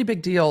a really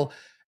big deal,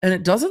 and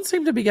it doesn't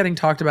seem to be getting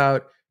talked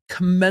about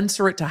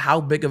commensurate to how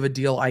big of a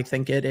deal I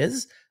think it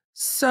is.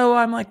 So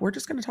I'm like, we're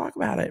just going to talk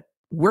about it.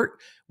 We're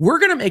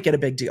going to make it a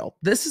big deal.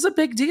 This is a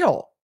big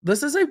deal.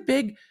 This is a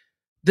big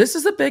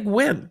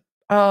win.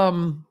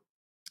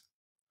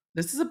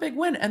 This is a big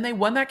win, and they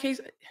won that case.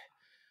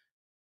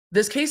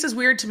 This case is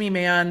weird to me,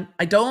 man.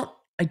 I don't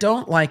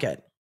like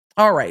it.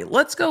 All right,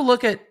 let's go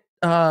look at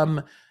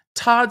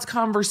Todd's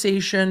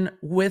conversation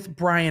with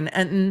Brian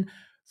Entin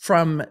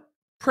from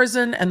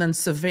prison, and then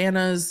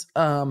Savannah's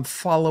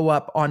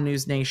follow-up on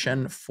News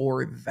Nation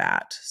for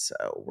that.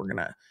 So we're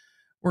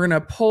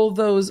gonna pull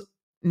those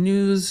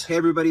news. Hey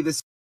everybody,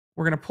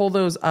 we're gonna pull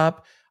those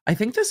up. I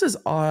think this is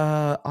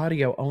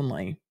audio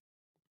only.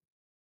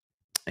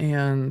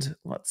 And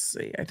let's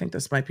see, I think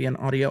this might be an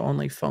audio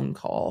only phone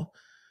call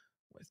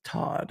with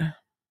Todd.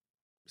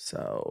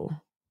 So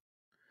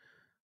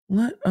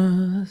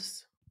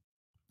is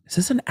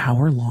this an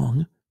hour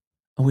long?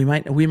 We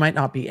might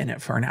not be in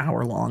it for an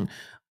hour long.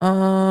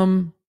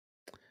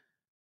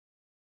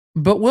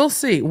 But we'll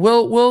see.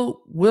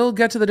 We'll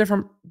get to the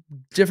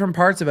different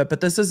parts of it.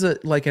 But this is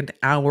like an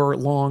hour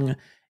long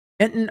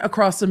Entin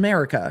across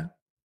America.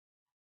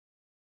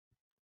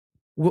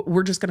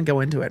 We're just going to go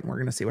into it and we're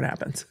going to see what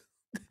happens.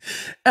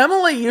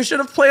 Emily, you should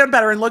have planned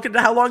better and looked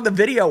into how long the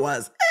video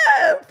was.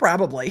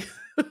 Probably.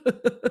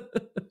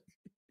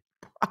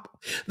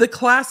 The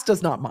class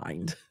does not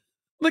mind.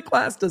 The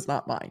class does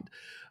not mind.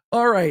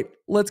 All right,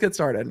 let's get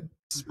started.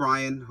 This is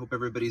Brian. Hope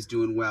everybody's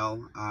doing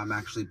well. I'm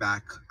actually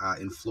back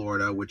in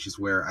Florida, which is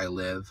where I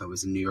live. I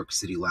was in New York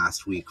City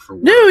last week for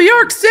work. New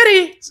York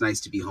City! It's nice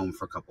to be home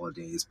for a couple of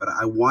days. But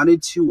I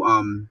wanted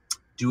to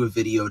do a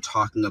video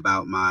talking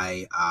about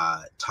my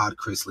Todd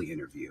Chrisley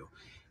interview.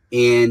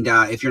 And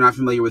if you're not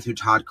familiar with who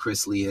Todd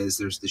Chrisley is,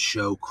 there's the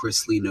show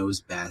Chrisley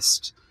Knows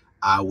Best,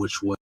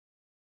 which was...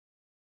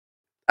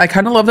 I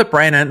kind of love that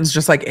Brian Entin's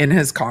just like in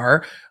his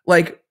car.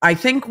 Like, I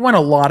think when a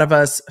lot of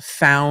us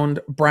found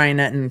Brian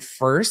Entin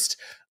first,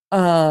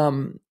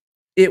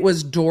 it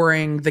was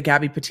during the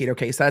Gabby Petito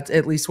case. That's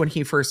at least when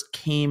he first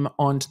came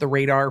onto the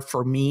radar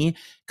for me,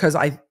 because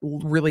I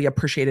really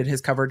appreciated his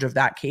coverage of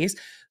that case.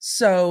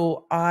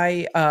 So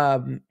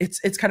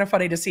it's kind of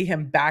funny to see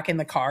him back in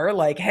the car,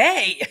 like,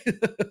 hey,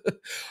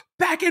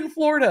 back in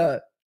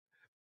Florida,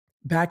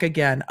 back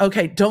again.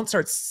 Okay, don't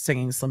start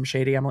singing Slim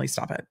Shady, Emily.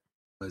 Stop it.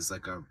 Was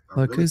like a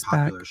really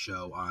popular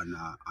show on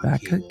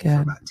cable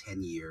for about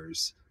 10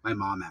 years. My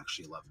mom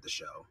actually loved the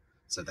show,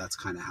 so that's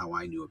kind of how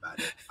I knew about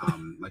it.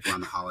 Like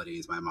around the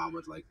holidays, my mom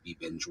would like be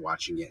binge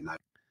watching it, and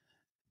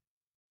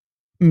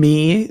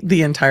me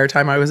the entire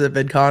time I was at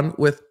VidCon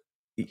with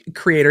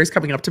creators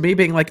coming up to me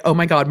being like, "Oh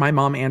my god, my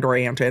mom and or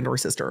aunt and or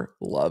sister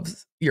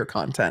loves your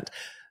content."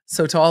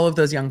 So to all of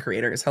those young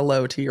creators,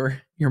 hello to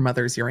your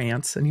mothers, your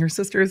aunts, and your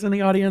sisters in the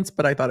audience.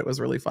 But I thought it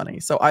was really funny.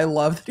 So I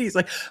love that he's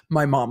like,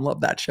 my mom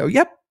loved that show.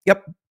 Yep.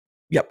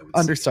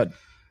 Understood.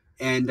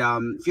 And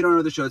if you don't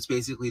know the show, it's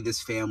basically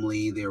this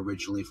family. They're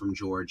originally from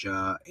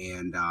Georgia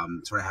and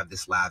sort of have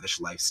this lavish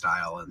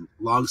lifestyle. And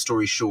long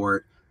story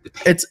short,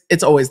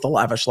 it's always the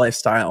lavish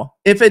lifestyle.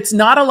 If it's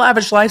not a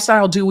lavish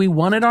lifestyle, do we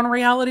want it on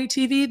reality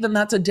TV? Then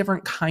that's a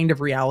different kind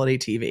of reality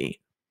TV.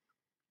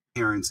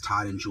 Parents,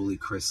 Todd and Julie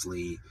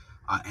Chrisley,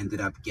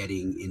 ended up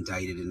getting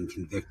indicted and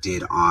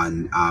convicted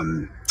on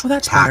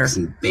tax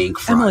and bank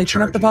fraud Emily, charges.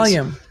 turn up the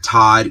volume.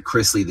 Todd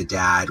Chrisley, the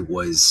dad,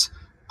 was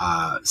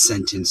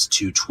sentenced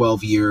to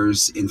 12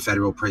 years in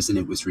federal prison.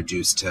 It was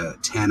reduced to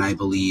 10, I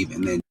believe.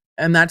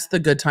 And that's the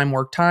good time,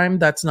 work time.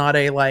 That's not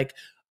a like,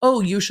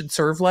 oh, you should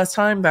serve less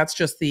time. That's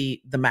just the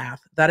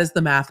math. That is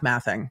the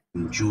mathing.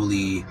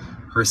 Julie,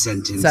 her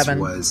sentence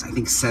was, I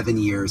think, 7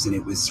 years, and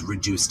it was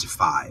reduced to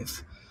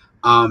 5.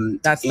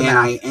 That's the and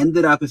math. I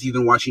ended up, if you've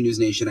been watching News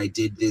Nation, I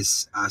did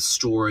this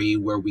story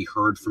where we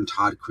heard from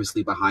Todd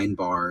Chrisley behind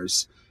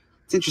bars.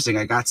 It's interesting.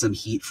 I got some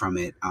heat from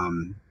it.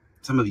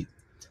 Some of you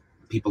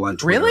people on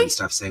Twitter and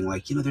stuff saying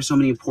like, you know, there's so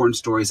many important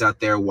stories out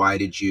there. Why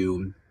did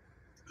you?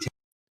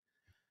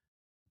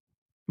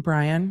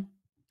 Brian,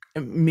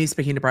 me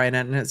speaking to Brian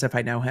Entin as if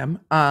I know him.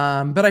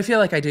 But I feel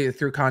like I do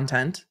through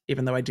content,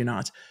 even though I do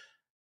not.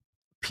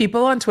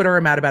 People on Twitter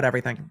are mad about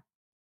everything.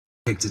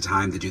 Picked a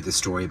time to do the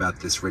story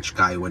about this rich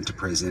guy who went to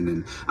prison,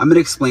 and I'm going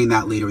to explain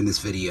that later in this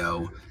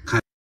video.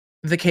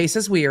 The case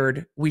is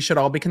weird. We should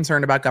all be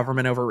concerned about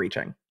government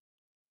overreaching.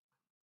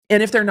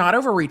 And if they're not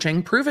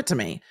overreaching, prove it to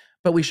me.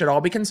 But we should all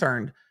be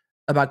concerned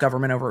about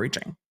government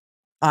overreaching.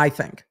 I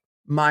think.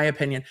 My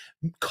opinion.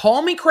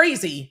 Call me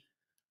crazy.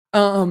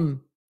 But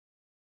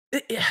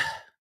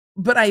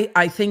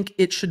I think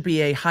it should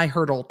be a high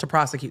hurdle to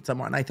prosecute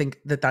someone. I think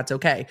that that's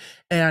okay.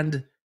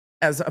 And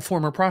as a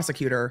former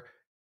prosecutor,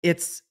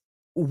 it's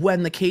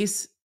when the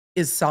case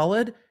is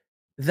solid,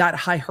 that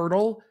high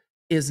hurdle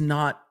is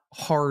not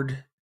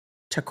hard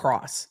to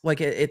cross. Like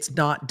it's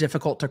not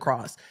difficult to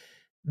cross.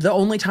 The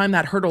only time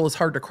that hurdle is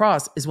hard to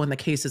cross is when the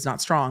case is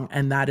not strong.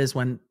 And that is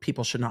when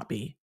people should not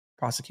be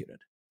prosecuted.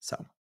 So.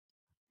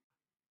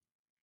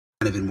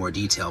 Kind of in more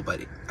detail, but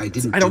I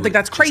don't think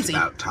that's crazy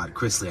about Todd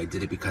Chrisley. I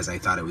did it because I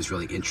thought it was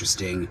really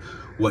interesting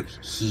what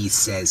he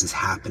says is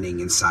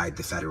happening inside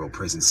the federal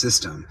prison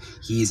system.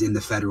 He's in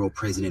the federal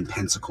prison in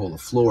Pensacola,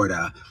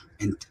 Florida.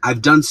 And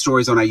I've done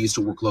stories on, I used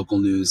to work local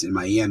news in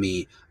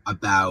Miami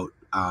about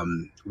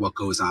what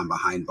goes on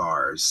behind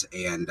bars.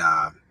 And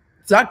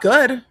it's not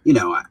good. You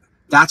know,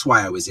 that's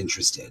why I was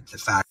interested. The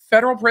fact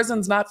federal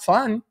prison's not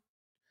fun.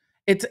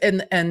 It's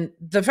and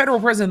the federal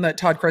prison that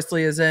Todd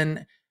Chrisley is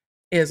in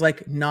is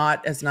like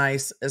not as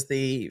nice as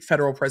the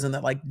federal prison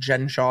that like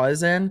Jen Shaw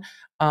is in.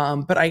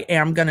 But I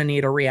am gonna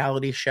need a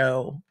reality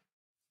show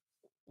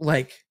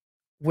like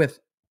with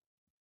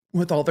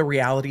all the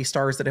reality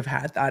stars that have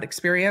had that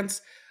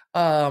experience.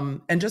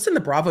 And just in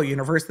the Bravo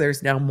universe,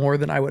 there's now more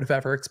than I would have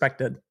ever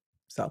expected.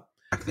 So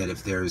that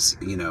if there's,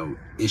 you know,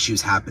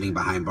 issues happening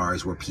behind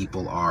bars where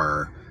people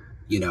are,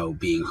 you know,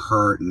 being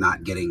hurt and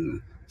not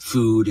getting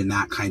food and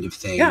that kind of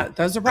thing. Yeah,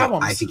 those are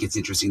problems. I think it's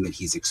interesting that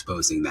he's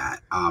exposing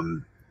that.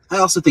 I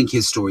also think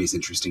his story is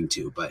interesting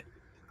too, but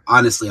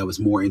honestly, I was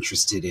more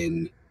interested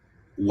in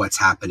what's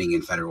happening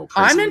in federal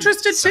prison. I'm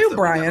interested too,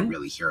 Brian. We never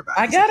really hear about.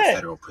 I get it.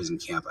 Federal prison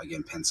camp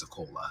again,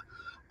 Pensacola.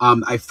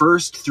 I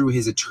first, through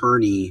his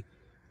attorney,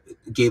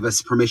 gave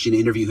us permission to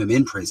interview him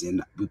in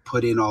prison. We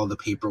put in all the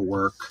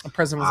paperwork. The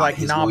prison was like,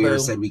 his nah, lawyer boo.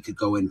 said we could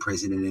go in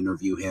prison and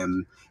interview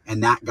him,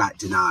 and that got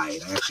denied.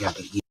 I actually have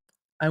the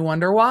I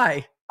wonder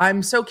why.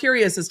 I'm so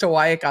curious as to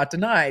why it got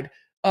denied.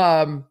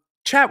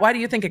 Chat, why do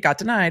you think it got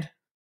denied?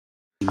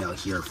 email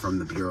here from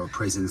the Bureau of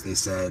Prisons. They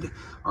said,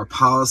 our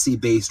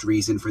policy-based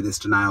reason for this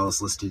denial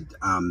is listed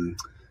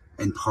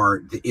in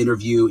part, the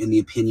interview, in the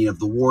opinion of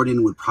the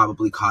warden, would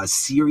probably cause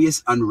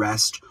serious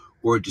unrest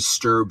or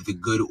disturb the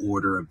good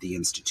order of the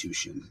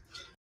institution.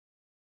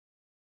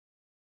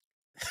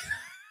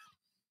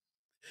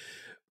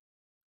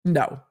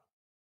 No,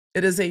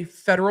 it is a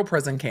federal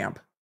prison camp.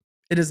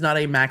 It is not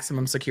a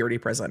maximum security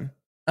prison.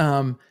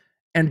 And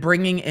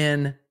bringing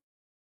in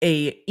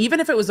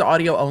even if it was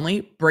audio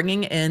only,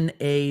 bringing in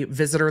a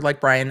visitor like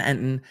Brian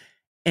Entin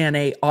and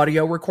a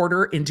audio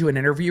recorder into an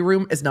interview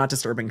room is not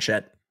disturbing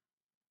shit.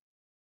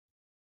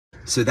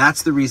 So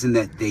that's the reason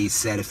that they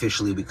said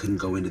officially we couldn't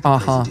go into the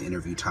prison to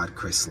interview Todd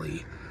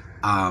Chrisley.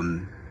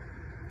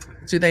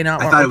 Do they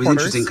not? I thought it was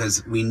interesting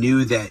because we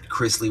knew that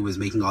Chrisley was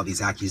making all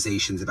these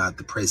accusations about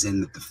the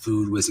prison, that the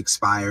food was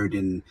expired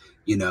and,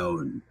 you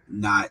know,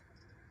 not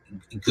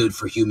good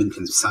for human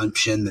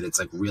consumption, that it's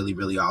like really,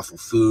 really awful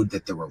food,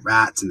 that there were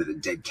rats and that a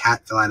dead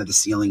cat fell out of the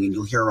ceiling. And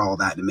you'll hear all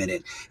that in a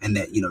minute. And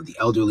that, you know, the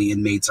elderly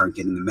inmates aren't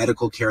getting the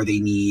medical care they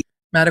need.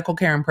 Medical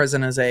care in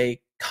prison is a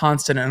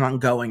constant and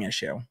ongoing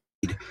issue.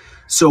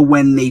 So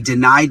when they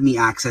denied me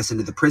access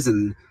into the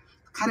prison,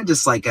 kind of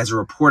just like as a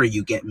reporter,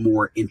 you get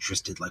more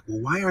interested. Like, well,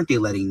 why aren't they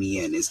letting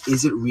me in?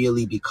 Is it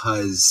really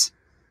because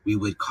we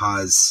would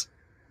cause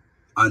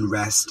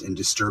unrest and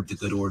disturb the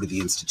good order of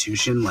the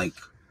institution? Like,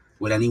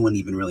 would anyone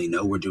even really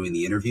know we're doing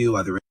the interview?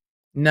 Other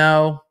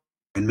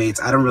inmates?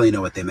 I don't really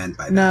know what they meant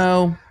by that.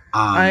 No,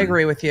 I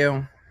agree with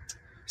you.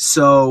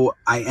 So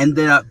I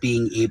ended up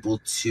being able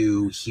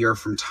to hear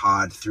from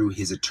Todd through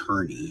his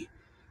attorney.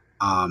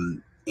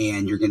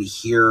 And you're going to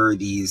hear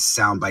these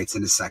sound bites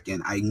in a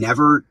second. I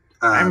never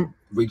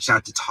reached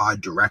out to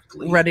Todd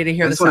directly. Ready to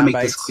hear the sound bites. I just want to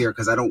make this clear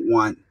because I don't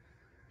want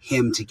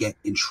him to get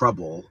in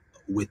trouble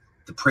with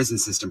the prison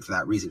system for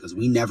that reason, because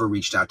we never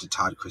reached out to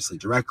Todd Chrisley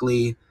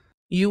directly.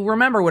 You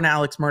remember when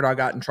Alex Murdaugh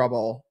got in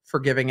trouble for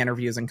giving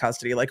interviews in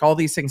custody? Like, all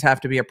these things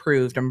have to be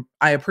approved. And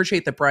I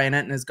appreciate that Brian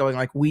Entin is going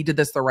like, we did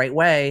this the right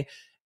way.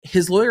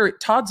 His lawyer,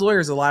 Todd's lawyer,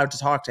 is allowed to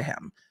talk to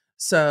him.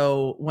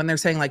 So when they're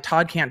saying like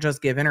Todd can't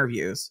just give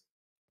interviews,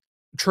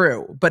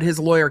 true, but his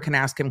lawyer can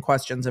ask him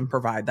questions and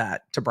provide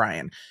that to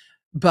Brian.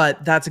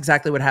 But that's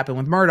exactly what happened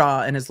with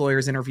Murdaugh, and his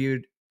lawyers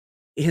interviewed.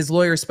 His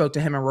lawyer spoke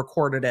to him and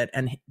recorded it,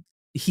 and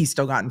he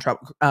still got in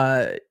trouble.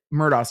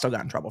 Murdaugh still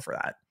got in trouble for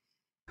that.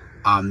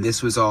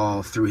 This was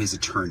all through his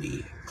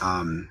attorney.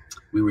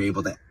 We were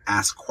able to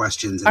ask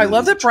questions. I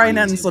love that Brian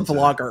Entin's a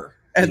vlogger.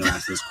 And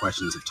ask those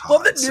questions of Todd. Well,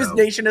 the News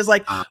Nation is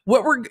like,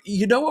 what we're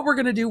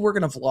going to do? We're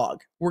going to vlog.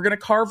 We're going to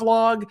car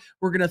vlog.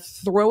 We're going to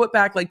throw it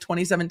back like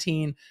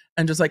 2017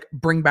 and just like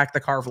bring back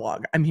the car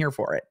vlog. I'm here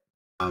for it.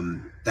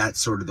 That's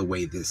sort of the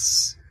way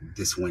this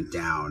went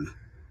down.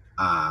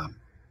 I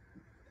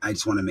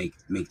just want to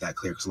make that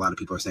clear, because a lot of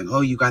people are saying, oh,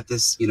 you got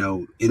this, you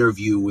know,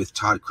 interview with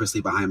Todd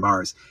Chrisley behind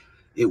bars.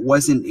 It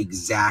wasn't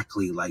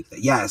exactly like that.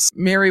 Yes.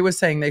 Mary was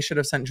saying they should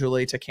have sent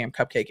Julie to Camp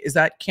Cupcake. Is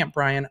that Camp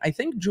Brian? I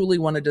think Julie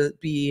wanted to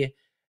be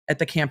at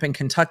the camp in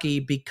Kentucky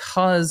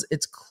because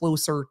it's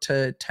closer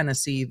to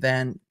Tennessee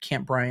than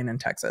Camp Brian in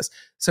Texas.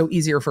 So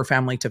easier for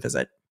family to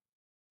visit.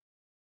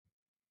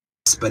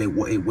 But it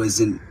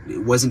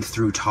wasn't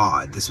through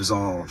Todd. This was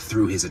all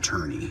through his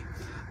attorney.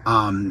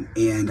 And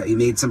he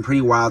made some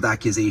pretty wild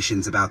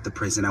accusations about the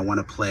prison. I want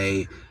to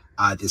play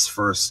this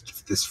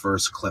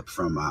first clip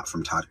from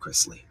Todd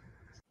Chrisley.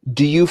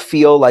 Do you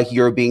feel like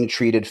you're being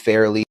treated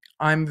fairly?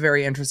 I'm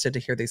very interested to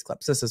hear these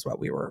clips. This is what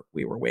we were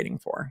waiting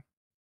for.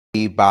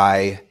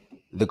 By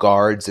the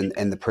guards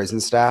and the prison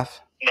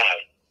staff? No.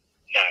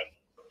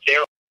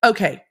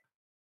 Okay.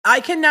 I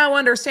can now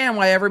understand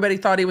why everybody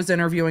thought he was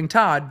interviewing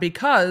Todd,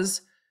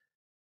 because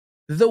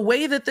the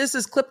way that this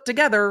is clipped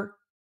together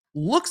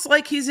looks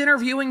like he's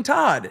interviewing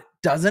Todd,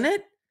 doesn't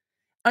it?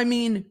 I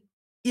mean,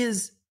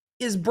 is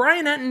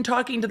Brian Entin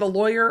talking to the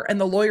lawyer and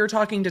the lawyer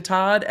talking to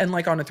Todd and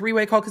like on a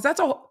three-way call? Because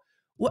that's all.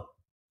 What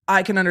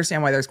I can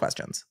understand why there's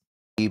questions.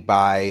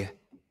 By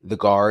the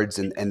guards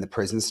and the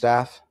prison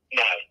staff?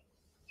 No.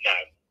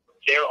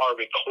 There are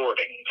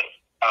recordings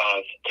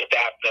of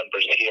staff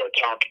members here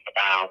talking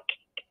about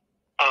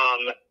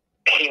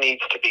he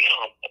needs to be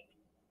humble.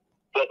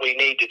 What we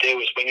need to do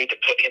is we need to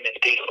put him in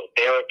diesel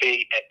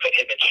therapy and put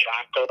him in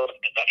shackles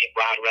and let him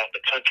ride around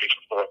the country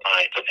for 4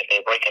 nights and then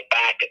bring him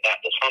back, and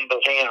that will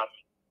humble him.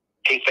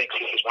 He thinks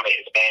this is one of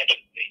his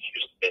mansions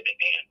he's living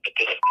in, but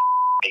this is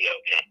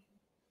okay.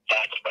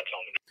 That's what's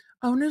on the.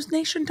 Oh, News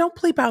Nation, don't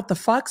bleep out the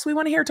fucks. We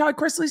want to hear Todd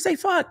Chrisley say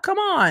fuck. Come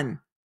on.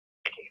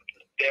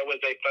 There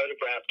was a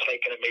photograph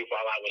taken of me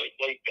while I was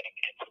sleeping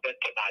and sent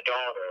to my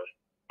daughter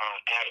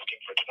asking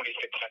for $2,600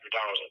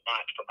 a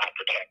month for my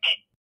protection.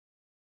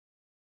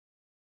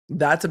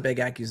 That's a big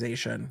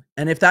accusation.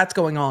 And if that's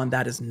going on,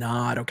 that is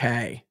not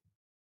okay.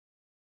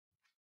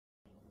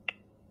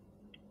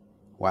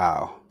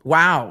 Wow.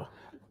 Wow.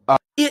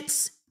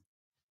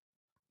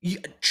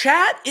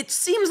 Chat, it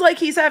seems like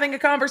he's having a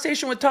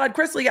conversation with Todd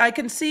Chrisley. I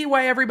can see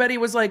why everybody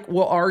was like,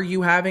 well, are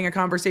you having a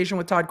conversation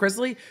with Todd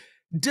Chrisley?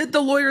 Did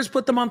the lawyers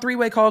put them on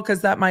three-way call?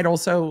 Because that might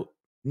also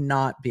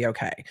not be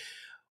okay.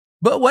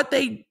 But what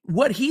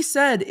he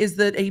said is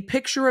that a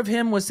picture of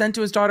him was sent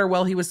to his daughter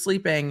while he was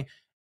sleeping,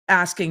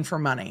 asking for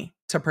money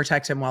to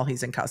protect him while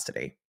he's in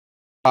custody.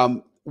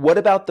 What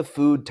about the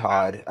food,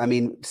 Todd? I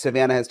mean,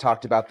 Savannah has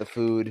talked about the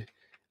food.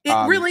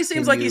 It really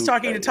seems like he's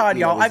talking to Todd,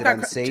 y'all.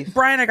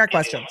 Brian, I got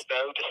questions. It's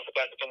so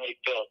disgustingly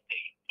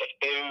filthy. The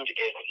food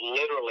is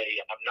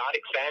literally, I'm not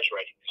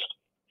exaggerating.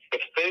 The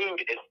food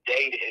is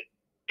dated.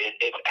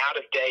 It's out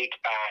of date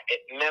by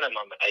at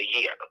minimum a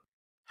year.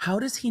 How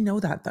does he know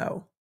that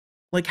though?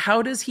 Like,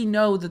 how does he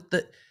know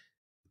that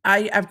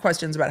I have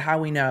questions about how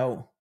we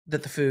know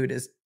that the food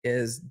is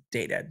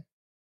dated.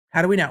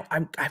 How do we know?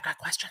 I've got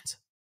questions.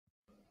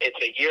 It's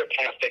a year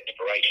past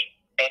expiration,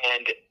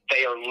 and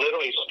they are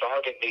literally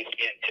starving these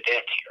men to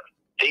death here.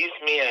 These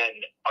men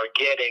are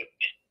getting,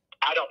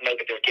 I don't know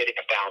that they're getting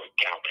 1,000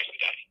 calories a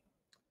day.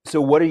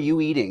 So what are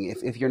you eating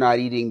if you're not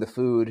eating the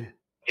food?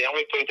 The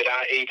only food that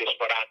I eat is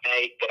what I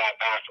make that I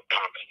buy from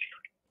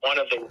commissary. One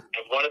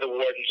of the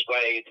warden's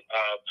ways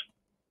of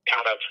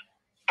kind of,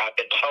 I've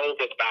been told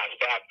this by a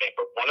staff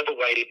member, one of the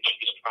ways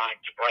she's trying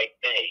to break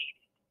me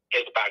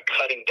is by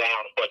cutting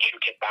down what you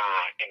can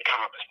buy in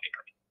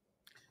commissary.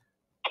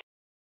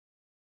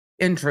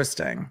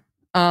 Interesting.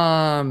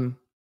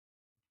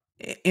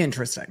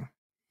 Interesting.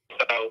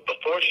 So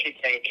before she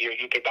came here,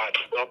 you could buy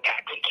 12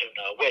 packs of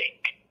tuna a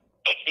week.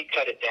 She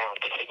cut it down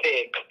to 6,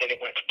 then it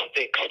went from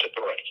 6 to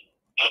 3.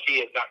 She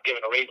is not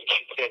given a reason.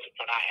 She says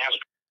when I asked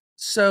her.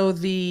 So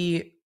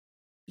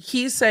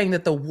he's saying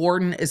that the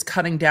warden is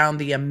cutting down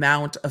the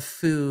amount of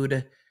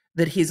food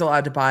that he's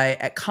allowed to buy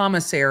at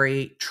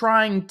commissary,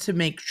 trying to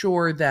make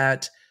sure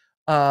that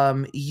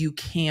you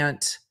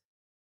can't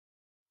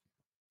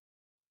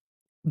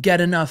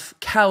get enough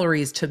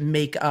calories to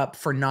make up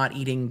for not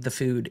eating the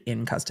food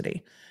in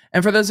custody.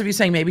 And for those of you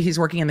saying maybe he's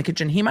working in the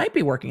kitchen, he might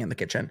be working in the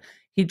kitchen.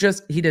 He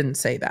didn't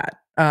say that.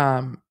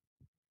 About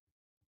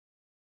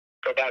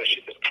it,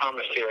 she says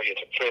commissary is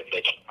a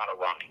privilege, not a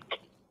right.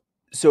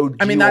 So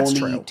do you that's only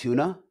true. eat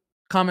tuna?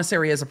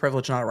 Commissary is a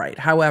privilege, not a right.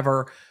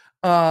 However,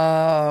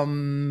 I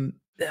eat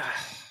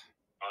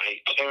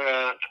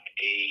tuna, I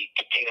eat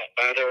peanut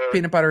butter.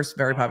 Peanut butter is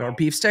very popular.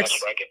 Beef sticks.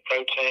 That's where I get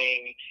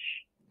protein.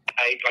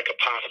 I eat like a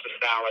pasta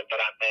salad that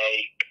I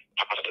make,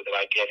 pasta that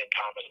I get in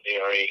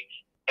commissary,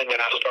 and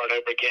then I start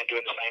over again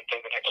doing the same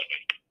thing the next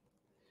week.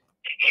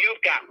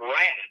 You've got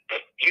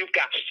rats, you've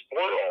got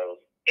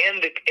squirrels in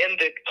the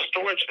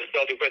storage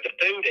facility where the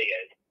food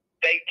is.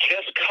 They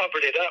just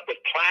covered it up with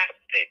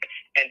plastic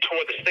and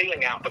tore the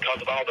ceiling out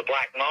because of all the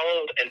black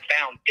mold and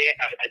found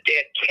a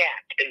dead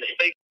cat in the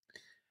ceiling.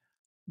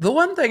 The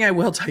one thing I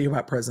will tell you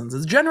about prisons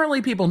is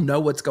generally people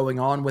know what's going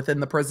on within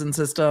the prison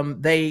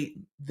system. They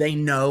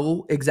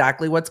know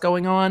exactly what's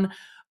going on.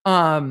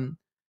 And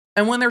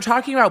when they're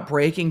talking about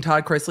breaking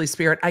Todd Chrisley's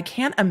spirit, I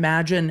can't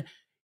imagine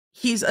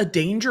he's a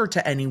danger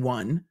to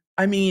anyone.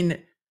 I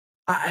mean,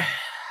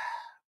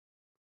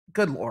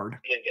 good Lord.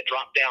 And get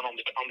dropped down on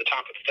the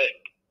top of the food.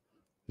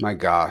 My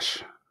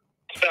gosh.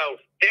 So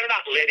they're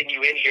not letting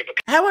you in here.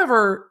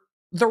 However,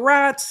 the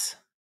rats,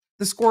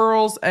 the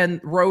squirrels,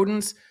 and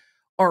rodents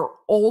are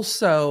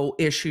also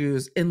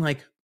issues in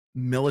like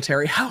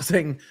military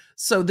housing.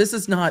 So this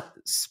is not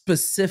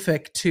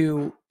specific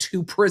to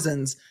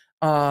prisons.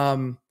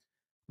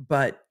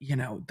 But you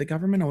know, the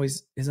government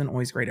isn't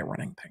always great at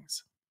running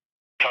things.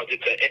 Because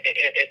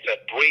it's a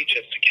breach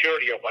of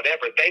security or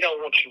whatever. They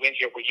don't want you in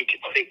here where you can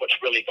see what's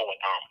really going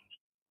on.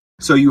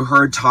 So you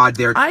heard Todd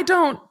there. I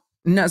don't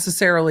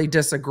necessarily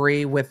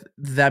disagree with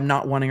them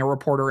not wanting a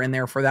reporter in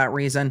there for that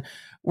reason.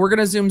 We're going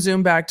to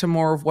zoom back to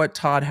more of what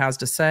Todd has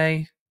to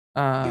say.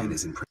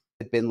 It's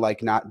been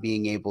like not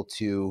being able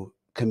to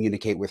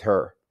communicate with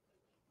her.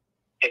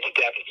 It's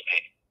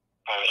devastating.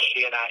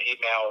 She and I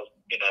email,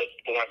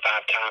 4 and 5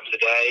 times a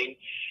day,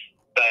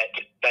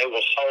 but they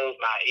will hold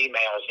my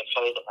emails and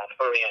hold them on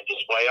her end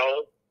as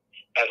well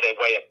as a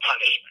way of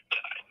punishment.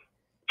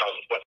 Because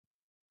of what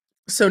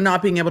so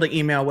not being able to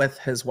email with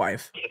his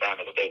wife.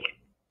 Savannah's doing.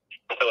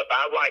 So if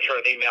I write her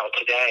an email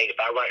today, if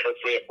I write her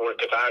 3 or 4,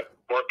 because I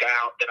work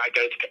out, then I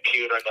go to the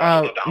computer and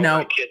I send all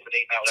my kids an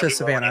email to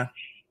Savannah.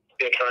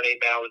 Send her an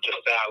email and just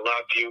say, I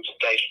love you,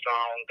 stay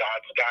strong,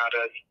 God's got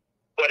us,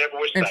 whatever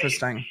we're saying.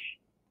 Interesting.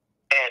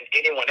 And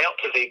anyone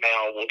else's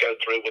email will go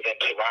through within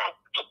 2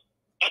 hours.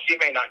 She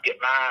may not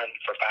get mine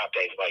for 5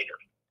 days later.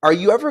 Are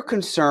you ever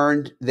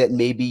concerned that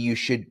maybe you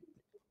should,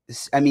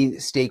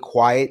 stay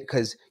quiet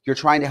because you're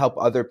trying to help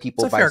other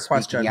people by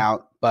speaking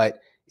out,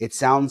 but it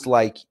sounds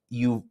like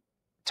you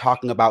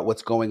talking about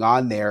what's going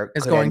on there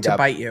is going to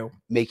bite you,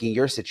 making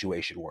your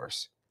situation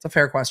worse. It's a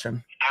fair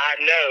question. I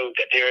know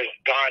that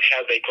God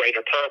has a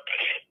greater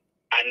purpose.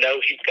 I know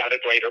he's got a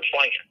greater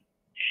plan.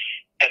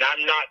 And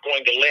I'm not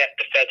going to let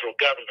the federal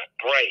government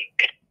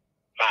break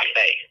my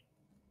faith.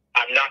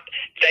 I'm not.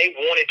 They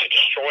wanted to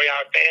destroy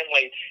our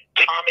family.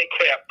 Tommy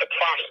Krepp, the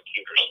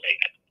prosecutor,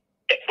 said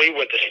that we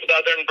were the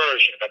Southern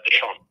version of the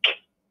Trumps.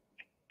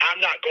 I'm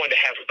not going to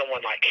have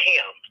someone like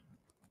him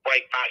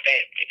break my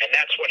family. And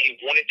that's what he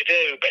wanted to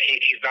do, but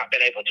he's not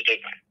been able to do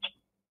that.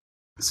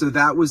 So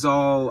that was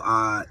all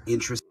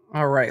interesting.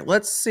 All right,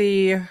 let's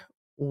see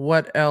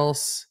what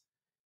else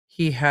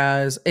he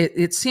has.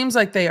 It seems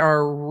like they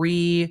are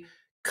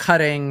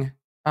recutting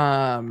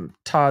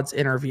Todd's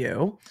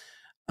interview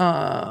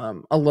a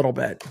little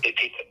bit. It's a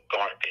piece of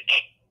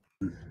garbage.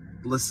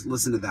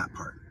 Listen to that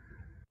part.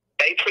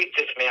 They treat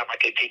this man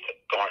like a piece of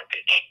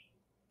garbage.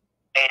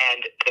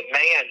 And the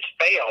man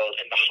fell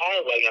in the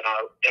hallway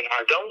in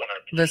our dorm.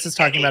 This is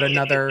talking about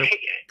another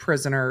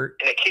prisoner.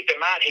 And keep in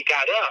mind, he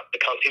got up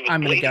because he was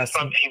bleeding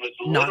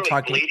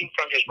bleeding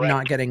from his rectum.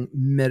 Not getting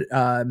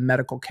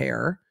medical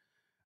care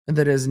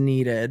that is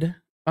needed.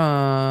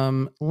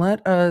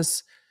 Let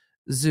us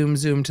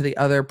zoom to the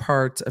other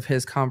parts of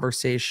his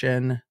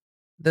conversation.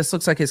 This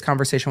looks like his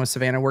conversation with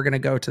Savannah. We're going to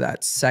go to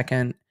that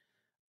second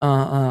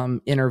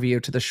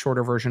interview, to the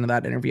shorter version of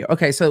that interview.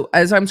 Okay, so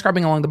as I'm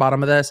scrubbing along the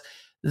bottom of this,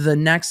 the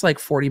next like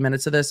 40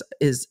 minutes of this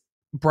is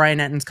Brian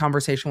Entin's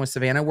conversation with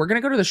Savannah. We're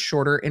going to go to the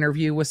shorter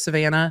interview with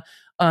Savannah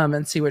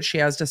and see what she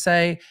has to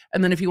say.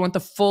 And then if you want the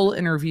full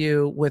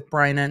interview with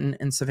Brian Entin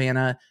and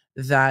Savannah,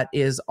 that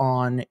is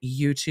on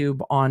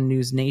YouTube on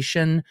News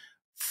Nation.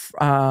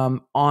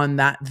 On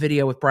that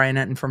video with Brian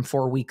Entin from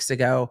 4 weeks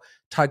ago,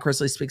 Todd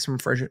Chrisley speaks from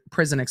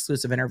prison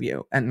exclusive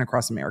interview, Entin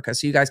Across America.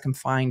 So you guys can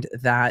find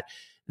that.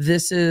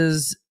 This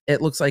is,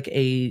 it looks like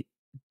a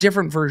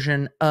different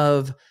version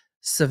of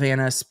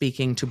Savannah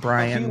speaking to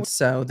Brian.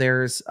 So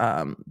there's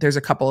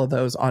a couple of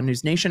those on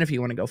News Nation if you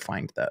want to go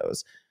find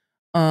those.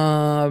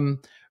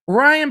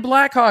 Ryan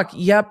Blackhawk.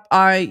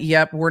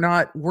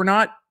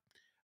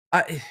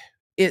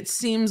 It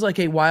seems like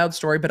a wild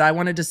story, but I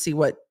wanted to see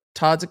what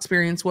Todd's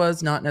experience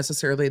was, not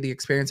necessarily the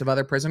experience of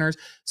other prisoners.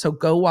 So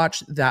go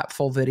watch that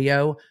full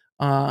video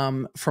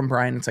from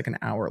Brian. It's like an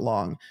hour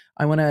long.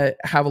 I want to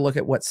have a look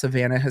at what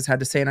Savannah has had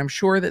to say. And I'm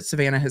sure that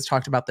Savannah has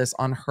talked about this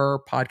on her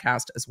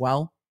podcast as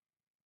well.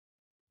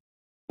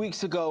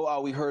 Weeks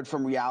ago, we heard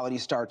from reality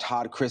star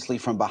Todd Chrisley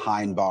from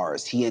behind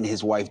bars. He and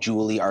his wife,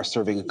 Julie, are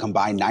serving a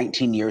combined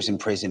 19 years in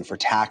prison for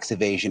tax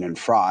evasion and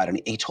fraud.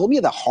 And he told me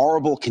of the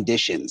horrible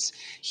conditions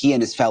he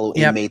and his fellow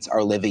inmates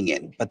are living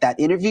in. But that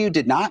interview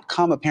did not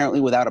come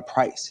apparently without a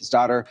price. His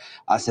daughter,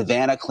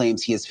 Savannah,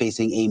 claims he is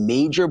facing a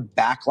major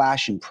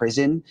backlash in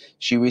prison.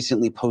 She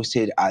recently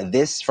posted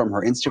this from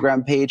her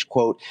Instagram page,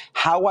 quote,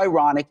 "How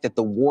ironic that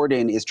the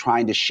warden is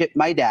trying to ship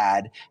my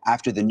dad,"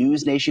 after the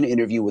News Nation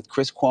interview with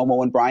Chris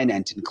Cuomo and Brian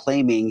Entin,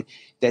 claiming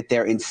that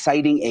they're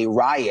inciting a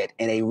riot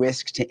and a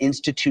risk to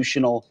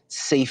institutional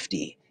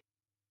safety.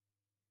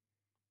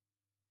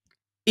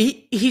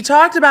 He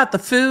talked about the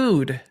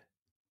food.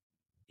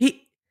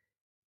 He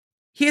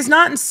is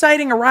not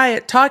inciting a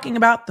riot, talking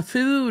about the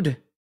food.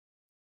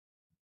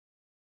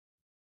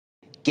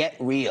 Get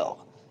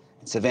real.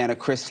 Savannah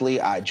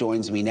Chrisley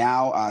joins me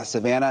now.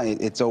 Savannah,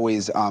 it's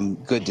always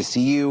good to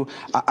see you.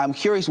 I'm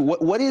curious,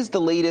 what is the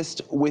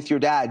latest with your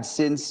dad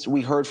since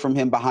we heard from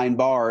him behind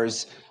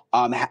bars?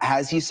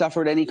 Has he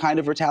suffered any kind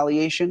of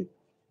retaliation?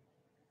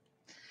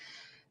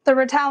 The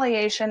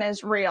retaliation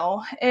is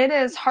real. It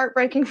is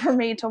heartbreaking for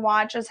me to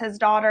watch as his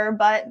daughter,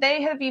 but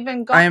they have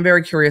even gone. I am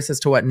very curious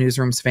as to what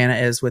newsroom Savannah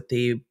is with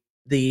the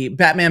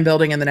Batman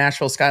building and the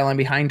Nashville skyline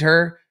behind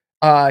her,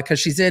 because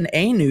she's in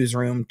a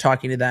newsroom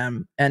talking to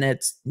them, and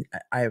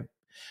I'm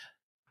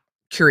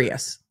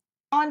curious.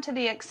 On to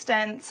the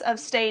extent of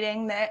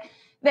stating that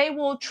they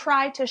will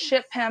try to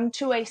ship him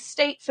to a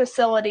state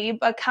facility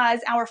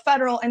because our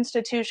federal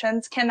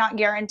institutions cannot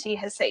guarantee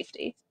his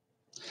safety.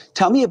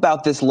 Tell me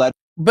about this letter.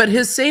 But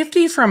his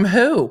safety from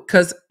who?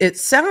 Because it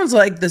sounds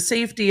like the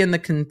safety and the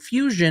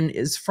confusion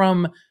is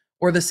from,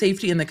 or the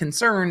safety and the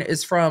concern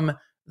is from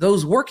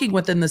those working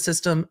within the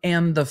system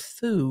and the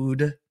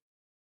food.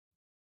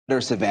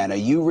 Savannah,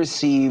 you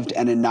received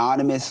an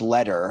anonymous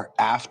letter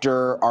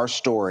after our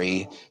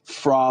story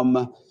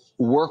from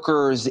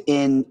workers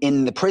in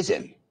the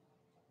prison.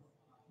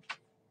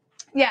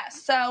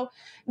 Yes, so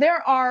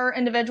there are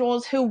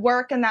individuals who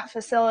work in that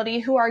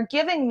facility who are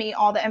giving me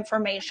all the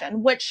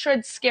information, which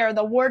should scare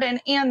the warden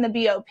and the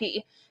BOP.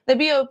 The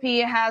BOP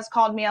has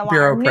called me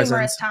alarm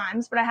numerous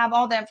times, but I have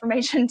all the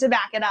information to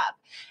back it up.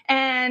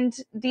 And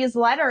these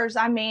letters,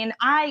 I mean,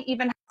 I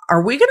even...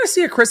 Are we going to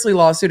see a Chrisley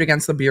lawsuit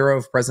against the Bureau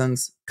of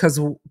Prisons?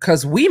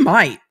 Because we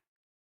might.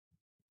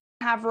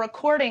 Have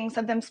recordings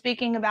of them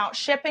speaking about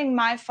shipping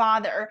my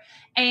father,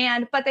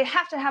 but they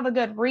have to have a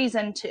good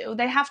reason to.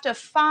 They have to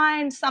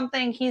find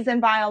something he's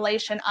in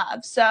violation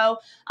of. So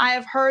I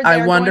have heard.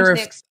 I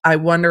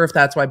wonder if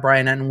that's why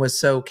Brian Entin was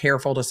so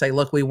careful to say,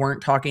 "Look, we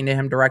weren't talking to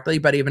him directly,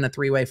 but even a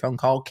three-way phone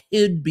call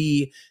could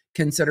be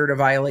considered a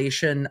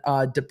violation,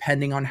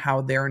 depending on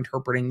how they're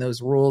interpreting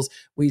those rules."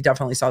 We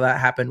definitely saw that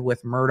happen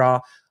with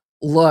Murdaugh.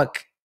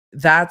 Look,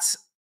 that's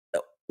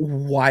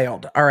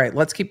wild. All right,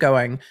 let's keep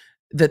going.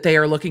 that they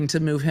are looking to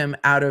move him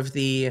out of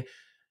the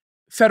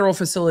federal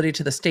facility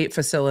to the state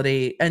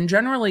facility. And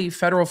generally,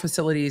 federal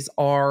facilities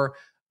are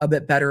a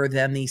bit better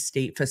than the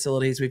state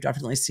facilities. We've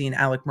definitely seen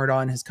Alec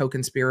Murdaugh and his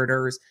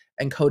co-conspirators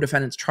and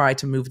co-defendants try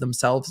to move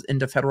themselves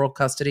into federal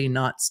custody,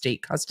 not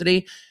state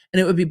custody.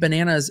 And it would be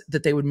bananas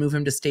that they would move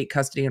him to state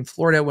custody in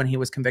Florida when he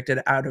was convicted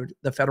out of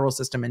the federal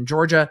system in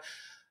Georgia.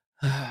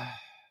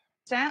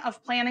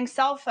 Of planning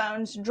cell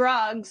phones,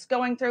 drugs,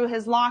 going through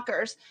his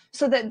lockers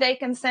so that they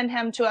can send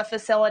him to a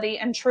facility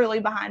and truly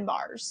behind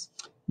bars.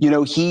 You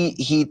know,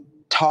 he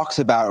talks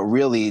about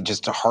really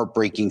just a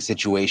heartbreaking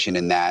situation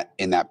in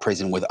that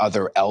prison with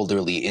other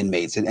elderly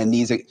inmates. And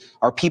these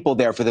are people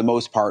there for the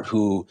most part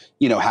who,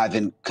 you know,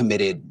 haven't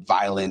committed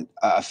violent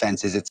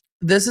offenses.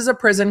 This is a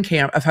prison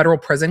camp, a federal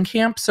prison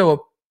camp. So a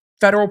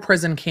federal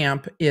prison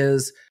camp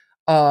is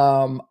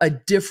a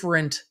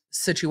different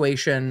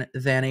situation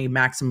than a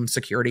maximum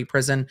security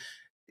prison.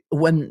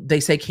 When they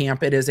say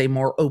camp, it is a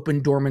more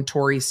open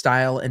dormitory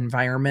style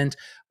environment.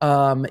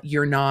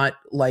 You're not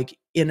like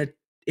in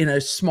a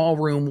small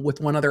room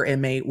with one other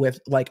inmate with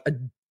like a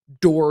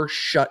door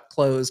shut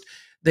closed.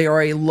 They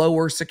are a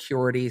lower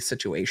security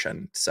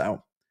situation.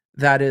 So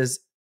that is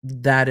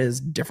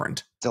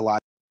different. It's a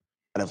lot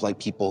of like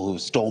people who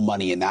stole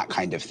money and that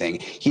kind of thing.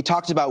 He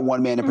talked about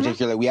one man in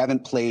particular. We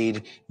haven't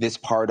played this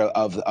part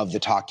of the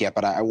talk yet,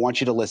 but I want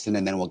you to listen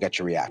and then we'll get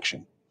your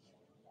reaction.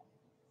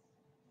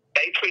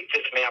 They treat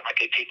this man like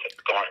a piece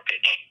of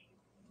garbage.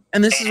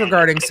 And this is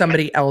regarding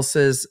somebody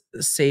else's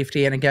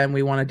safety. And again,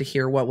 we wanted to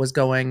hear what was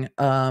going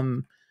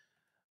on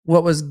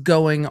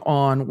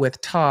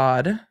with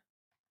Todd.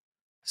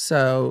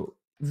 So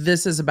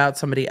this is about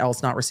somebody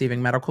else not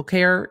receiving medical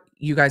care.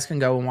 You guys can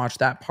go and watch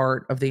that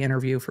part of the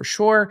interview for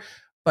sure.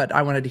 But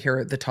I wanted to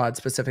hear the Todd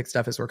specific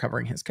stuff as we're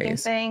covering his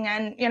case.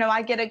 And, you know,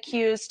 I get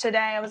accused today.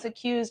 I was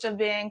accused of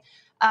being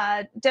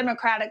a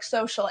democratic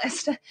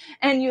socialist.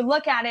 And you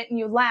look at it and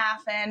you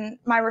laugh. And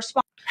my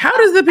response. How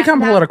does it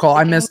become political?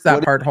 I missed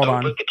that part. Hold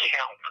on.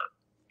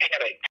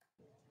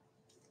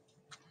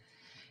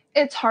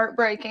 It's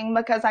heartbreaking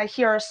because I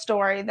hear a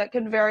story that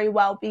could very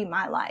well be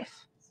my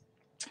life.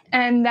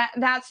 And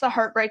that's the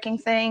heartbreaking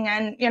thing.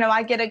 And, you know,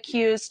 I get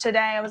accused today.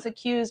 I was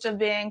accused of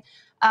being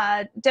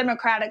a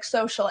democratic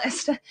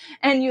socialist.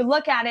 And you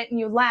look at it and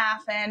you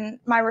laugh. And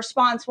my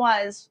response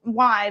was,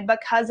 why?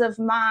 Because of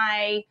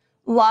my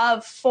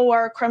love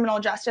for criminal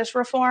justice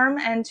reform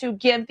and to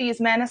give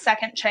these men a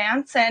second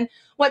chance. And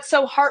what's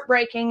so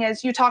heartbreaking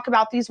is you talk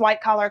about these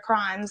white collar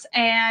crimes,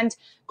 and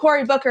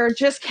Cory Booker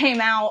just came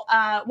out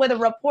with a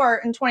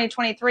report in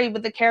 2023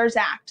 with the CARES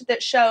Act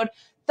that showed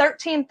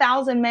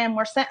 13,000 men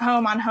were sent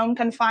home on home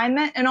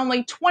confinement and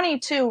only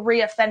 22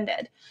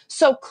 reoffended.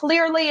 So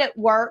clearly it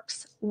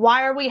works.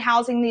 Why are we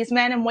housing these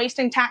men and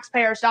wasting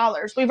taxpayers'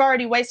 dollars? We've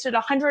already wasted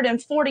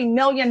 $140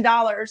 million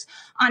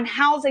on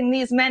housing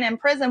these men in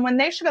prison when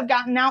they should have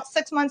gotten out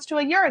 6 months to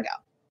a year ago.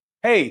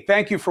 Hey,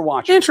 thank you for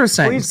watching.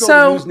 Interesting. Please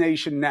go to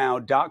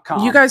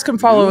newsnationnow.com. You guys can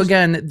follow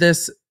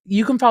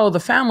you can follow the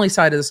family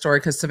side of the story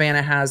because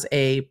Savannah has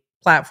a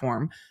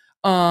platform.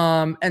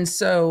 And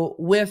so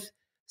with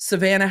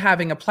Savannah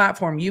having a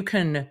platform, you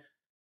can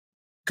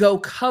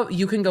go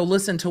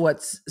listen to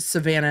what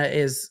Savannah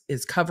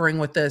is covering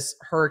with this,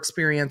 her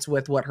experience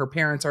with what her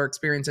parents are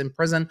experiencing in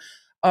prison.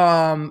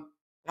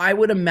 I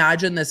would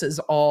imagine this is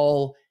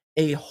all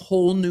a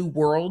whole new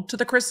world to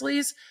the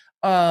Chrisleys.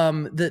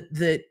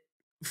 That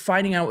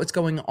finding out what's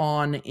going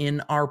on in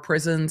our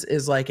prisons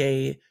is like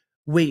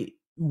wait,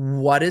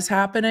 what is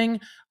happening?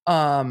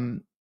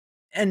 And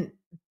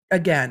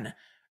again,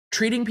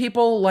 treating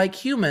people like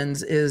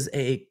humans is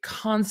a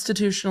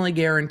constitutionally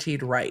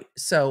guaranteed right.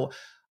 So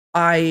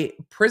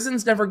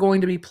prison's never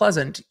going to be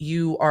pleasant.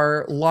 You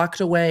are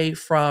locked away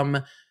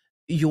from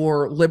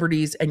your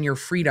liberties and your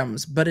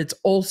freedoms, but it's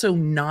also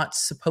not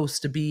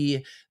supposed to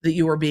be that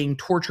you are being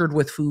tortured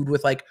with food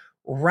with like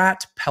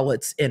rat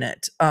pellets in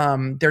it.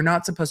 They're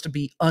not supposed to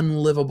be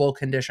unlivable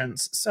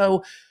conditions.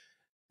 So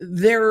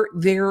there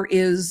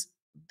is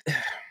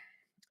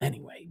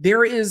anyway,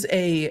 there is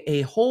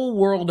a whole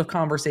world of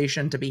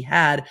conversation to be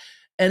had.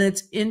 And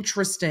it's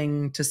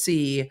interesting to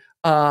see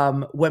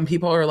when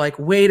people are like,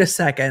 wait a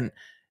second,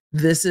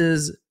 this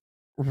is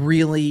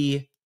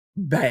really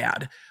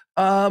bad.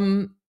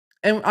 And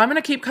I'm going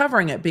to keep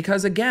covering it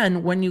because,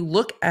 again, when you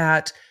look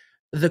at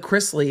the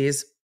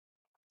Chrisleys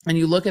and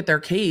you look at their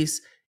case,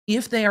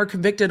 if they are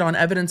convicted on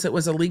evidence that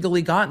was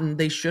illegally gotten,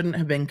 they shouldn't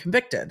have been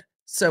convicted.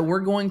 So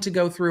we're going to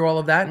go through all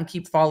of that and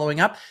keep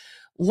following up.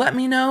 Let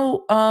me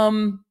know.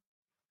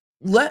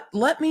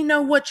 Let me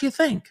know what you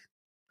think.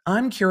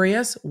 I'm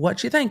curious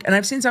what you think. And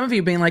I've seen some of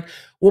you being like,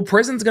 well,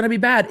 prison's going to be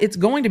bad. It's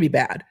going to be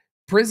bad.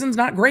 Prison's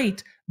not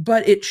great,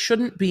 but it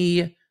shouldn't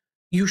be,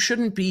 you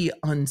shouldn't be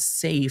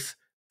unsafe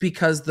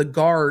because the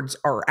guards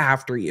are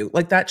after you.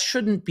 Like that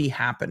shouldn't be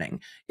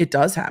happening. It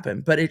does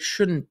happen, but it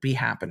shouldn't be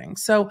happening.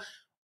 So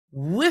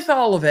with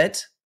all of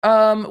it,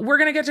 we're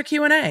going to get to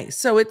Q&A.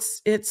 So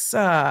it's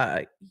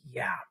yeah,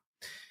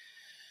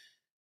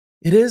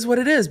 it is what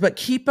it is, but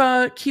keep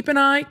an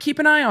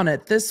eye on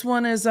it. This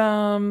one is,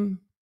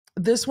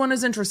 This one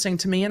is interesting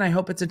to me, and I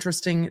hope it's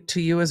interesting to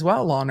you as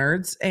well, Law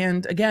Nerds.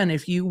 And again,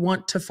 if you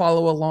want to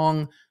follow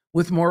along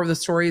with more of the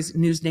stories,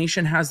 News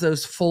Nation has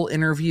those full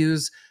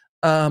interviews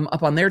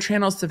up on their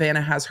channel.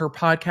 Savannah has her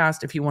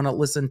podcast. If you want to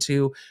listen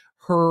to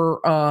her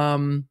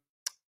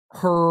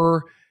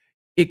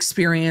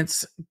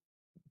experience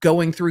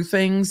going through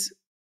things,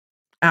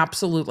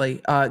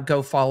 absolutely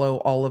go follow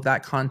all of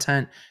that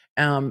content.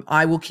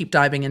 I will keep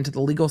diving into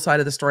the legal side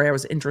of the story. I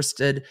was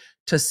interested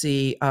to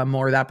see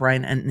more of that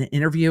Brian Entin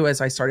interview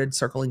as I started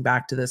circling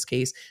back to this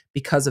case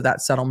because of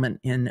that settlement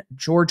in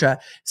Georgia.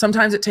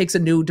 Sometimes it takes a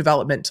new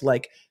development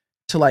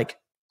to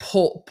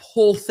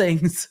pull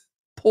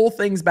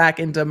things back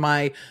into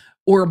my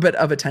orbit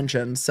of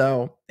attention.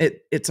 So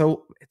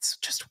it's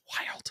just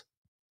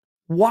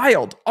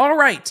wild. All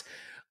right,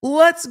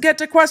 let's get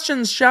to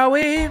questions, shall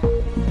we?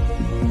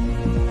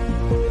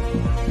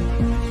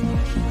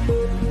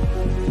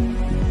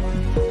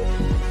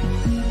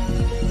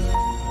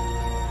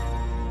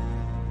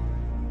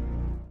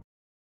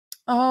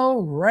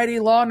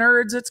 Alrighty, Law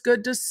Nerds, it's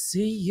good to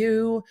see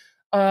you.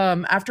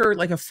 After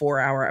like a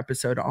 4-hour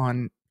episode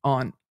on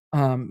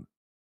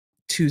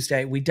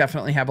Tuesday, we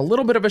definitely have a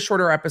little bit of a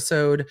shorter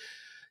episode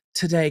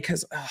today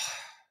because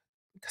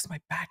my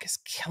back is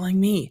killing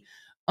me.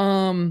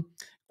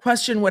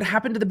 Question: what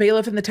happened to the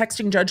bailiff in the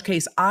texting judge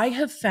case? I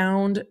have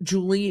found,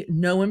 Julie,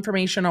 no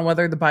information on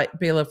whether the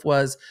bailiff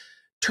was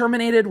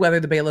terminated,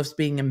 whether the bailiff's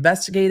being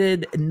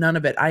investigated, none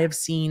of it. I have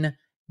seen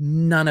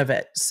none of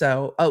it.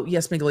 So, oh,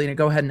 yes, Miguelina,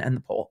 go ahead and end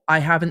the poll. I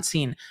haven't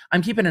seen.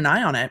 I'm keeping an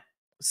eye on it.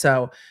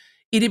 So,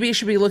 EDB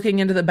should be looking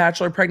into the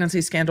bachelor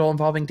pregnancy scandal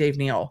involving Dave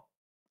Neal.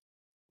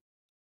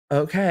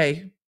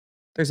 Okay.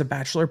 There's a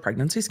bachelor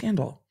pregnancy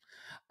scandal.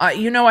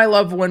 You know I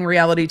love when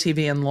reality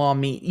TV and law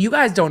meet. You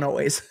guys don't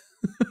always.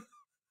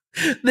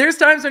 There's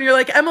times when you're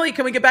like, Emily,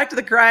 can we get back to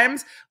the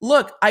crimes?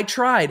 Look, I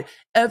tried.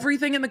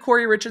 Everything in the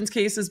Corey Richins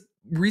case has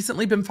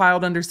recently been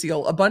filed under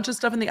seal. A bunch of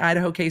stuff in the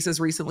Idaho case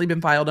has recently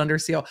been filed under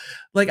seal.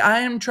 Like, I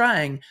am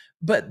trying,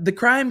 but the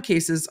crime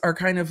cases are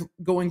kind of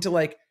going to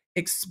like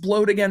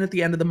explode again at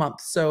the end of the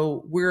month.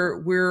 So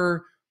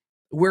we're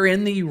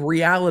in the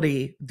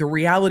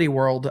reality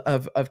world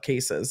of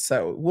cases.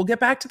 So we'll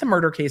get back to the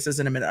murder cases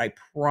in a minute, I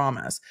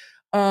promise.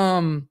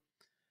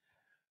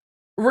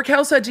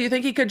 Raquel said, do you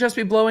think he could just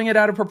be blowing it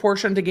out of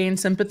proportion to gain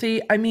sympathy?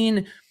 I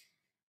mean,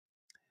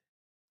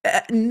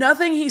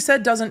 nothing he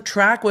said doesn't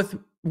track with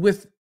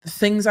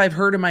things I've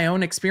heard in my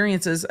own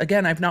experiences.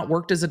 Again, I've not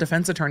worked as a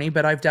defense attorney,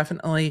 but I've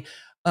definitely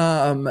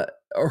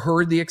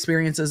heard the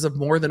experiences of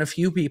more than a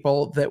few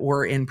people that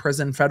were in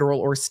prison,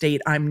 federal or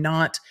state.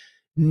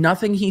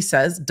 Nothing he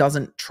says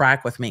doesn't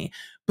track with me.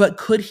 But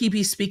could he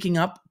be speaking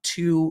up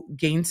to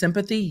gain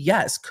sympathy?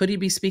 Yes. Could he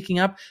be speaking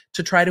up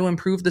to try to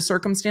improve the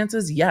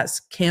circumstances? Yes.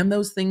 Can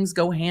those things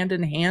go hand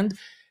in hand?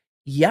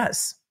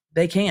 Yes,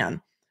 they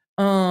can.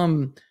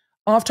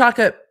 Off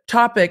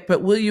topic,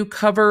 but will you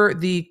cover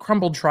the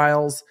crumbled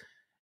trials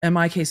in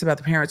my case about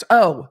the parents?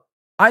 Oh,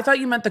 I thought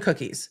you meant the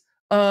cookies.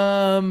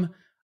 I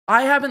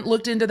haven't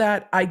looked into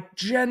that. I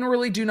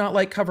generally do not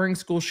like covering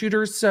school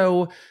shooters,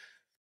 so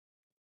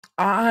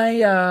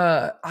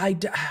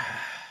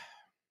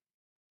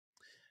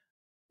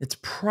it's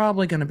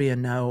probably going to be a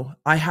no.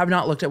 I have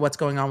not looked at what's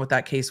going on with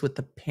that case with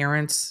the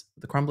parents,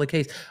 the Crumbly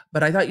case,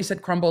 but I thought you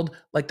said crumbled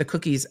like the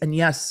cookies. And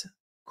yes,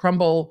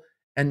 crumble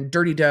and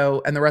dirty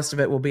dough and the rest of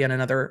it will be in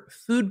another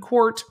food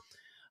court.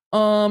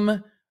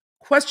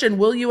 Question,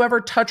 will you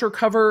ever touch or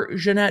cover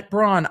Jeanette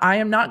Braun? I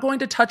am not going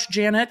to touch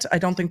Janet. I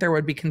don't think there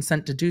would be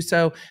consent to do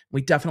so.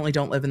 We definitely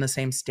don't live in the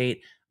same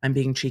state. I'm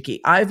being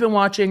cheeky. I've been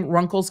watching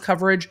Runkle's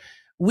coverage.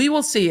 We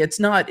will see. It's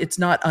not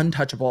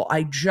untouchable.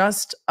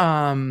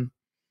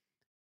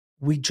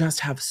 We just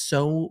have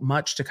so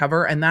much to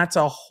cover, and that's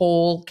a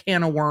whole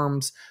can of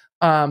worms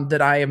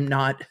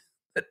that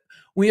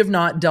we have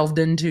not delved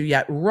into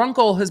yet.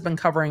 Runkle has been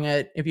covering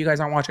it. If you guys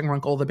aren't watching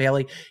Runkle the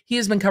Bailey, he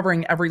has been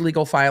covering every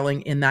legal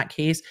filing in that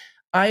case.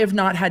 I have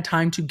not had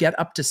time to get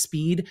up to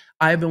speed.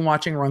 I've been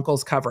watching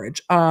Runkle's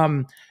coverage.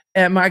 Am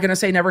I going to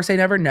say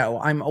never?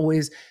 No, I'm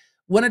always,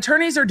 when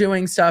attorneys are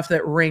doing stuff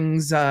that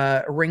rings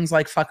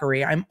like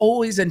fuckery, I'm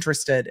always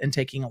interested in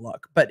taking a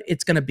look, but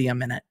it's going to be a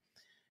minute.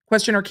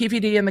 Question, are Keefe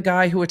D and the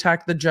guy who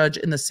attacked the judge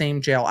in the same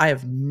jail? I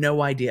have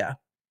no idea.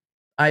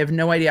 I have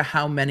no idea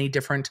how many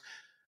different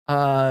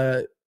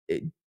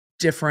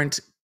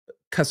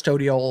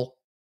custodial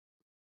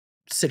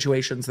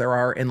situations there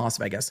are in Las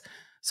Vegas.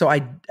 So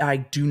I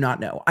do not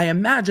know. I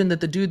imagine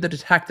that the dude that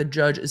attacked the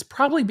judge is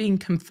probably being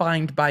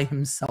confined by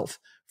himself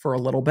for a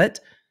little bit.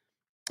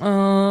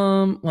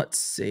 Let's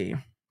see.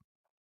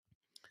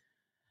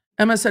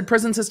 Emma said,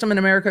 prison system in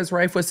America is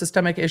rife with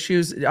systemic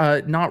issues.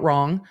 Not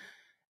wrong.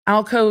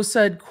 Alco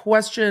said,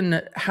 question,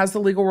 has the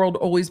legal world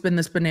always been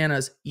this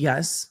bananas?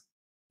 Yes.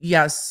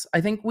 I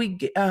think we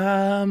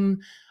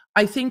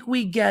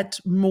get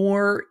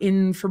more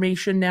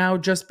information now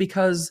just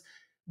because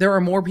there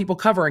are more people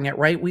covering it,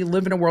 right? We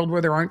live in a world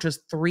where there aren't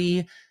just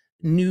 3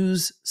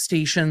 news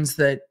stations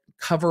that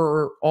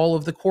cover all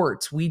of the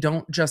courts. We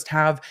don't just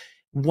have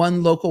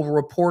one local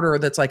reporter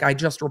that's like, I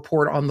just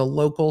report on the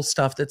local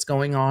stuff that's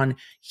going on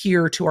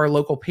here to our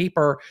local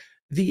paper.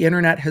 The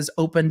internet has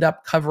opened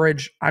up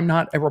coverage. I'm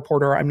not a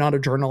reporter. I'm not a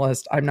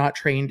journalist. I'm not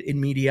trained in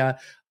media.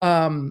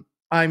 I'm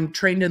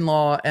trained in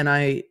law, and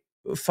I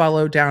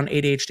follow down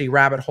ADHD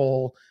rabbit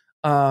hole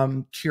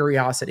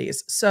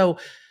curiosities. So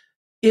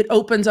it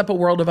opens up a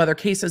world of other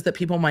cases that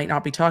people might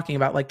not be talking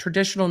about. Like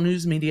traditional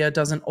news media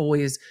doesn't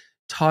always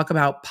talk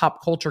about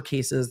pop culture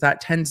cases.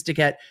 That tends to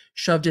get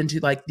shoved into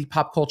like the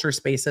pop culture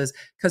spaces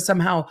because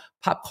somehow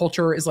pop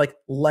culture is like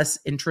less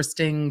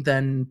interesting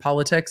than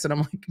politics. And I'm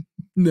like,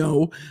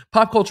 no,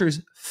 pop culture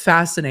is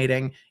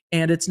fascinating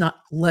and it's not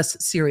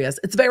less serious.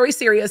 It's very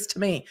serious to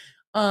me.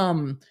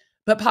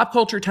 But pop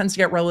culture tends to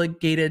get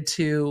relegated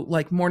to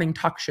like morning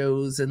talk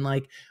shows and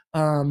like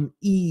and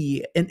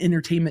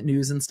entertainment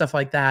news and stuff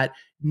like that,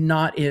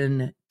 not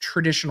in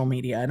traditional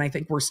media. And I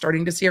think we're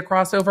starting to see a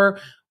crossover,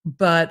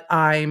 but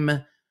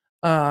I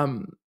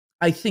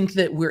think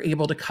that we're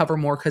able to cover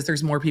more because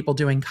there's more people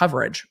doing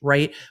coverage,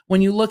 right?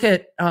 When you look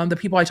at the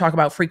people I talk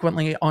about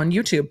frequently on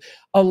YouTube,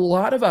 a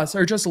lot of us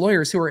are just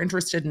lawyers who are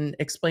interested in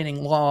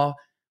explaining law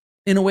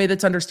in a way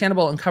that's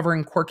understandable and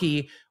covering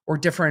quirky or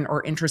different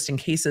or interesting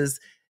cases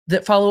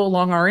that follow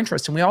along our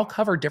interest. And we all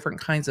cover different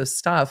kinds of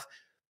stuff,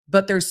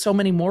 but there's so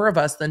many more of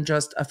us than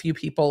just a few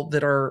people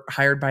that are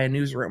hired by a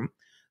newsroom.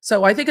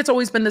 So I think it's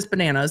always been this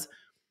bananas.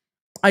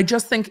 I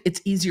just think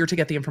it's easier to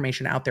get the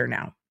information out there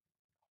now.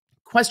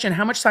 Question,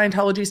 how much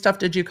Scientology stuff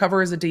did you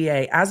cover as a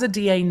DA? As a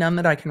DA, none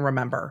that I can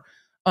remember.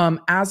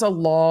 As a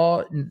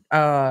law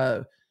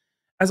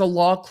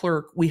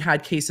clerk, we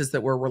had cases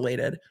that were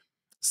related.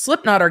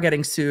 Slipknot are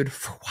getting sued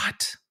for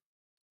what?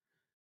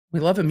 We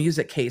love a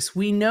music case.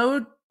 We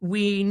know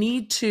we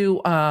need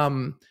to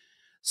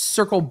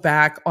circle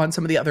back on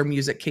some of the other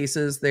music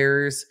cases.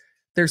 There's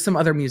some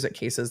other music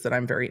cases that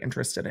I'm very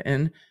interested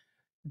in.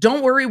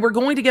 Don't worry, we're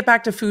going to get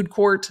back to food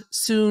court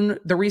soon.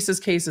 The Reese's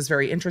case is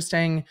very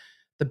interesting.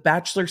 The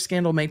Bachelor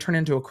scandal may turn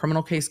into a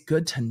criminal case.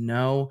 Good to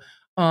know.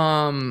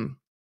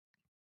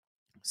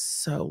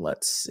 So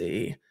let's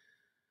see.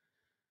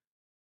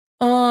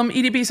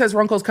 EDB says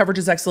Runkle's coverage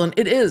is excellent.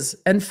 It is,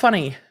 and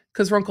funny,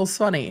 because Runkle's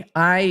funny.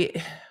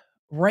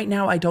 Right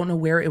now, I don't know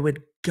where it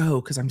would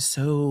go because I'm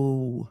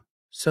so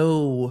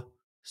swamped.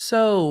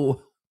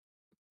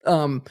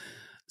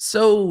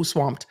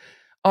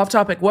 Off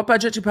topic, what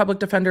budget do public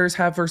defenders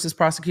have versus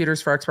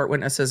prosecutors for expert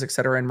witnesses, et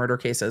cetera, in murder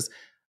cases?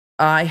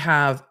 I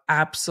have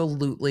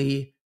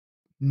absolutely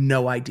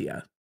no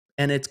idea.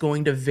 And it's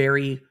going to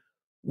vary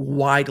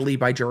widely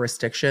by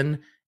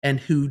jurisdiction and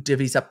who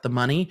divvies up the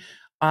money.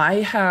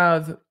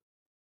 I've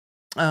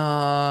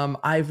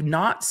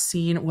not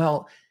seen,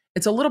 well,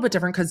 it's a little bit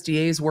different because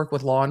DAs work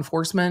with law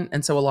enforcement.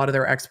 And so a lot of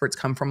their experts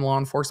come from law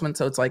enforcement.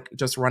 So it's like,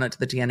 just run it to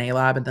the DNA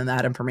lab and then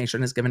that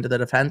information is given to the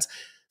defense.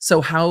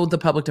 So how the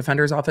public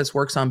defender's office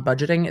works on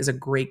budgeting is a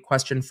great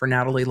question for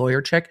Natalie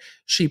Lawyer Chick.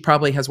 She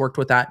probably has worked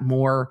with that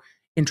more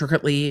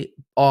intricately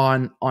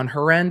on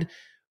her end.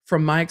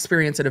 From my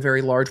experience at a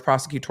very large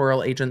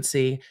prosecutorial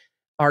agency,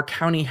 our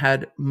county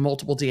had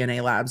multiple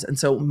DNA labs. And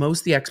so most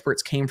of the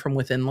experts came from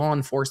within law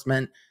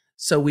enforcement.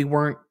 So we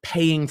weren't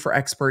paying for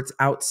experts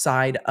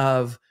outside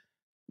of,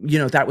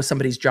 that was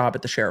somebody's job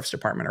at the sheriff's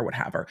department or what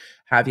have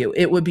you.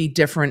 It would be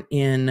different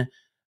in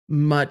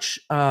much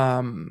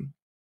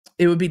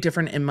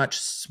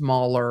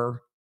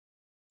smaller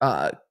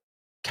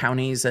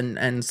counties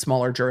and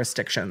smaller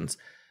jurisdictions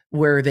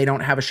where they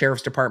don't have a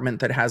sheriff's department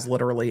that has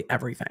literally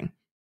everything.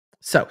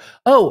 So,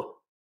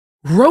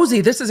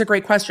 Rosie, this is a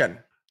great question.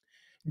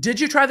 Did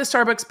you try the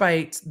Starbucks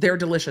bites? Their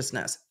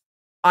deliciousness.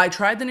 I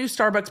tried the new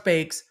Starbucks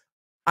bakes.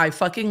 I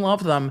fucking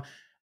love them.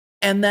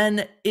 And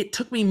then it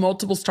took me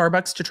multiple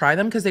Starbucks to try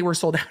them because they were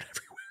sold out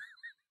everywhere.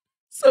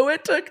 So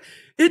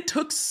it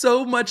took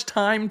so much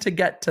time to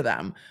get to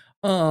them.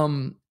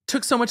 Amber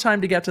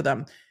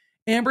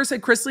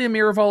said Chrisley and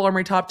Miraval are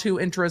my top two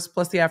interests,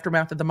 plus the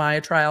aftermath of the Maya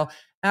trial.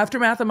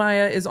 Aftermath of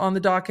Maya is on the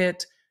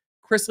docket.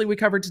 Chrisley we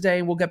covered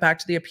today. We'll get back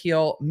to the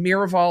appeal.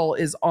 Miraval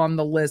is on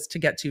the list to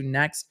get to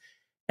next.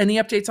 Any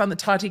updates on the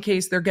Tati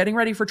case? They're getting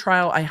ready for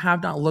trial. I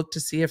have not looked to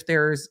see if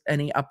there's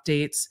any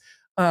updates.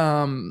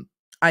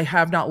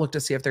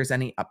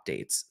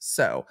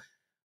 So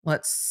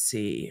let's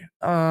see.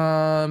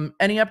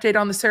 Any update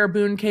on the Sarah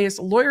Boone case?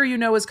 Lawyer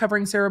is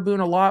covering Sarah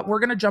Boone a lot. We're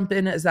going to jump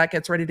in as that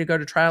gets ready to go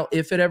to trial,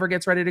 if it ever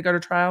gets ready to go to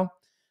trial.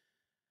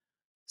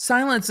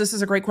 Silence, this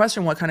is a great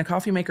question. What kind of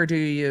coffee maker do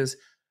you use?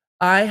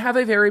 I have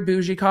a very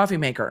bougie coffee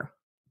maker.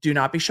 Do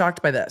not be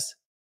shocked by this.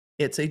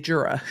 It's a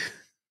Jura,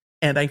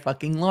 and I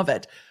fucking love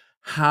it.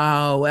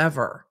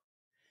 However,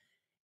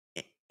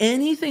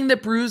 anything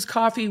that brews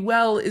coffee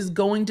well is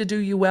going to do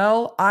you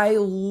well. I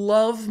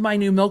love my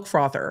new milk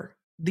frother,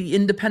 the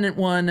independent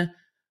one.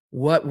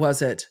 What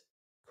was it?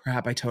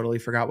 Crap, I totally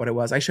forgot what it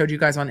was. I showed you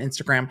guys on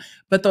Instagram,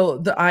 but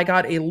I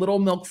got a little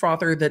milk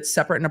frother that's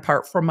separate and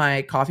apart from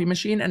my coffee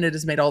machine, and it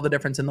has made all the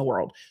difference in the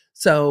world.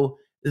 So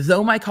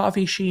though my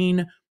coffee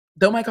machine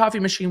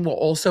will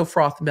also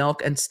froth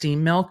milk and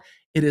steam milk,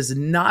 it is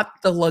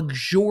not the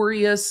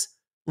luxurious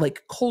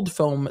like cold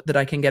foam that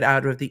I can get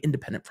out of the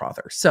independent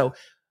frother. So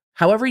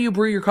however you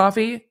brew your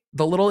coffee,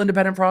 the little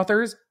independent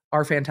frothers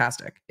are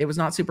fantastic. It was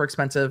not super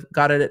expensive.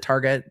 Got it at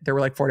Target. There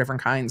were like 4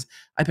 different kinds.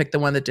 I picked the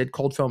one that did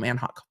cold foam and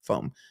hot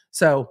foam.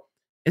 So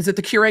is it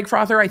the Keurig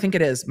frother? I think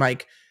it is,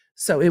 Mike.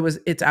 So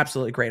it's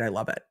absolutely great. I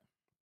love it.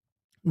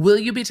 Will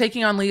you be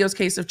taking on Leo's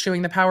case of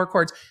chewing the power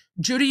cords?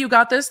 Judy, you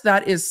got this.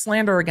 That is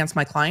slander against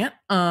my client,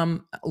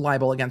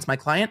 libel against my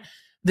client.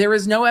 There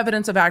is no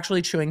evidence of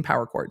actually chewing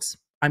power cords.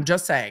 I'm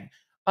just saying.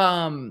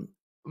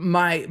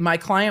 My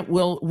client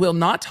will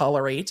not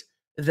tolerate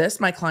this.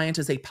 My client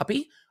is a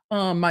puppy.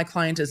 My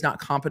client is not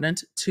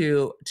competent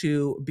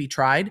to be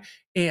tried,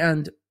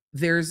 and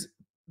there's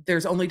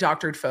only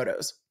doctored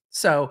photos,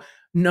 so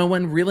no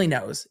one really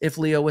knows if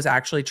Leo was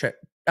actually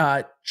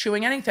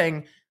chewing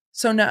anything.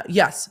 So no,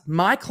 yes,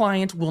 my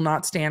client will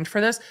not stand for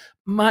this.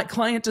 My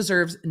client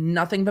deserves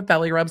nothing but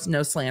belly rubs,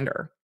 no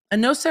slander, and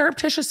no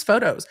surreptitious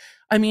photos.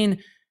 I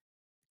mean,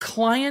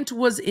 client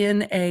was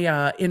in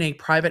a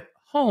private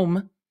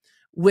home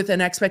with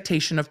an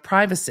expectation of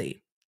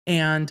privacy,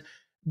 and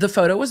the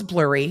photo was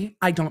blurry.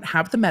 I don't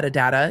have the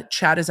metadata.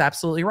 Chad is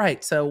absolutely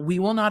right. So we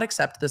will not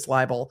accept this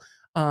libel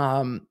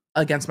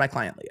against my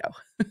client, Leo.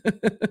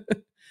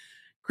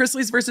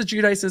 Chrisleys versus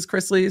Judice's.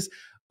 Chrisleys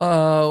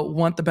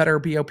want the better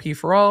BOP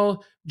for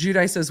all.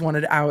 Judice's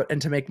wanted out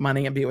and to make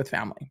money and be with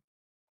family.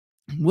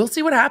 We'll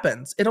see what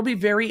happens. It'll be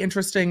very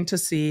interesting to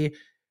see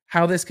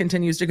how this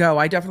continues to go.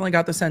 I definitely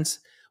got the sense,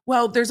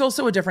 well, there's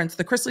also a difference.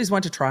 The Chrisleys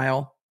went to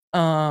trial.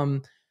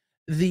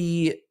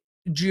 The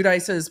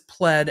Judice's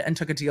pled and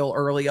took a deal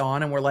early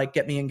on and were like,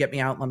 get me in, get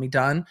me out, let me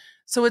done.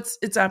 So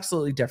it's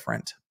absolutely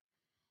different.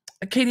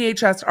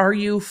 KDH asked, are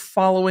you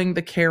following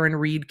the Karen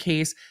Reed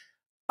case?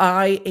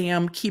 I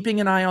am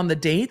keeping an eye on the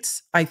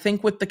dates. I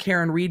think with the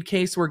Karen Reed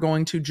case, we're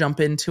going to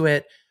jump into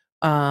it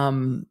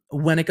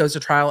when it goes to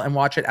trial and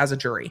watch it as a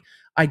jury.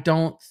 I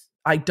don't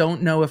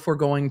know if we're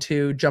going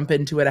to jump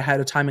into it ahead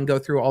of time and go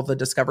through all the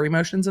discovery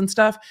motions and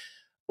stuff.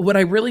 What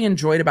I really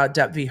enjoyed about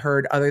Depp v.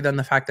 Heard, other than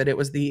the fact that it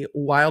was the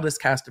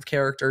wildest cast of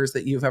characters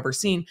that you've ever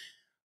seen,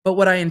 but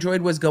what I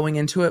enjoyed was going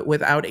into it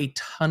without a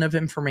ton of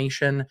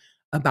information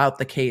about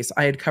the case.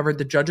 I had covered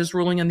the judge's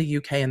ruling in the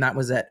UK, and that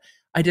was it.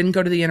 I didn't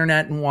go to the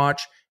internet and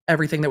watch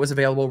everything that was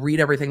available, read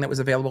everything that was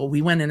available.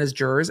 We went in as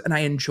jurors, and I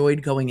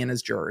enjoyed going in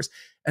as jurors.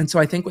 And so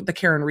I think with the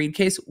Karen Reed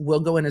case, we'll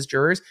go in as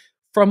jurors.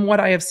 From what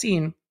I have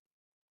seen,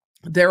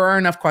 there are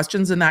enough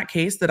questions in that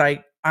case that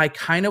I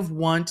kind of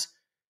want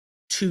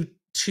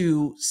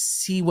to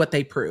see what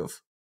they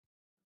prove.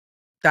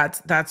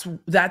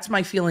 That's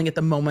my feeling at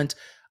the moment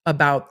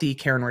about the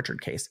Karen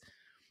Richard case.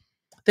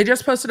 They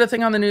just posted a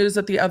thing on the news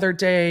the other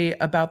day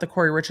about the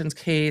Corey Richards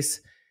case.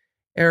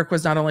 Eric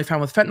was not only found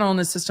with fentanyl in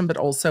his system, but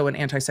also an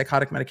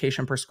antipsychotic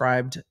medication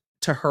prescribed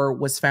to her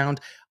was found.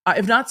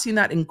 I've not seen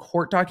that in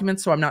court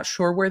documents, so I'm not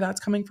sure where that's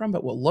coming from,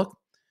 but we'll look.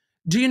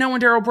 Do you know when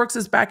Darrell Brooks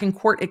is back in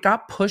court? It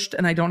got pushed,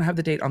 and I don't have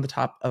the date on the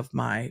top of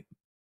my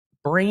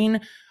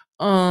brain.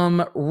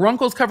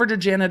 Runkle's coverage of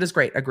Janet is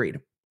great. Agreed.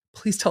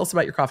 Please tell us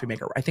about your coffee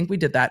maker. I think we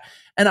did that.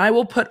 And I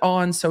will put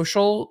on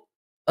social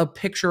a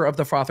picture of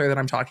the frother that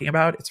I'm talking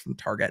about. It's from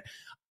Target.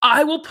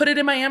 I will put it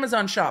in my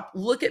Amazon shop.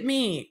 Look at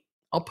me.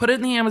 I'll put it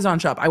in the Amazon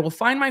shop. I will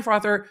find my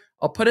frother.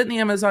 I'll put it in the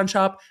Amazon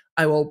shop.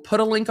 I will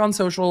put a link on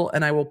social,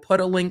 and I will put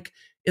a link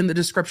in the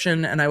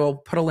description, and I will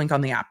put a link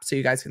on the app so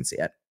you guys can see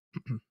it.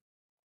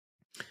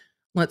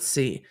 Let's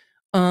see.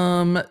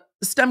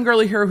 STEM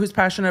girly hero who's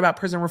passionate about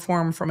prison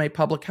reform from a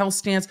public health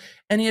stance.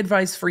 Any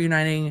advice for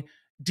uniting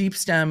deep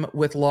STEM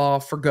with law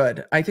for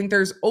good? I think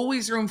there's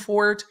always room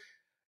for it.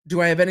 Do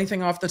I have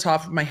anything off the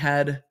top of my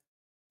head?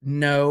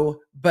 No,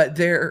 but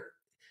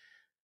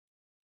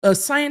a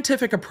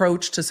scientific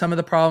approach to some of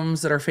the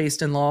problems that are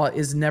faced in law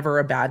is never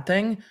a bad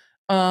thing.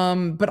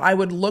 But I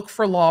would look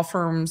for law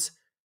firms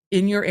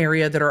in your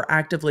area that are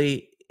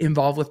actively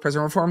involved with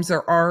prison reforms.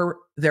 There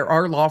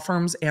are law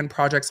firms and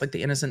projects like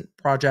the Innocence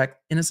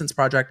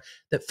Project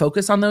that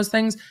focus on those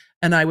things,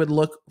 and I would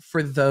look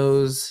for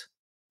those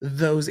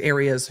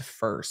areas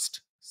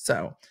first.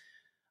 So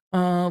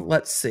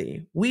let's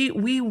see.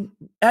 We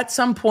at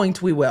some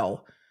point we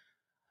will.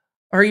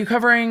 Are you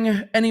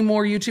covering any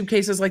more YouTube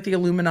cases like the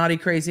Illuminati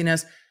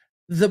craziness?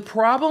 The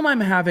problem I'm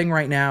having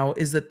right now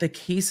is that the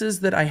cases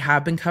that I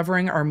have been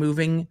covering are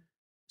moving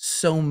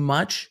so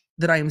much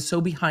that I am so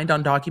behind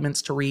on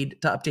documents to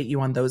read to update you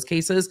on those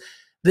cases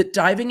that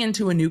diving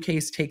into a new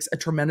case takes a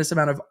tremendous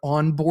amount of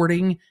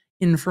onboarding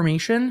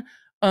information.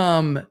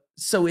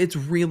 So it's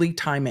really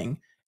timing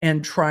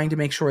and trying to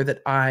make sure that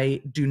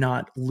I do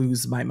not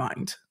lose my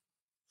mind.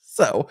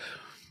 So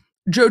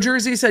Joe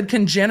Jersey said,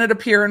 can Janet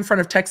appear in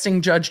front of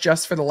texting judge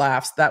just for the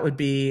laughs? That would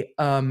be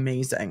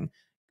amazing.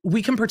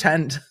 We can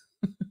pretend.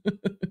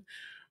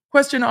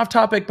 Question off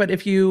topic, but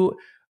if you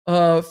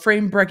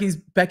frame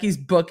Becky's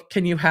book,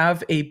 can you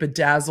have a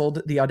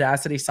bedazzled The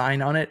Audacity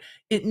sign on it?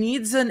 It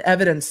needs an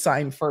evidence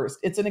sign first.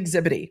 It's an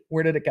exhibity.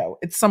 Where did it go?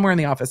 It's somewhere in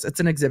the office. It's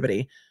an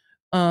exhibity.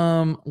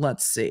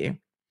 Let's see.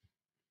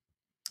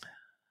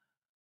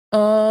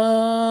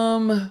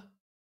 Floor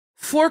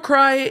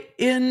cry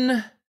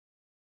in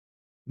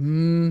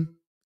In,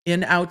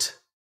 out,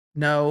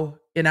 no,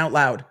 in, out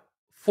loud.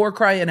 For,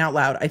 cry, in, out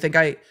loud. I think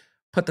I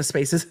put the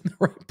spaces in the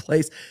right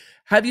place.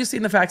 Have you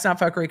seen the Facts Not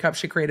Fuckery cup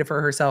she created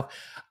for herself?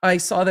 I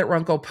saw that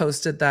Runkle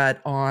posted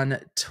that on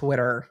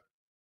Twitter.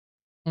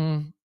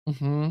 I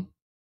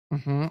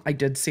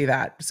did see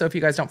that. So if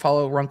you guys don't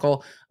follow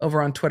Runkle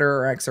over on Twitter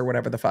or X or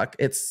whatever the fuck,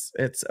 it's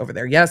over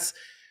there. Yes,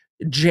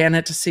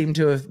 Janet seemed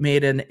to have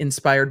made an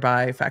inspired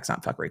by Facts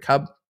Not Fuckery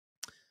cup.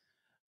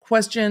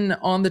 Question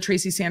on the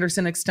Tracy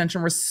Sanderson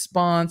extension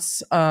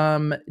response.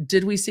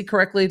 Did we see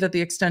correctly that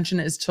the extension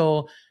is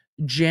till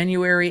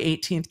January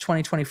 18th,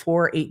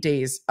 2024, 8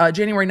 days,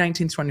 January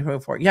 19th,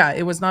 2024. Yeah,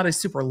 it was not a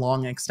super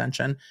long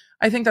extension.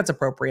 I think that's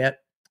appropriate.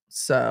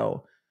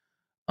 So,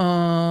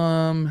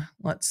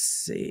 let's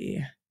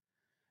see.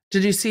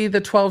 Did you see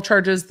the 12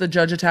 charges the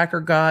judge attacker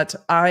got?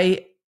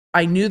 I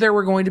knew there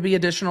were going to be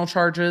additional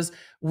charges.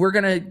 We're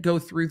going to go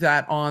through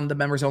that on the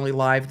Members Only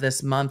Live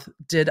this month.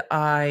 Did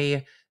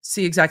I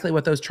see exactly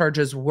what those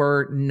charges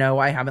were? No,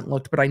 I haven't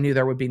looked, but I knew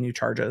there would be new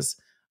charges.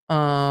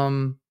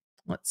 Let's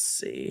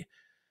see.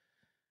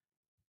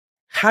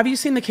 Have you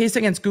seen the case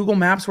against Google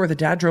Maps where the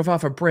dad drove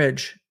off a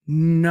bridge?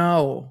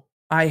 No,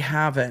 I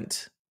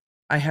haven't.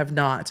 I have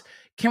not.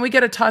 Can we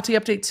get a Tati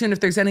update soon? If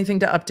there's anything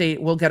to update,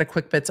 we'll get a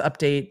Quick Bits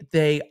update.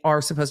 They are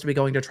supposed to be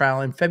going to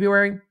trial in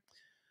February.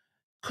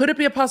 Could it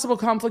be a possible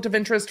conflict of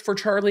interest for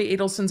Charlie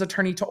Adelson's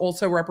attorney to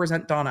also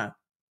represent Donna?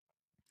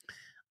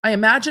 I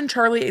imagine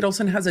Charlie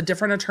Adelson has a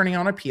different attorney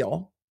on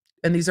appeal,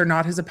 and these are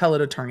not his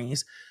appellate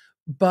attorneys,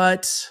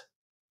 but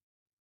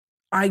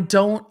I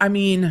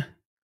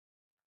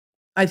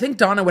think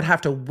Donna would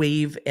have to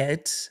waive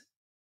it,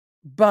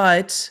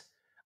 but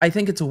I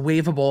think it's a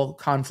waivable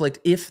conflict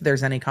if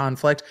there's any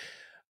conflict.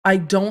 I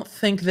don't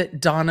think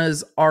that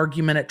Donna's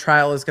argument at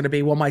trial is going to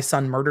be, well, my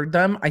son murdered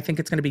them. I think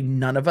it's going to be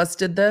none of us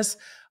did this.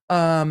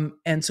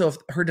 And so if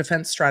her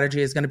defense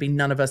strategy is going to be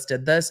none of us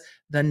did this,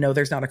 then no,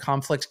 there's not a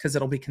conflict because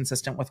it'll be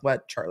consistent with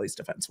what Charlie's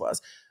defense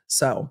was.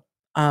 So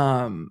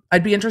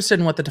I'd be interested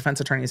in what the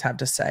defense attorneys have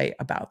to say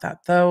about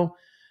that, though.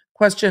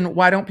 Question,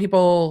 why don't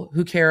people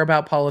who care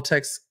about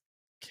politics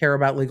care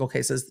about legal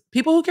cases?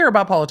 People who care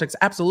about politics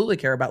absolutely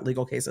care about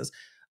legal cases,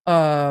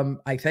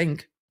 I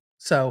think.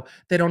 So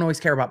they don't always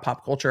care about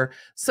pop culture.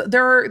 So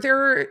there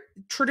are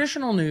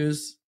traditional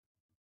news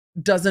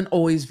doesn't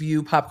always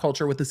view pop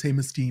culture with the same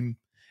esteem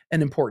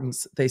and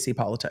importance they see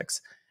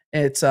politics.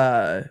 It's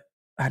I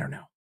don't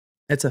know.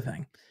 It's a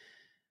thing.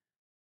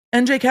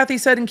 NJ Kathy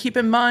said, and keep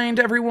in mind,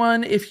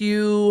 everyone, if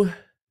you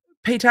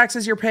pay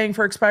taxes, you're paying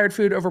for expired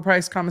food,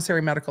 overpriced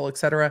commissary, medical,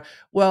 etc.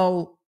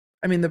 Well,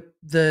 I mean,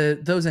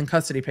 those in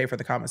custody pay for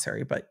the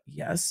commissary, but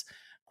yes.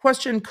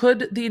 Question,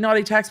 could the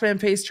naughty taxman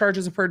face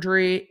charges of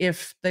perjury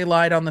if they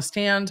lied on the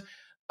stand?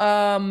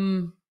 I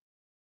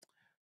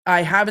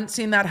haven't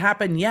seen that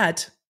happen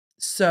yet,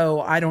 so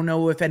I don't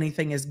know if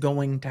anything is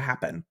going to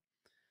happen.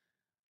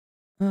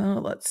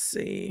 Let's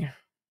see.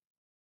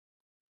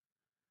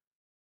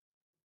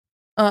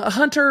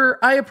 Hunter,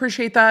 I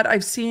appreciate that.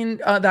 I've seen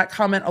that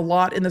comment a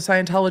lot in the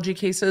Scientology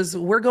cases.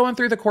 We're going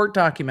through the court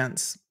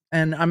documents,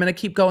 and I'm going to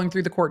keep going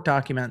through the court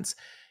documents.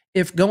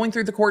 If going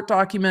through the court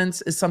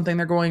documents is something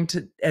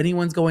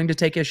anyone's going to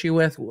take issue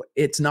with,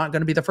 it's not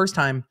going to be the first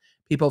time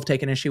people have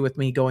taken issue with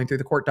me going through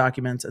the court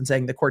documents and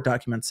saying the court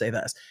documents say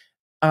this.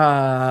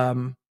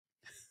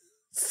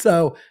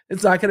 So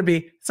it's not going to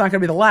be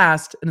the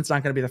last, and it's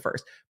not going to be the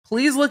first.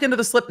 Please look into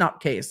the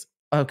Slipknot case.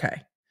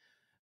 Okay.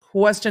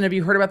 Question, have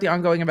you heard about the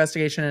ongoing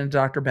investigation into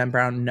Dr. Ben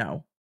Brown?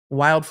 No.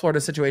 Wild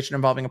Florida situation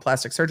involving a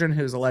plastic surgeon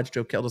who's alleged to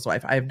have killed his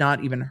wife. I have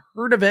not even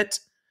heard of it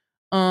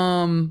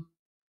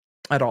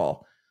at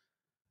all.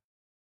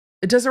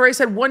 Desiree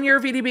said, 1 year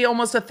of EDB,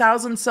 almost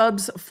 1,000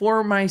 subs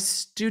for my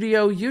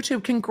studio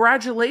YouTube.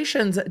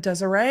 Congratulations,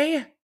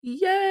 Desiree.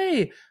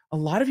 Yay. A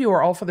lot of you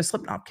are all for the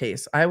Slipknot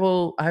case. I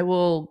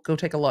will go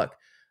take a look.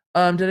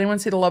 Did anyone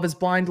see the Love is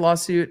Blind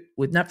lawsuit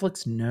with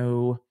Netflix?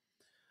 No.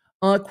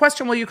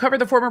 Question, will you cover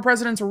the former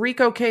president's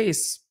RICO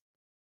case?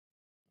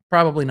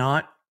 Probably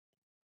not.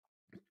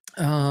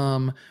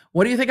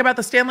 What do you think about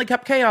the Stanley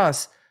Cup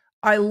chaos?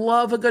 I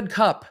love a good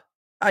cup.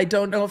 I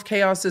don't know if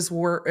chaos is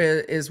worth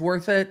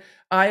it.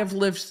 I have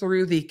lived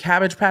through the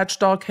Cabbage Patch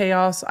Doll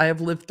chaos. I have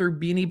lived through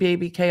Beanie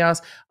Baby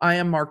chaos. I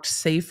am marked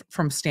safe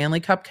from Stanley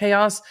Cup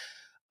chaos.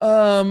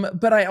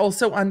 But I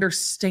also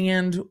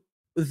understand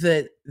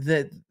that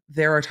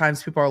there are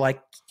times people are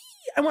like,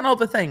 I want all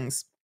the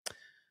things.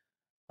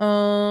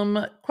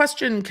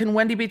 Question, can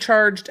Wendy be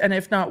charged? And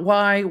if not,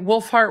 why?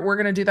 Wolfheart, we're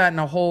going to do that in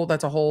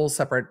that's a whole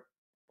separate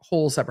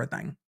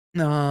thing.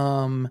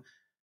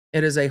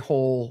 It is a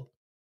whole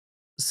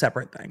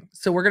separate thing.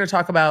 So we're going to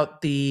talk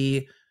about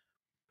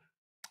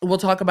we'll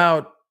talk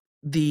about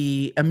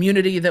the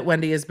immunity that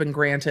Wendy has been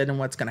granted and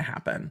what's going to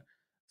happen.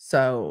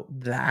 So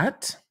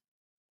that,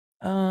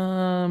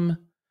 my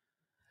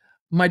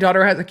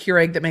daughter has a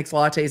Keurig that makes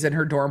lattes in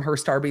her dorm. Her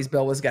Starbucks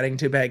bill was getting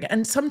too big.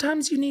 And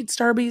sometimes you need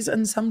Starbucks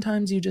and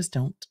sometimes you just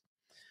don't.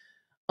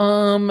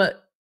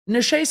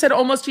 Nishay said,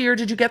 almost a year.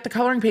 Did you get the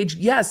coloring page?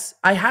 Yes,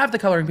 I have the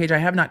coloring page. I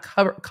have not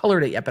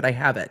colored it yet, but I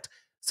have it.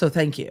 So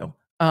thank you.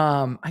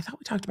 I thought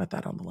we talked about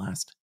that on the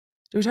last.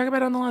 Did we talk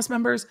about it on the last,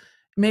 members?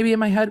 Maybe in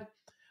my head.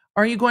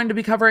 Are you going to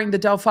be covering the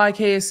Delphi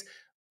case?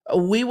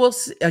 We will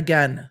see.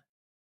 Again,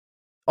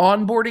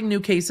 onboarding new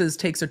cases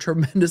takes a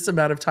tremendous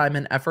amount of time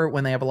and effort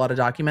when they have a lot of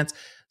documents.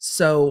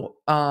 So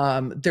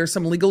there's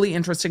some legally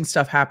interesting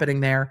stuff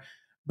happening there,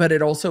 but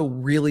it also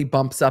really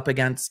bumps up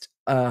against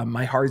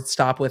my hard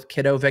stop with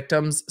kiddo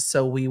victims.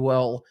 So we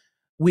will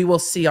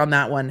see on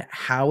that one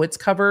how it's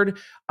covered.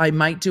 I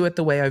might do it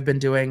the way I've been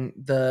doing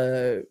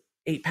the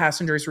 8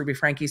 Passengers Ruby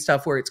Frankie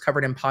stuff, where it's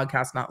covered in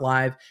podcast, not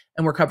live,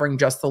 and we're covering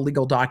just the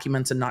legal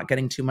documents and not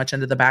getting too much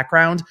into the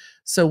background.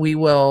 So we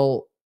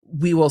will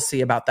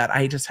see about that.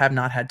 I just have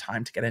not had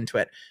time to get into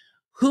it.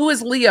 Who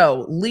is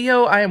Leo?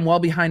 Leo, I am well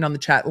behind on the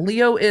chat.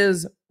 Leo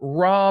is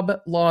Rob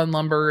Law and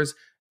Lumber's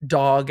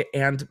dog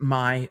and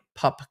my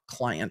pup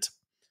client.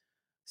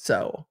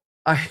 So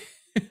I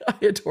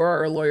adore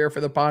our lawyer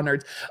for the paw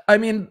nerds. I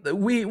mean,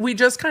 we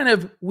just kind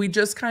of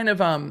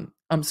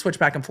switch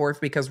back and forth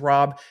because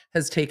Rob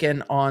has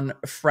taken on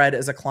Fred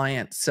as a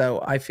client.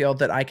 So I feel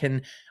that I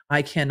can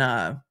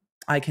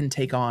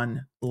take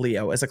on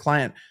Leo as a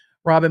client.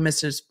 Rob and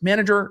Mrs.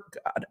 Manager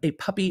got a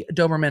puppy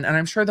Doberman, and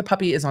I'm sure the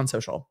puppy is on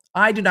social.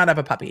 I do not have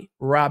a puppy.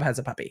 Rob has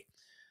a puppy.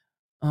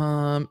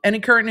 Any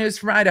current news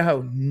from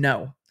Idaho?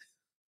 No.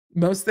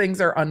 Most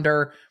things are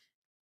under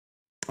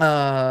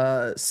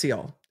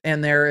seal.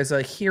 And there is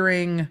a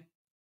hearing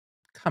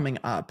coming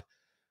up.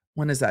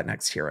 When is that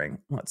next hearing?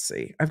 Let's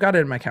see. I've got it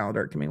in my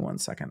calendar. Give me 1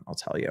 second. I'll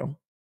tell you.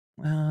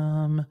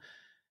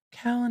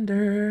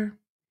 Calendar.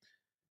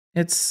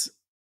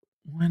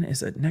 When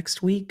is it?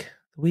 Next week?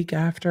 The week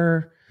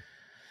after?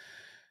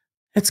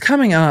 It's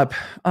coming up.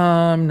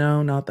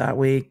 No, not that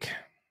week.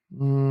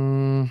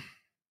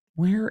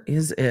 Where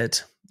is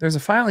it? There's a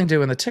filing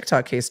due in the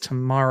TikTok case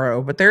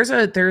tomorrow, but there's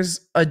a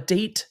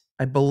date,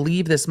 I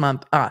believe, this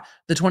month, the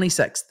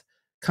 26th,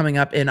 coming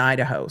up in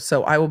Idaho.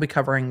 So I will be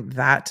covering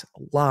that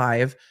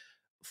live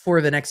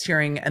for the next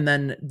hearing. And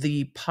then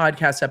the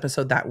podcast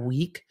episode that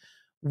week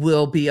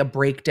will be a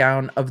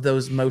breakdown of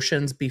those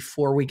motions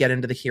before we get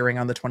into the hearing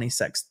on the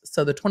 26th.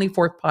 So the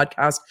 24th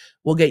podcast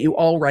will get you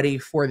all ready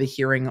for the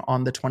hearing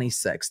on the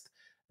 26th.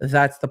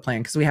 That's the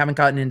plan, because we haven't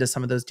gotten into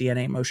some of those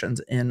DNA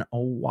motions in a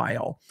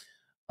while.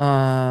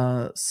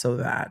 So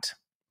that,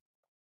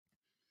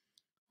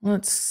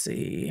 let's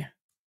see.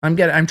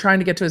 I'm trying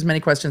to get to as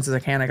many questions as I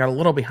can. I got a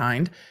little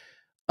behind.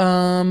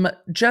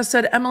 Jess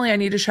said, Emily, I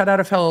need to shout out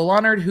a fellow law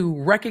nerd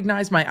who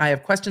recognized my I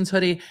Have Questions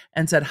hoodie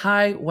and said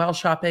hi while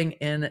shopping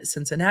in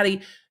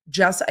Cincinnati.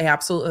 Jess, I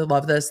absolutely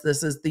love this.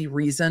 This is the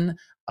reason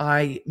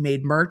I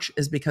made merch,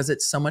 is because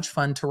it's so much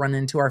fun to run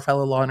into our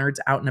fellow law nerds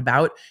out and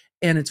about.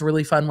 And it's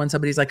really fun when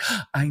somebody's like,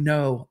 I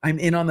know, I'm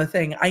in on the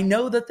thing. I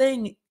know the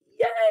thing.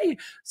 Yay.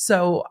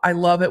 So I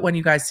love it when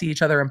you guys see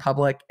each other in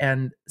public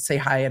and say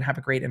hi and have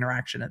a great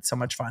interaction. It's so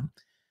much fun.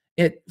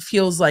 It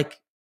feels like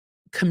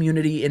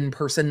community in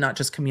person, not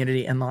just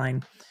community in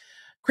line.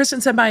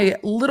 Kristen said, my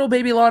little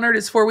baby law nerd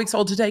is 4 weeks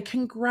old today.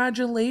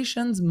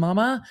 Congratulations,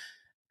 mama.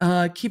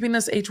 Keeping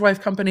this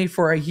H-Wife company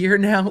for a year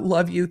now.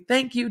 Love you.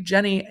 Thank you,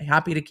 Jenny.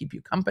 Happy to keep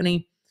you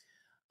company.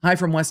 Hi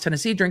from West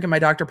Tennessee, drinking my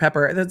Dr.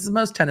 Pepper. That's the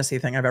most Tennessee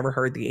thing I've ever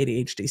heard, the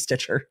ADHD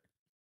Stitcher.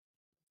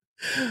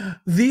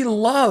 The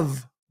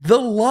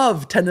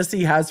love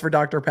Tennessee has for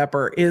Dr.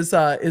 Pepper is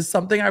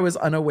something I was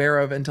unaware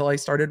of until I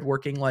started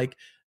working like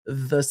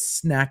the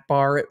snack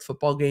bar at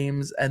football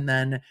games and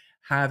then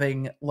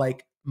having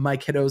like my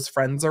kiddos'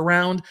 friends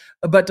around.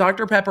 But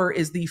Dr. Pepper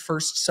is the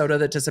first soda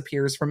that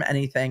disappears from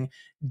anything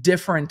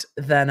different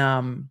than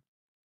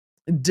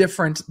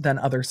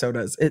other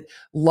sodas.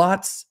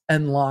 Lots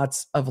and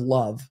lots of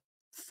love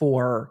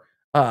for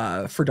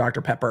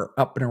Dr. Pepper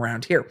up and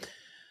around here.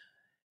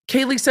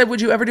 Kaylee said,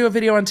 would you ever do a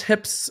video on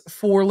tips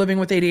for living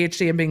with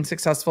ADHD and being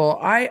successful?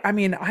 I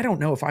mean, I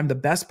don't know if I'm the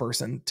best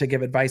person to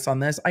give advice on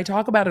this. I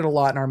talk about it a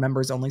lot in our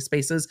members only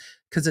spaces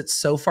because it's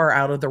so far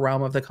out of the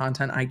realm of the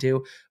content I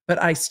do, but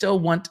I still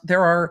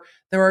there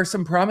are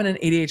some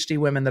prominent ADHD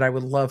women that I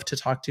would love to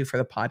talk to for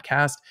the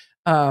podcast.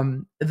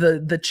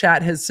 The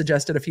chat has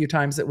suggested a few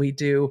times that we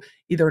do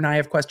either an I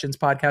Have Questions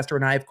podcast or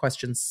an I Have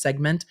Questions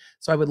segment.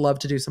 So I would love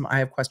to do some I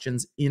Have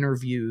Questions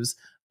interviews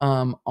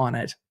on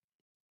it.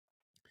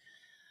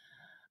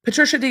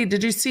 Patricia D,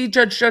 did you see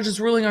Judge's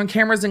ruling on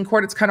cameras in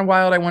court? It's kind of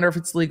wild. I wonder if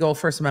it's legal,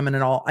 First Amendment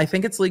and all. I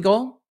think it's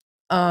legal.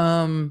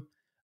 I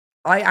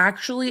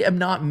actually am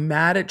not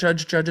mad at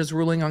Judge's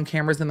ruling on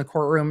cameras in the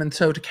courtroom. And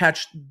so to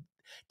catch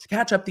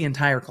up the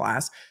entire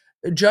class,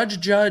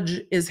 Judge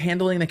is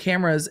handling the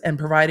cameras and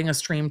providing a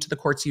stream to the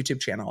court's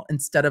YouTube channel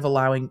instead of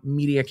allowing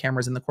media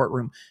cameras in the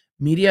courtroom.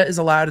 Media is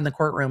allowed in the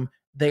courtroom.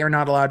 They are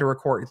not allowed to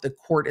record. The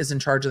court is in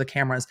charge of the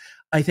cameras.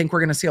 I think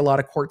we're going to see a lot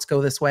of courts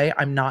go this way.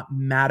 I'm not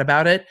mad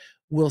about it.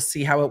 We'll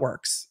see how it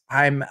works.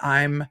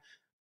 I'm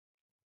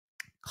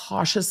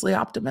cautiously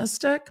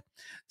optimistic.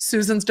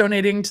 Susan's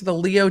donating to the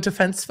Leo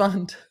Defense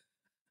Fund.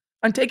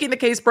 I'm taking the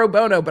case pro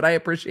bono, but I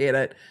appreciate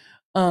it.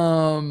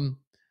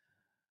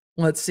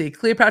 Let's see.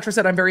 Cleopatra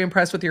said, I'm very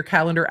impressed with your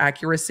calendar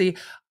accuracy.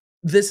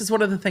 this is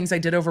one of the things I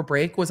did over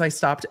break was I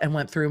stopped and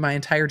went through my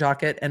entire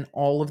docket and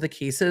all of the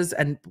cases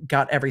and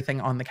got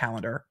everything on the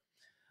calendar.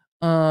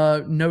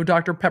 No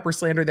Dr. Pepper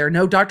slander there.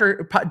 No,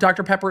 Dr.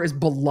 Pepper is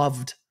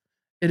beloved.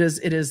 It is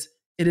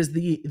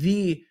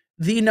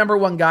the number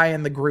one guy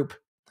in the group.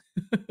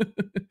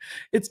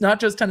 It's not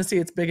just Tennessee,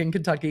 it's big in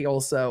Kentucky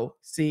also.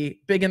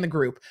 See, big in the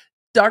group.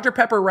 Dr.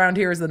 Pepper around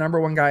here is the number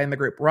one guy in the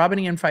group. Robin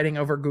Ian fighting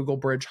over Google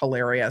Bridge,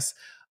 hilarious.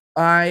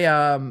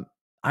 I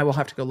will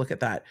have to go look at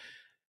that.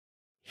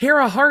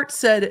 Hera Hart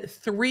said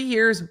 3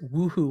 years.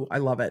 Woohoo. I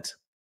love it.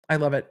 I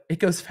love it. It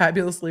goes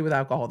fabulously with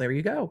alcohol. There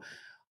you go.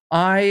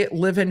 I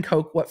live in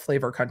Coke. What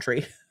flavor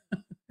country?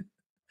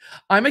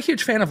 I'm a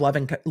huge fan of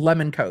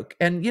lemon Coke.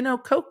 And, you know,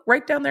 Coke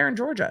right down there in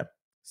Georgia.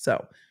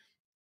 So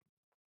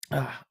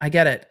I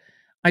get it.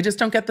 I just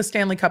don't get the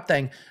Stanley Cup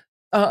thing.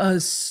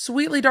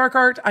 Sweetly Dark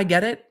Art, I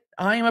get it.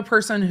 I am a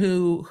person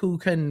who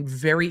can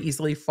very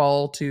easily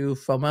fall to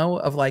FOMO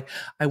of like,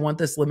 I want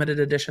this limited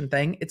edition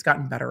thing. It's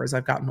gotten better as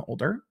I've gotten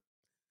older.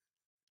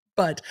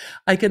 But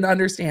I can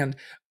understand.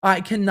 I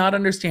cannot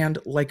understand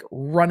like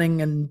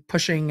running and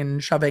pushing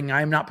and shoving.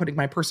 I'm not putting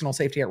my personal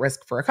safety at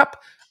risk for a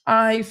cup.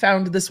 I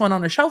found this one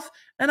on a shelf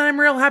and I'm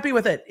real happy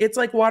with it. It's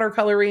like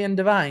watercolory and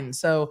divine.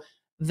 So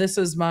this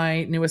is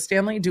my newest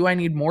Stanley. Do I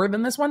need more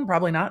than this one?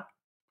 Probably not.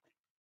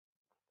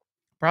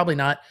 Probably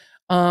not.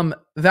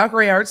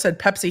 Valkyrie Art said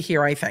Pepsi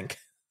here, I think.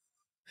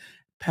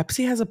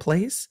 Pepsi has a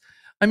place?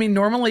 I mean,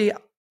 normally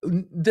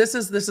this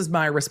is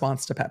my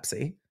response to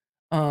Pepsi.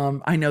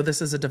 I know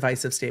this is a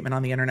divisive statement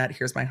on the internet.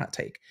 Here's my hot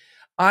take.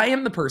 I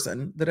am the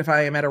person that if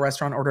I am at a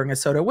restaurant ordering a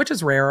soda, which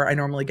is rare, I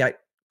normally get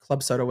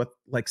club soda with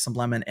like some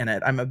lemon in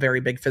it. I'm a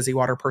very big fizzy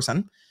water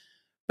person.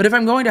 But if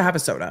I'm going to have a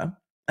soda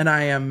and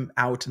I am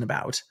out and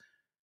about,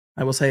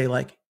 I will say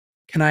like,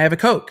 can I have a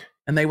Coke?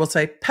 And they will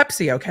say,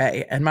 Pepsi,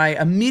 okay. And my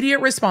immediate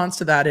response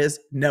to that is,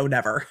 no,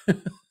 never.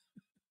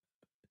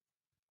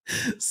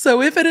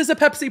 So if it is a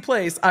Pepsi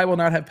place, I will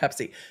not have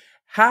Pepsi.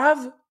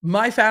 Have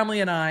my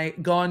family and I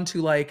gone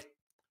to like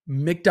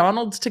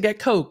McDonald's to get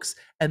Cokes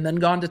and then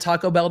gone to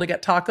Taco Bell to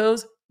get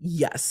tacos?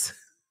 Yes.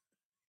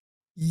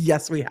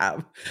 Yes, we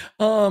have.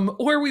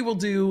 Or we will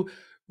do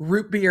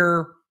root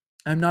beer.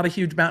 I'm not a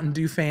huge Mountain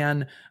Dew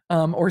fan,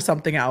 or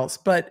something else.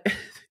 But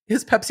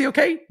is Pepsi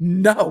okay?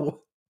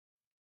 No.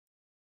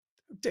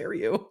 How dare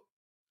you?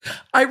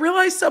 I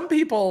realize some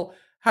people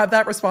have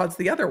that response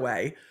the other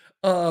way.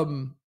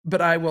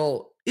 But I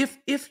will,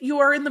 if you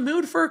are in the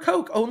mood for a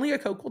Coke, only a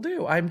Coke will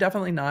do. I'm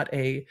definitely not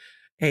a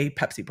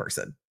Pepsi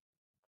person.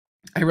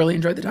 I really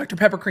enjoyed the Dr.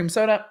 Pepper cream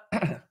soda.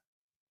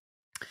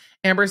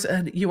 Amber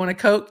said, you want a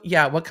Coke?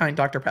 Yeah, what kind,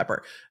 Dr.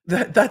 Pepper?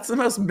 That's the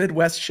most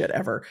Midwest shit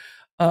ever.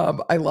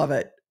 I love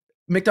it.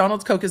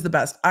 McDonald's Coke is the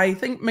best. I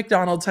think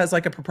McDonald's has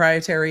like a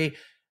proprietary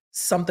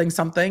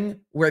something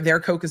where their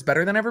Coke is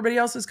better than everybody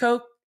else's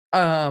Coke.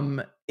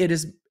 It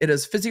is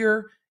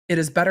fizzier. It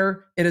is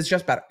better. It is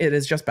just better. It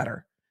is just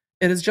better.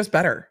 It is just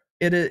better.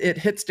 It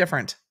hits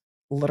different,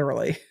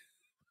 literally.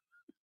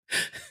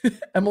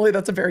 Emily,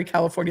 that's a very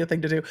California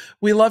thing to do.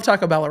 We love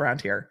Taco Bell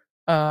around here,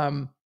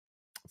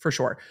 for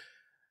sure.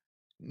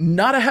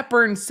 Not a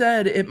Hepburn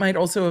said it might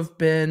also have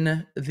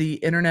been the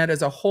internet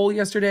as a whole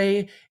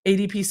yesterday.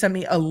 ADP sent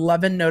me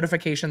 11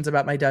 notifications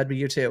about my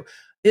W2.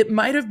 It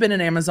might have been an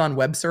Amazon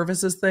Web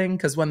Services thing,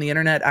 because when the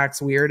internet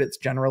acts weird, it's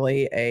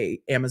generally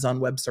a Amazon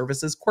Web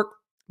Services quirk.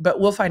 But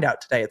we'll find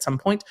out today at some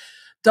point.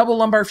 Double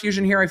lumbar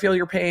fusion here. I feel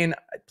your pain.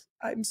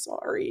 I'm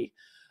sorry.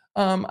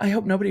 I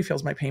hope nobody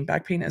feels my pain.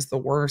 Back pain is the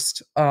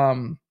worst.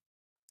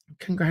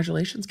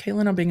 Congratulations,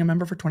 Kaylin, on being a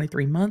member for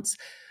 23 months.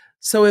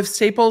 So if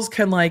Staples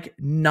can like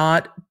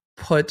not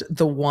put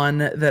the one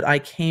that I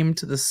came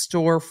to the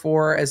store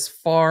for as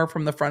far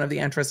from the front of the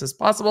entrance as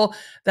possible,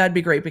 that'd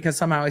be great, because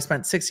somehow I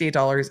spent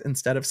 $68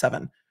 instead of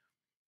 $7.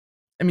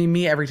 I mean,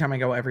 me every time I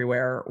go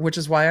everywhere, which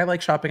is why I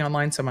like shopping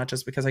online so much,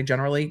 is because I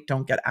generally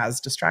don't get as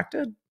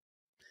distracted.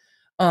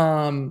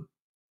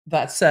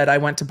 That said, I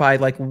went to buy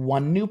like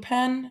one new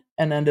pen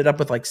and ended up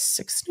with like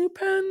 6 new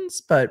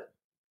pens, but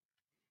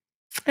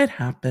it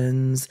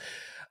happens.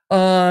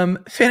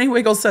 Fanny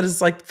Wiggle said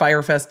it's like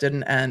Firefest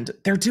didn't end.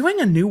 They're doing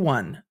a new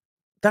one.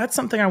 That's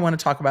something I want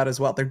to talk about as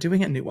well. They're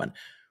doing a new one.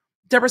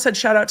 Deborah said,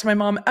 shout out to my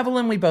mom,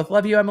 Evelyn. We both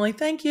love you, Emily.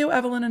 Thank you,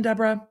 Evelyn and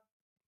Deborah.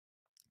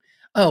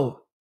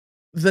 Oh,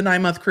 the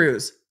 9-month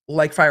cruise,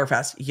 like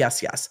Firefest.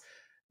 Yes, yes.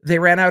 They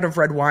ran out of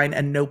red wine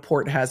and no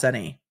port has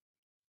any.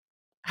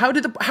 How are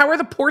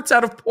the ports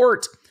out of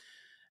port?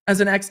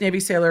 As an ex-Navy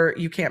sailor,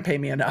 you can't pay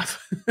me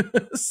enough.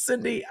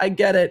 Cindy, I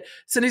get it.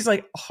 Cindy's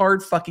like,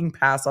 hard fucking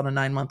pass on a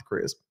 9-month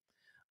cruise.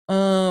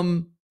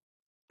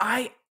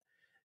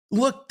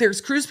 Look,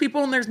 there's cruise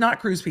people and there's not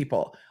cruise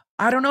people.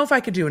 I don't know if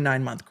I could do a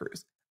 9-month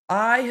cruise.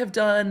 I have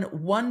done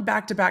one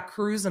back-to-back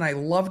cruise and I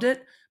loved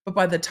it. But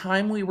by the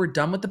time we were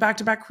done with the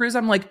back-to-back cruise,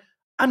 I'm like,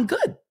 I'm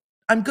good.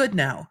 I'm good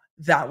now.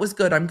 That was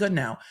good. I'm good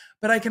now.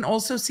 But I can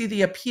also see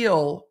the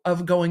appeal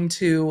of going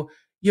to,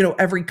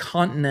 every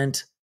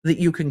continent that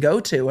you can go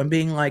to and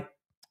being like,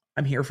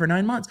 I'm here for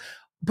 9 months.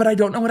 But I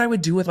don't know what I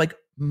would do with like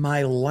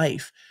my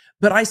life.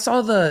 But I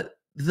saw the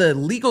the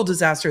legal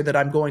disaster that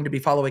I'm going to be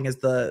following is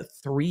the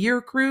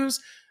 3-year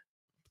cruise.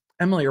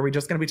 Emily, are we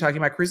just going to be talking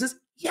about cruises?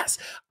 Yes.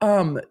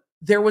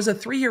 There was a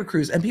 3-year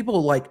cruise and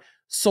people like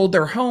sold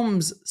their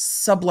homes,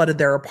 subletted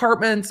their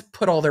apartments,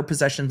 put all their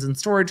possessions in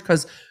storage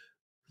because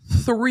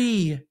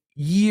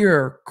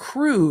 3-year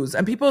cruise,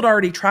 and people had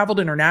already traveled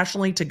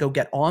internationally to go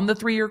get on the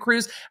 3-year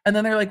cruise. And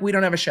then they're like, we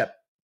don't have a ship.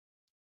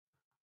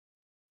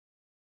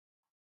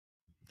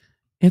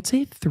 It's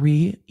a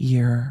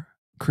 3-year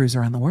cruise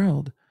around the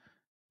world.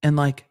 And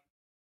like,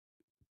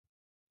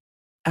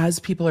 as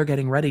people are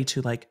getting ready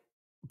to like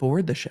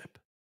board the ship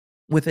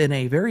within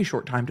a very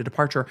short time to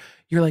departure,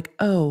 you're like,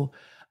 oh,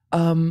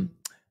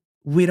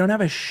 we don't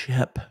have a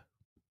ship.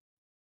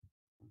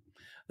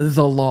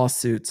 The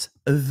lawsuits.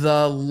 But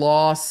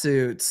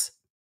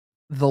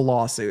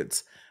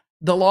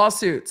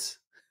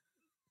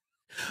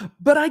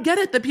I get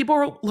it that people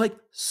are like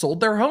sold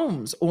their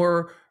homes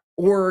or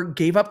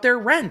gave up their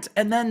rent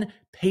and then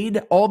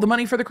paid all the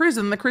money for the cruise.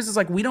 And the cruise is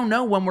like, we don't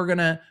know when we're going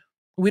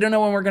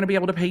to be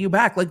able to pay you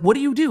back. Like, what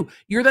do?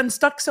 You're then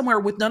stuck somewhere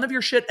with none of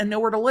your shit and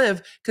nowhere to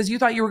live because you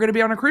thought you were going to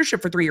be on a cruise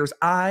ship for 3 years.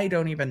 I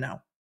don't even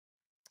know.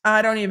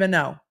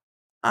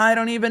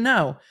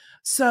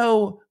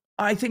 So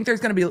I think there's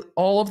going to be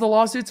all of the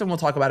lawsuits, and we'll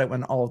talk about it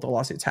when all of the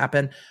lawsuits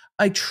happen.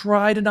 I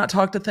try to not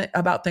talk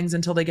about things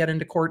until they get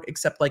into court,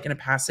 except like in a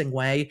passing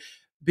way,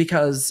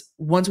 because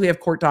once we have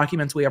court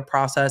documents, we have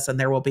process, and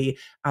there will be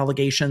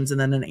allegations and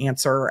then an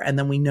answer, and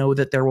then we know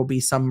that there will be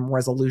some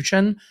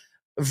resolution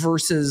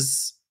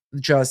versus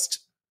just,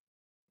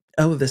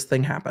 oh, this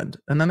thing happened,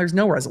 and then there's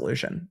no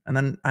resolution. And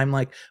then I'm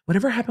like,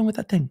 whatever happened with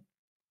that thing?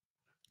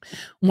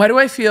 Why do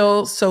I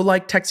feel so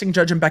like Texting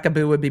Judge and Becca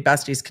Boo would be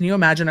besties? Can you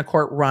imagine a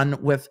court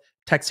run with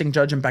Texting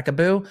Judge and Becca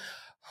Boo?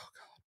 Oh,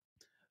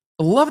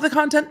 God. Love the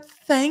content.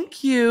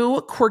 Thank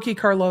you, Quirky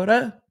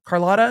Carlotta.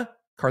 I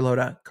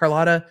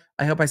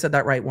hope I said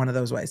that right one of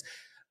those ways.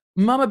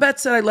 Mama Beth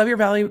said, I love your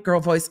Valley Girl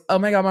voice. Oh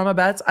my God, Mama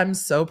Beth, I'm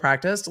so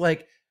practiced.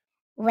 Like,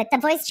 with the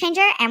voice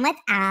changer and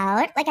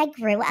without. Like, I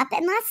grew up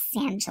in Los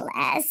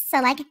Angeles.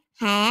 So like,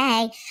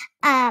 hey.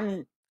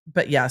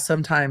 But yeah,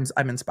 sometimes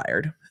I'm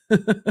inspired.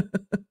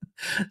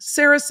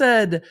 Sarah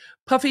said,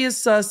 Puffy is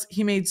sus.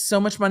 He made so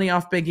much money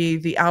off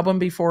Biggie. The album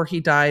before he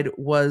died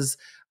was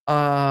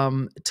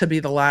to be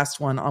the last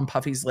one on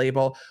Puffy's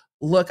label.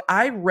 Look,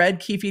 I read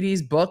Keefe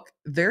D's book.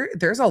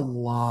 There's a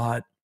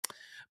lot.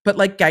 But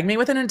like, gag me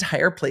with an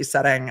entire place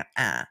setting.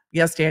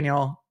 Yes,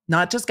 Daniel.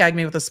 Not just gag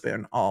me with a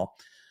spoon. All.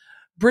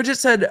 Bridget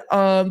said,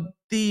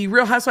 the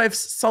Real Housewives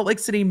Salt Lake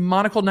City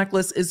monocle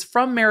necklace is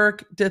from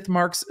Meredith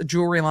Marks'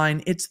 jewelry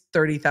line. It's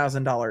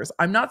 $30,000.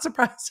 I'm not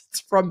surprised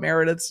it's from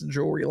Meredith's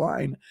jewelry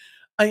line.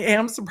 I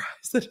am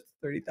surprised that it's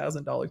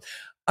 $30,000.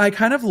 I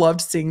kind of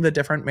loved seeing the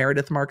different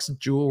Meredith Marks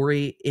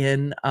jewelry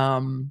in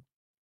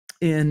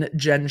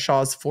Jen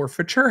Shaw's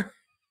forfeiture.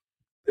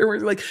 There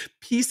were like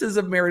pieces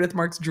of Meredith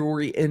Marks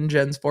jewelry in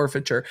Jen's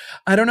forfeiture.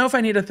 I don't know if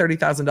I need a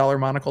 $30,000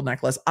 monocle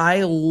necklace.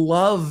 I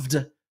loved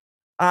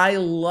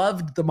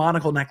the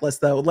monocle necklace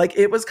though. Like,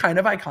 it was kind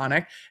of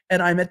iconic,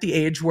 and I'm at the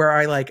age where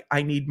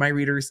I need my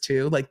readers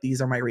too. Like,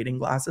 these are my reading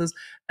glasses.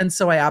 And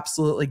so I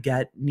absolutely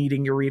get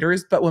needing your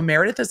readers. But when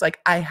Meredith is like,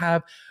 I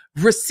have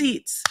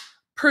receipts,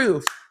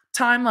 proof,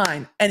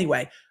 timeline.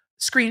 Anyway,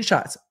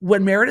 screenshots.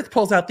 When Meredith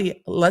pulls out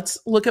let's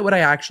look at what I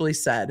actually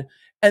said,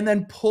 and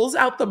then pulls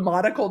out the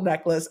monocle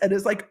necklace and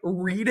is like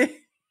reading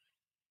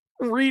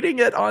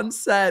it on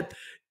set.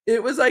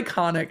 It was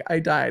iconic. I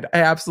died.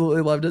 I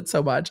absolutely loved it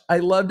so much. I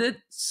loved it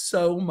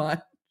so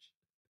much.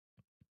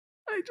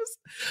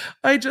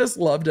 I just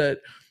loved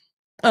it.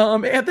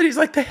 Anthony's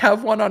like, they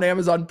have one on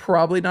Amazon.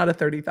 Probably not a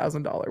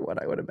 $30,000 one,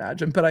 I would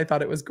imagine, but I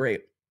thought it was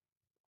great.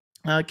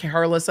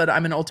 Carla said,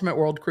 I'm an Ultimate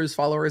World Cruise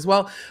follower as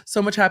well.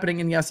 So much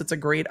happening. And yes, it's a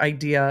great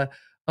idea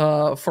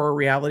for a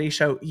reality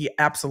show. Yeah,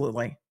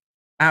 absolutely.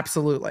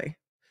 Absolutely.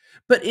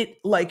 But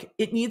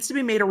it needs to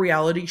be made a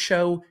reality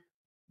show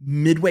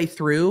midway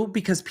through,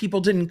 because people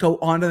didn't go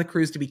onto the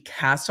cruise to be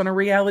cast on a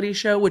reality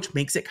show, which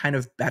makes it kind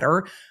of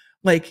better.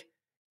 Like,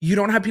 you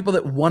don't have people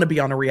that want to be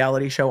on a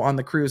reality show on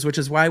the cruise, which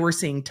is why we're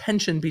seeing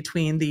tension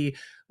between the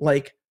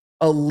like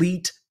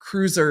elite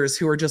cruisers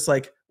who are just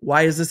like,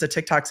 why is this a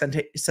TikTok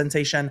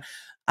sensation?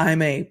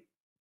 I'm a,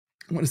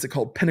 what is it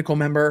called? Pinnacle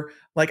member.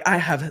 Like, I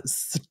have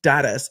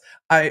status.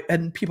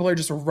 And people are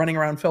just running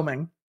around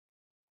filming.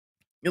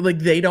 Like,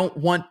 they don't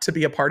want to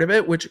be a part of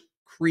it, which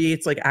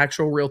creates like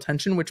actual real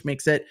tension, which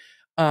makes it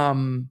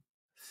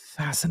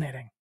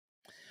fascinating.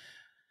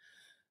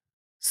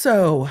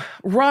 So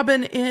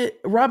Robin the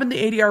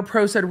ADR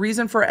Pro said,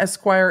 reason for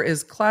Esquire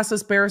is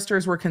classless.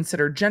 Barristers were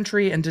considered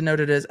gentry and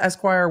denoted as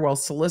Esquire, while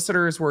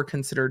solicitors were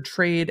considered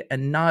trade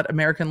and not.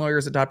 American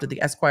lawyers adopted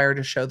the Esquire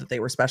to show that they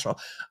were special.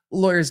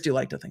 Lawyers do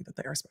like to think that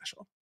they are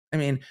special. I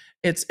mean,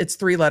 it's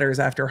 3 letters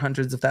after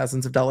hundreds of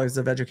thousands of dollars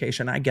of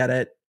education. I get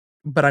it,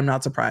 but I'm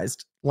not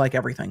surprised, like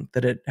everything,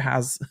 that it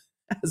has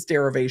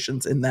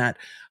derivations in that.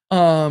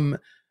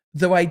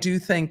 Though I do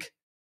think,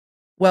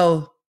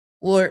 well,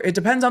 It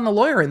depends on the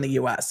lawyer in the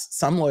US.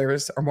 Some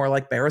lawyers are more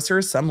like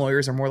barristers. Some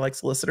lawyers are more like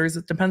solicitors.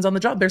 It depends on the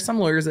job. There's some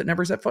lawyers that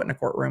never set foot in a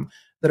courtroom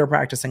that are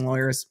practicing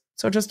lawyers.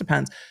 So it just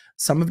depends.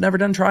 Some have never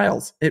done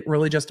trials. It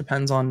really just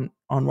depends on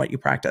what you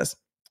practice.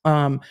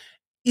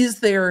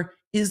 Is there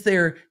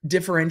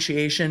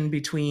differentiation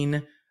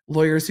between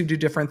lawyers who do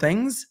different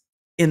things?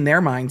 In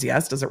their minds,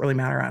 yes. Does it really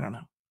matter? I don't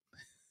know.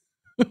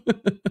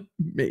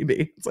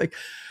 Maybe. It's like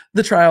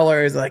the trial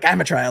lawyer is like, I'm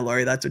a trial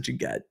lawyer. That's what you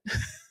get.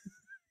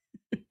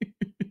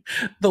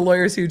 The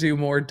lawyers who do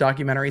more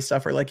documentary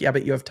stuff are like, yeah,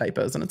 but you have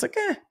typos. And it's like,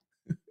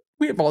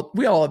 we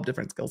all have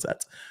different skill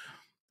sets.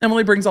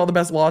 Emily brings all the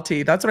best law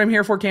tea. That's what I'm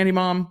here for, Candy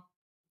Mom.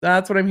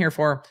 That's what I'm here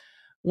for.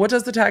 What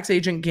does the tax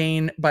agent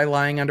gain by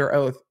lying under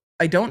oath?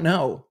 I don't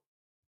know.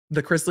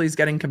 The Chrisleys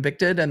getting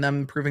convicted and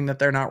them proving that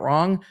they're not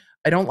wrong.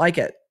 I don't like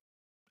it.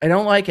 I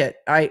don't like it.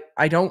 I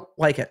don't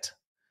like it.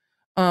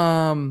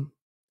 And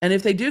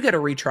if they do get a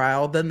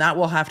retrial, then that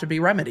will have to be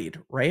remedied,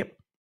 right?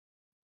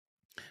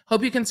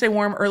 Hope you can stay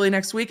warm early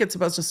next week. It's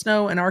supposed to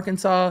snow in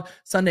Arkansas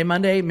Sunday,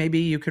 Monday. Maybe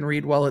you can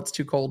read while it's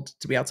too cold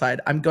to be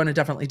outside. I'm going to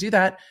definitely do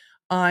that.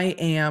 I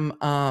am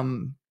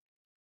I'm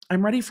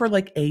ready for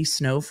like a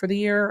snow for the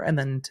year and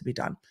then to be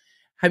done.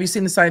 Have you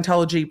seen the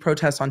Scientology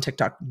protests on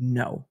TikTok?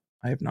 No,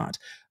 I have not.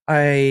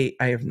 I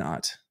have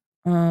not.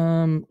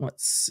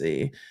 Let's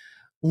see.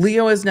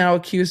 Leo is now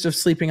accused of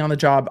sleeping on the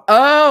job.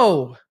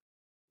 Oh,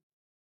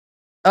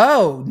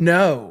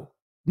 no.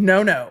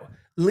 No.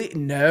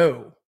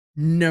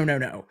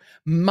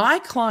 My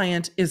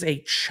client is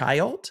a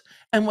child,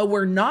 and what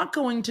we're not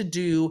going to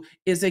do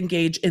is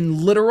engage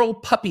in literal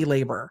puppy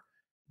labor.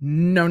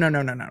 No.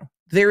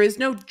 There is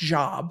no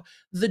job.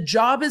 The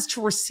job is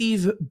to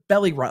receive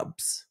belly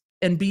rubs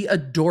and be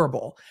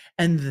adorable.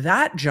 And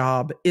that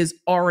job is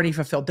already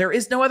fulfilled. There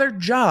is no other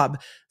job.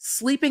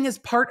 Sleeping is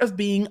part of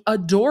being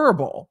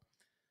adorable.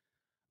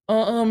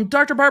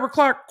 Dr. Barbara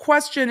Clark,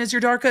 question, is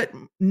your docket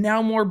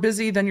now more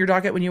busy than your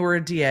docket when you were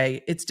a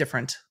DA? It's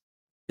different.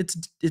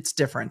 It's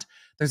different.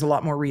 There's a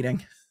lot more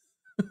reading.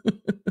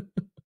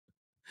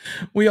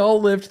 We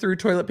all lived through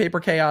toilet paper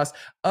chaos.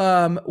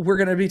 We're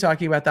going to be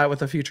talking about that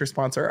with a future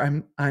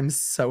sponsor. I'm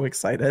so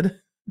excited.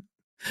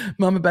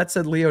 Mama Beth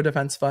said Leo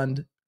Defense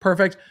Fund.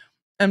 Perfect.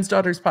 M's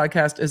Daughter's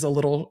podcast is a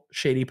little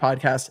shady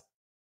podcast.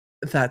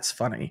 That's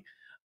funny.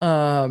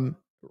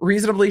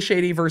 Reasonably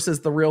shady versus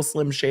the real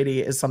Slim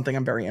Shady is something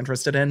I'm very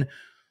interested in.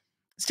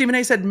 Stephen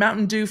A. said,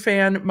 Mountain Dew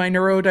fan, my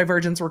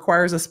neurodivergence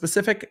requires a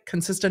specific,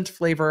 consistent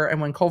flavor.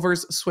 And when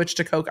Culver's switched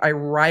to Coke, I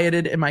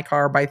rioted in my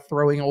car by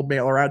throwing Old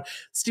Mail around.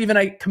 Stephen,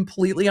 I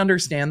completely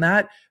understand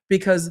that,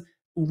 because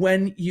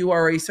when you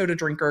are a soda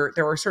drinker,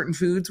 there are certain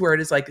foods where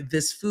it is like,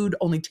 this food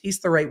only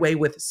tastes the right way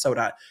with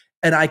soda.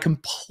 And I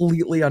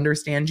completely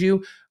understand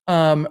you.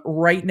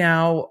 Right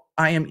now,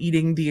 I am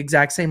eating the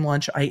exact same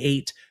lunch I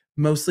ate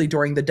mostly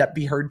during the Depp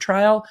v. Heard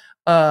trial.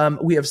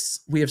 We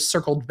have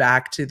circled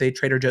back to the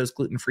Trader Joe's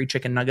gluten-free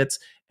chicken nuggets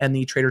and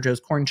the Trader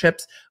Joe's corn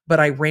chips, but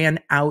I ran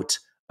out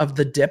of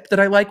the dip that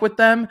I like with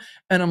them.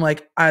 And I'm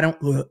like, I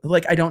don't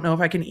know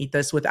if I can eat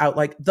this without,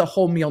 like, the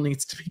whole meal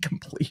needs to be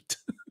complete.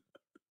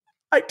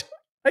 I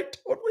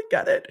totally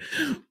get it.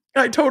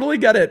 I totally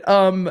get it.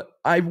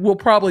 I will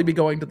probably be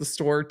going to the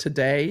store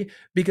today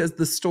because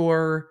the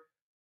store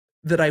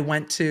that I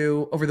went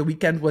to over the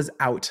weekend was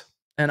out,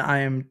 and I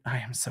am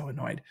so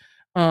annoyed.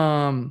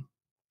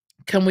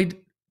 Can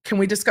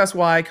we discuss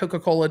why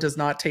Coca-Cola does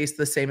not taste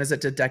the same as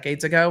it did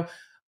decades ago?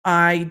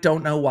 I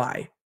don't know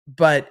why,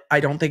 but I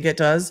don't think it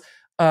does.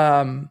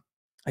 I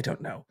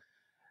don't know.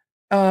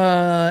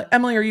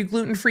 Emily, are you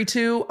gluten-free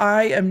too?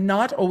 I am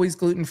not always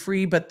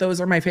gluten-free, but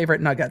those are my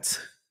favorite nuggets.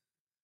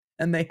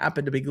 And they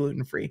happen to be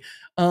gluten-free.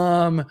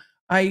 I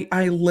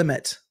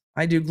limit.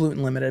 I do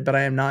gluten limited, but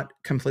I am not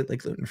completely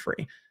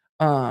gluten-free.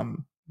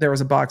 There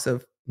was a box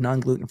of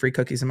non-gluten-free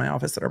cookies in my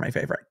office that are my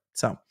favorite.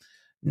 So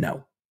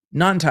no,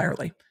 not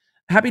entirely.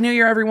 Happy New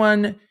Year,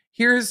 everyone.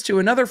 Here's to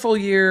another full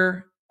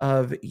year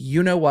of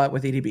you know what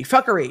with EDB.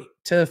 Fuckery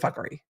to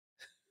fuckery.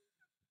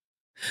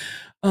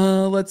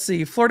 Let's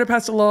see. Florida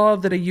passed a law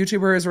that a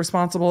YouTuber is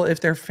responsible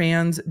if their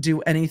fans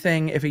do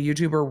anything if a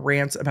YouTuber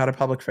rants about a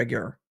public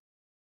figure.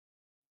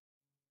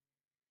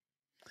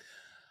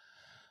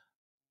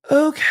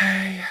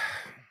 Okay.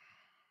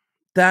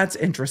 That's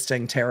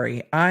interesting,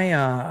 Terry.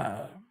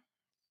 That's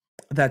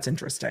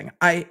interesting.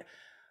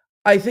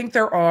 I think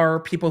there are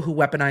people who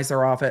weaponize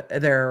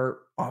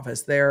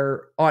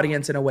their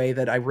audience in a way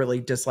that I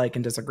really dislike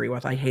and disagree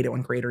with. I hate it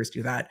when creators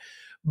do that.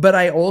 But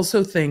I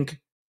also think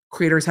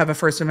creators have a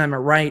First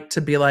Amendment right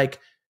to be like,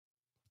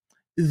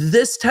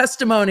 this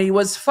testimony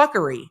was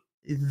fuckery.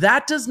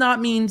 That does not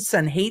mean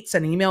send hate,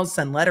 send emails,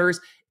 send letters.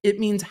 It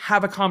means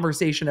have a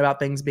conversation about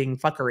things being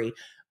fuckery.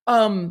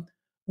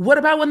 What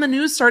about when the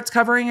news starts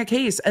covering a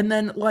case and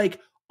then,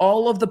 like,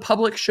 all of the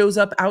public shows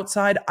up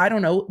outside, I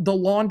don't know, the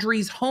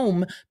laundry's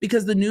home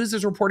because the news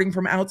is reporting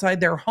from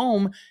outside their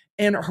home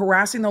and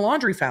harassing the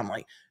laundry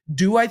family?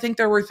 Do I think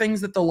there were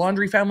things that the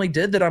laundry family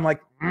did that I'm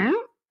like,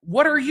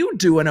 what are you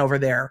doing over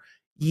there?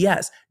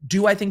 Yes.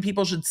 Do I think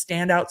people should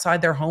stand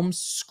outside their homes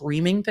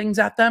screaming things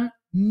at them?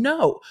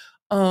 No.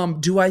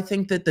 Do I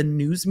think that the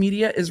news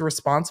media is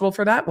responsible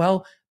for that?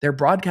 Well, they're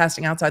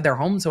broadcasting outside their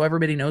home, so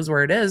everybody knows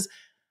where it is.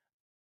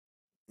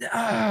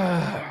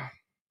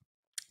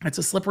 It's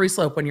a slippery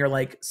slope when you're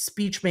like,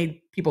 speech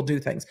made people do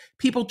things.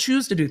 People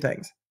choose to do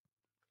things.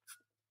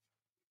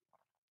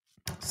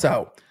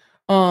 So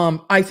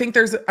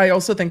I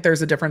also think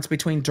there's a difference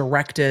between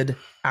directed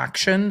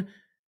action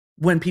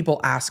when people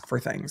ask for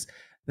things.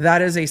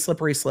 That is a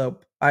slippery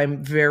slope.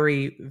 I'm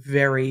very,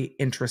 very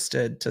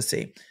interested to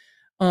see.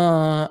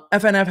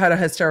 FNF had a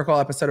hysterical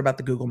episode about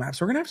the Google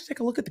Maps. We're going to have to take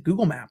a look at the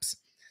Google Maps.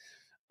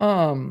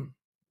 You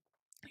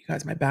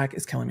guys, my back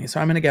is killing me. So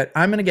I'm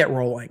going to get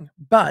rolling.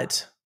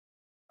 But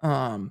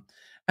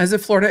as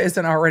if Florida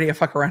isn't already a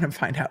fuck around and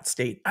find out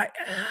state.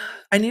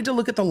 I need to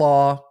look at the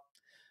law.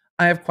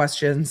 I have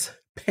questions.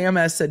 Pam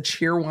S said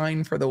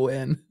cheerwine for the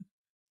win.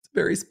 It's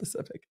very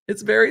specific.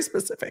 It's very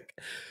specific.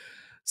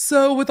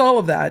 So with all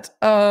of that,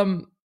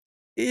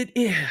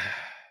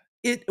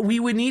 we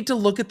would need to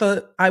look at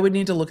I would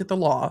need to look at the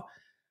law.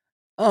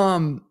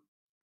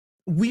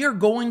 We are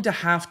going to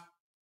have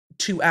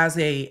to, as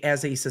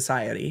a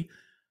society,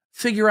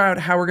 figure out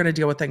how we're going to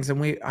deal with things.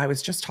 And I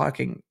was just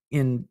talking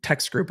in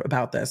text group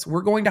about this.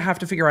 We're going to have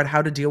to figure out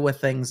how to deal with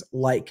things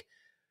like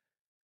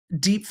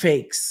deep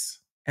fakes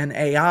and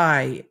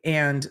AI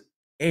and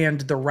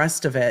the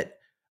rest of it.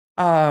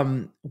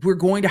 We're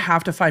going to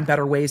have to find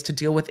better ways to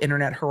deal with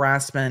internet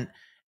harassment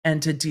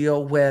and to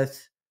deal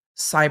with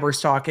cyber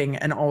stalking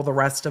and all the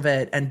rest of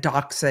it and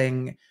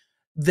doxing.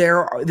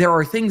 There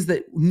are things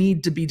that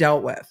need to be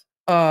dealt with.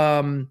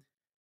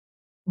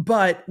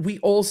 But we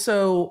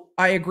also,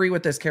 I agree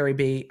with this, Carrie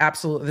B.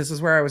 Absolutely. This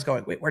is where I was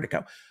going. Wait, where'd it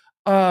go?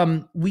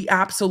 We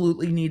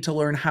absolutely need to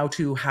learn how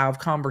to have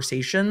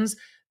conversations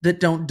that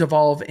don't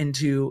devolve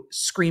into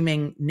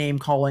screaming, name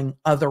calling,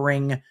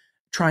 othering,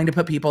 trying to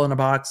put people in a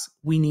box.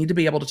 We need to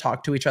be able to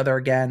talk to each other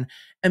again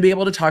and be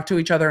able to talk to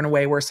each other in a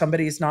way where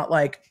somebody's not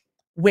like,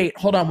 wait,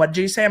 hold on. What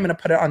did you say? I'm going to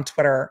put it on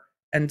Twitter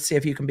and see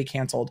if you can be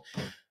canceled.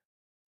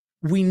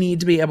 We need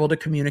to be able to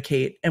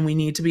communicate and we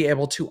need to be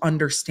able to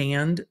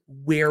understand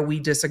where we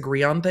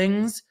disagree on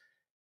things.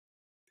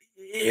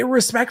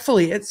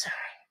 Respectfully,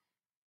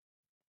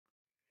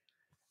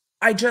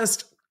 I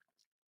don't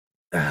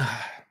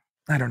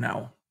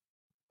know.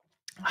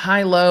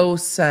 High Low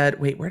said,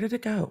 wait, where did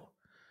it go?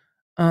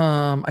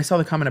 I saw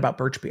the comment about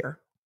birch beer.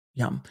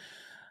 Yum.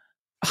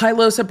 High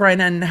Low said Brian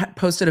Entin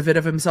posted a vid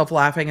of himself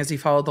laughing as he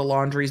followed the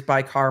laundries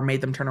by car,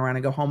 made them turn around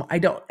and go home. I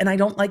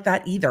don't like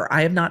that either.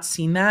 I have not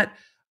seen that.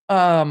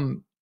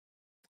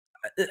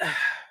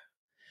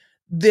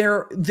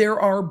 There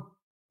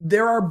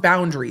are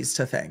boundaries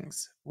to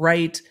things,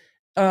 right?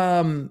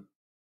 And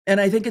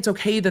I think it's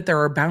okay that there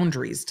are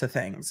boundaries to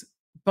things,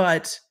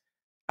 but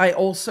I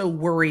also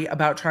worry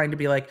about trying to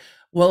be like,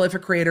 well, if a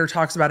creator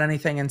talks about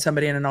anything and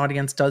somebody in an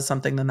audience does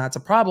something, then that's a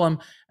problem.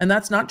 And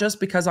that's not just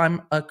because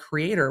I'm a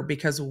creator,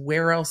 because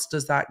where else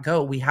does that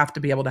go? We have to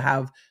be able to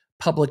have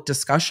public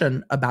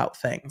discussion about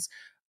things.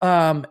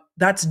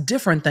 That's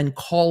different than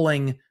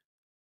calling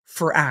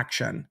for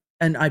action.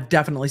 And I've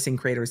definitely seen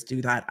creators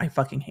do that. I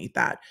fucking hate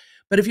that.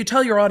 But if you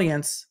tell your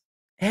audience,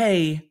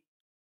 hey,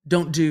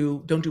 don't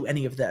do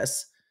any of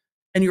this,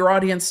 and your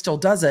audience still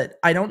does it,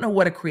 I don't know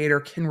what a creator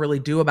can really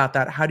do about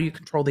that. How do you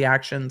control the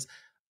actions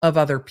of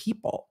other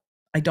people?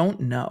 I don't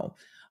know.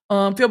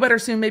 Feel better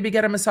soon, maybe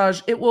get a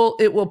massage. It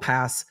will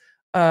pass.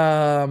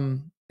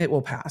 It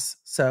will pass.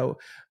 So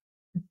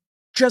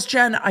just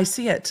Jen, I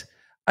see it.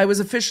 I was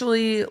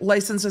officially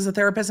licensed as a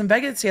therapist in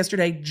Vegas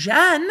yesterday.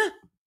 Jen,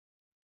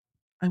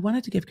 I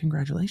wanted to give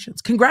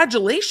congratulations.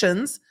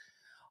 Congratulations.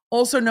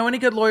 Also, know any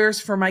good lawyers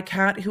for my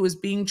cat who is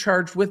being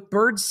charged with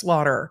bird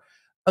slaughter?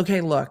 Okay,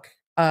 look,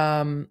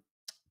 I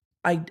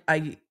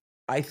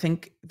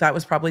think that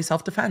was probably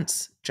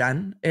self-defense,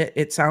 Jen.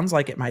 It sounds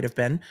like it might have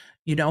been.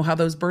 You know how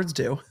those birds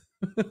do.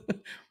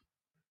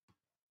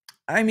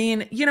 I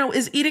mean,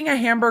 is eating a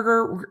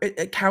hamburger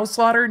a cow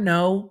slaughter?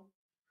 No.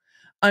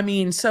 I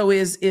mean, so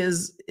is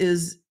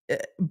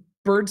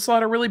bird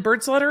slaughter really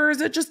bird slaughter, or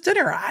is it just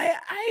dinner?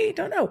 I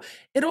don't know.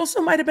 It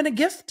also might have been a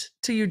gift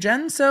to you,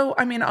 Jen. So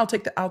I mean, I'll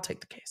take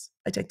the case.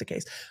 I take the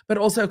case. But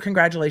also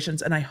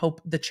congratulations, and I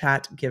hope the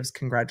chat gives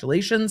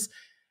congratulations.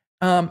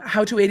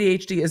 How to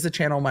ADHD is the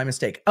channel, my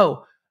mistake.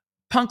 Oh,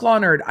 Punk Law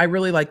Nerd. I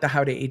really like the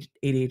How to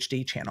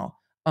ADHD channel.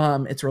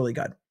 It's really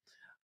good.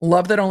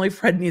 Love that only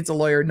Fred needs a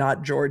lawyer,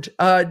 not George.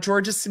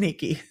 George is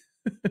sneaky.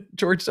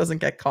 George doesn't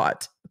get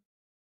caught.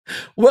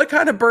 What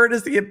kind of bird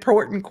is the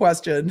important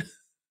question?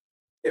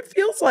 It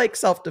feels like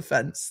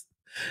self-defense.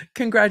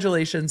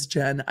 Congratulations,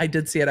 Jen. I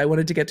did see it. I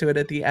wanted to get to it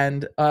at the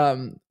end.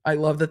 I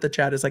love that the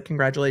chat is like,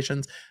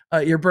 congratulations.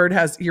 Your bird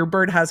has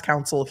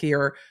counsel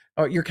here.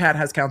 Or your cat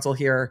has counsel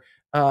here.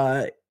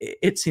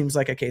 It seems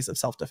like a case of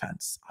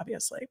self-defense,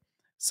 obviously.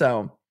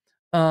 So,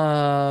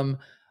 thank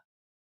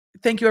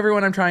you,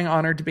 everyone. I'm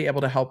honored to be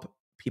able to help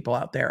people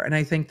out there. And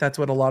I think that's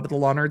what a lot of the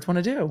law nerds want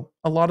to do.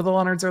 A lot of the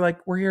law nerds are like,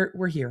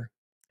 we're here.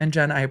 And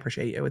Jen, I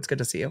appreciate you. It's good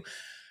to see you.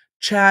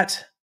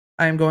 Chat,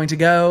 I'm going to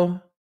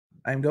go.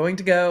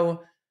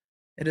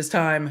 It is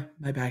time.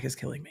 My back is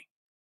killing me.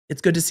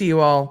 It's good to see you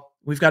all.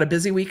 We've got a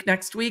busy week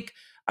next week.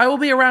 I will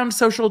be around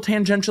social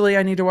tangentially.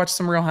 I need to watch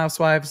some Real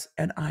Housewives,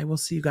 and I will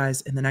see you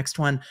guys in the next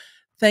one.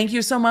 Thank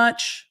you so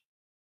much.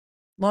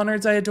 Law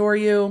Nerds, I adore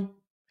you.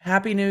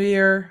 Happy New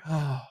Year.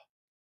 Oh,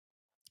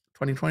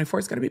 2024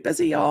 is going to be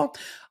busy, y'all.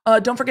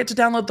 Don't forget to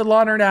download the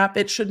Law Nerd app.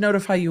 It should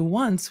notify you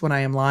once when I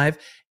am live,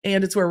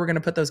 and it's where we're going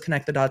to put those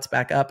Connect the Dots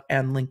back up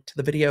and link to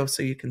the video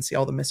so you can see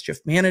all the mischief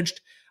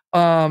managed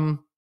of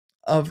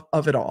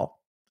it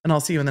all. And I'll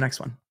see you in the next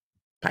one.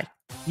 Bye.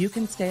 You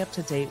can stay up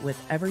to date with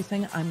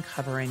everything I'm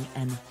covering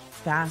and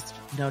fast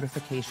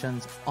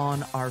notifications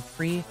on our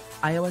free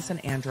iOS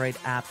and Android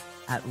app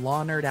at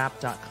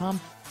lawnerdapp.com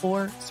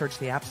or search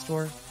the App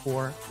Store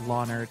for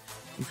Law Nerd.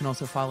 You can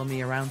also follow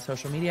me around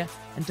social media,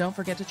 and don't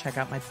forget to check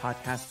out my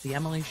podcast, The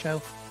Emily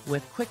Show,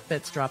 with quick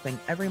bits dropping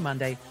every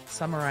Monday,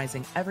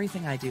 summarizing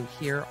everything I do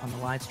here on the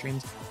live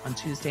streams on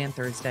Tuesday and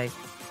Thursday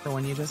for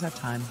when you just have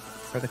time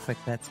for the quick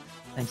bits.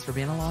 Thanks for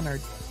being a Law Nerd.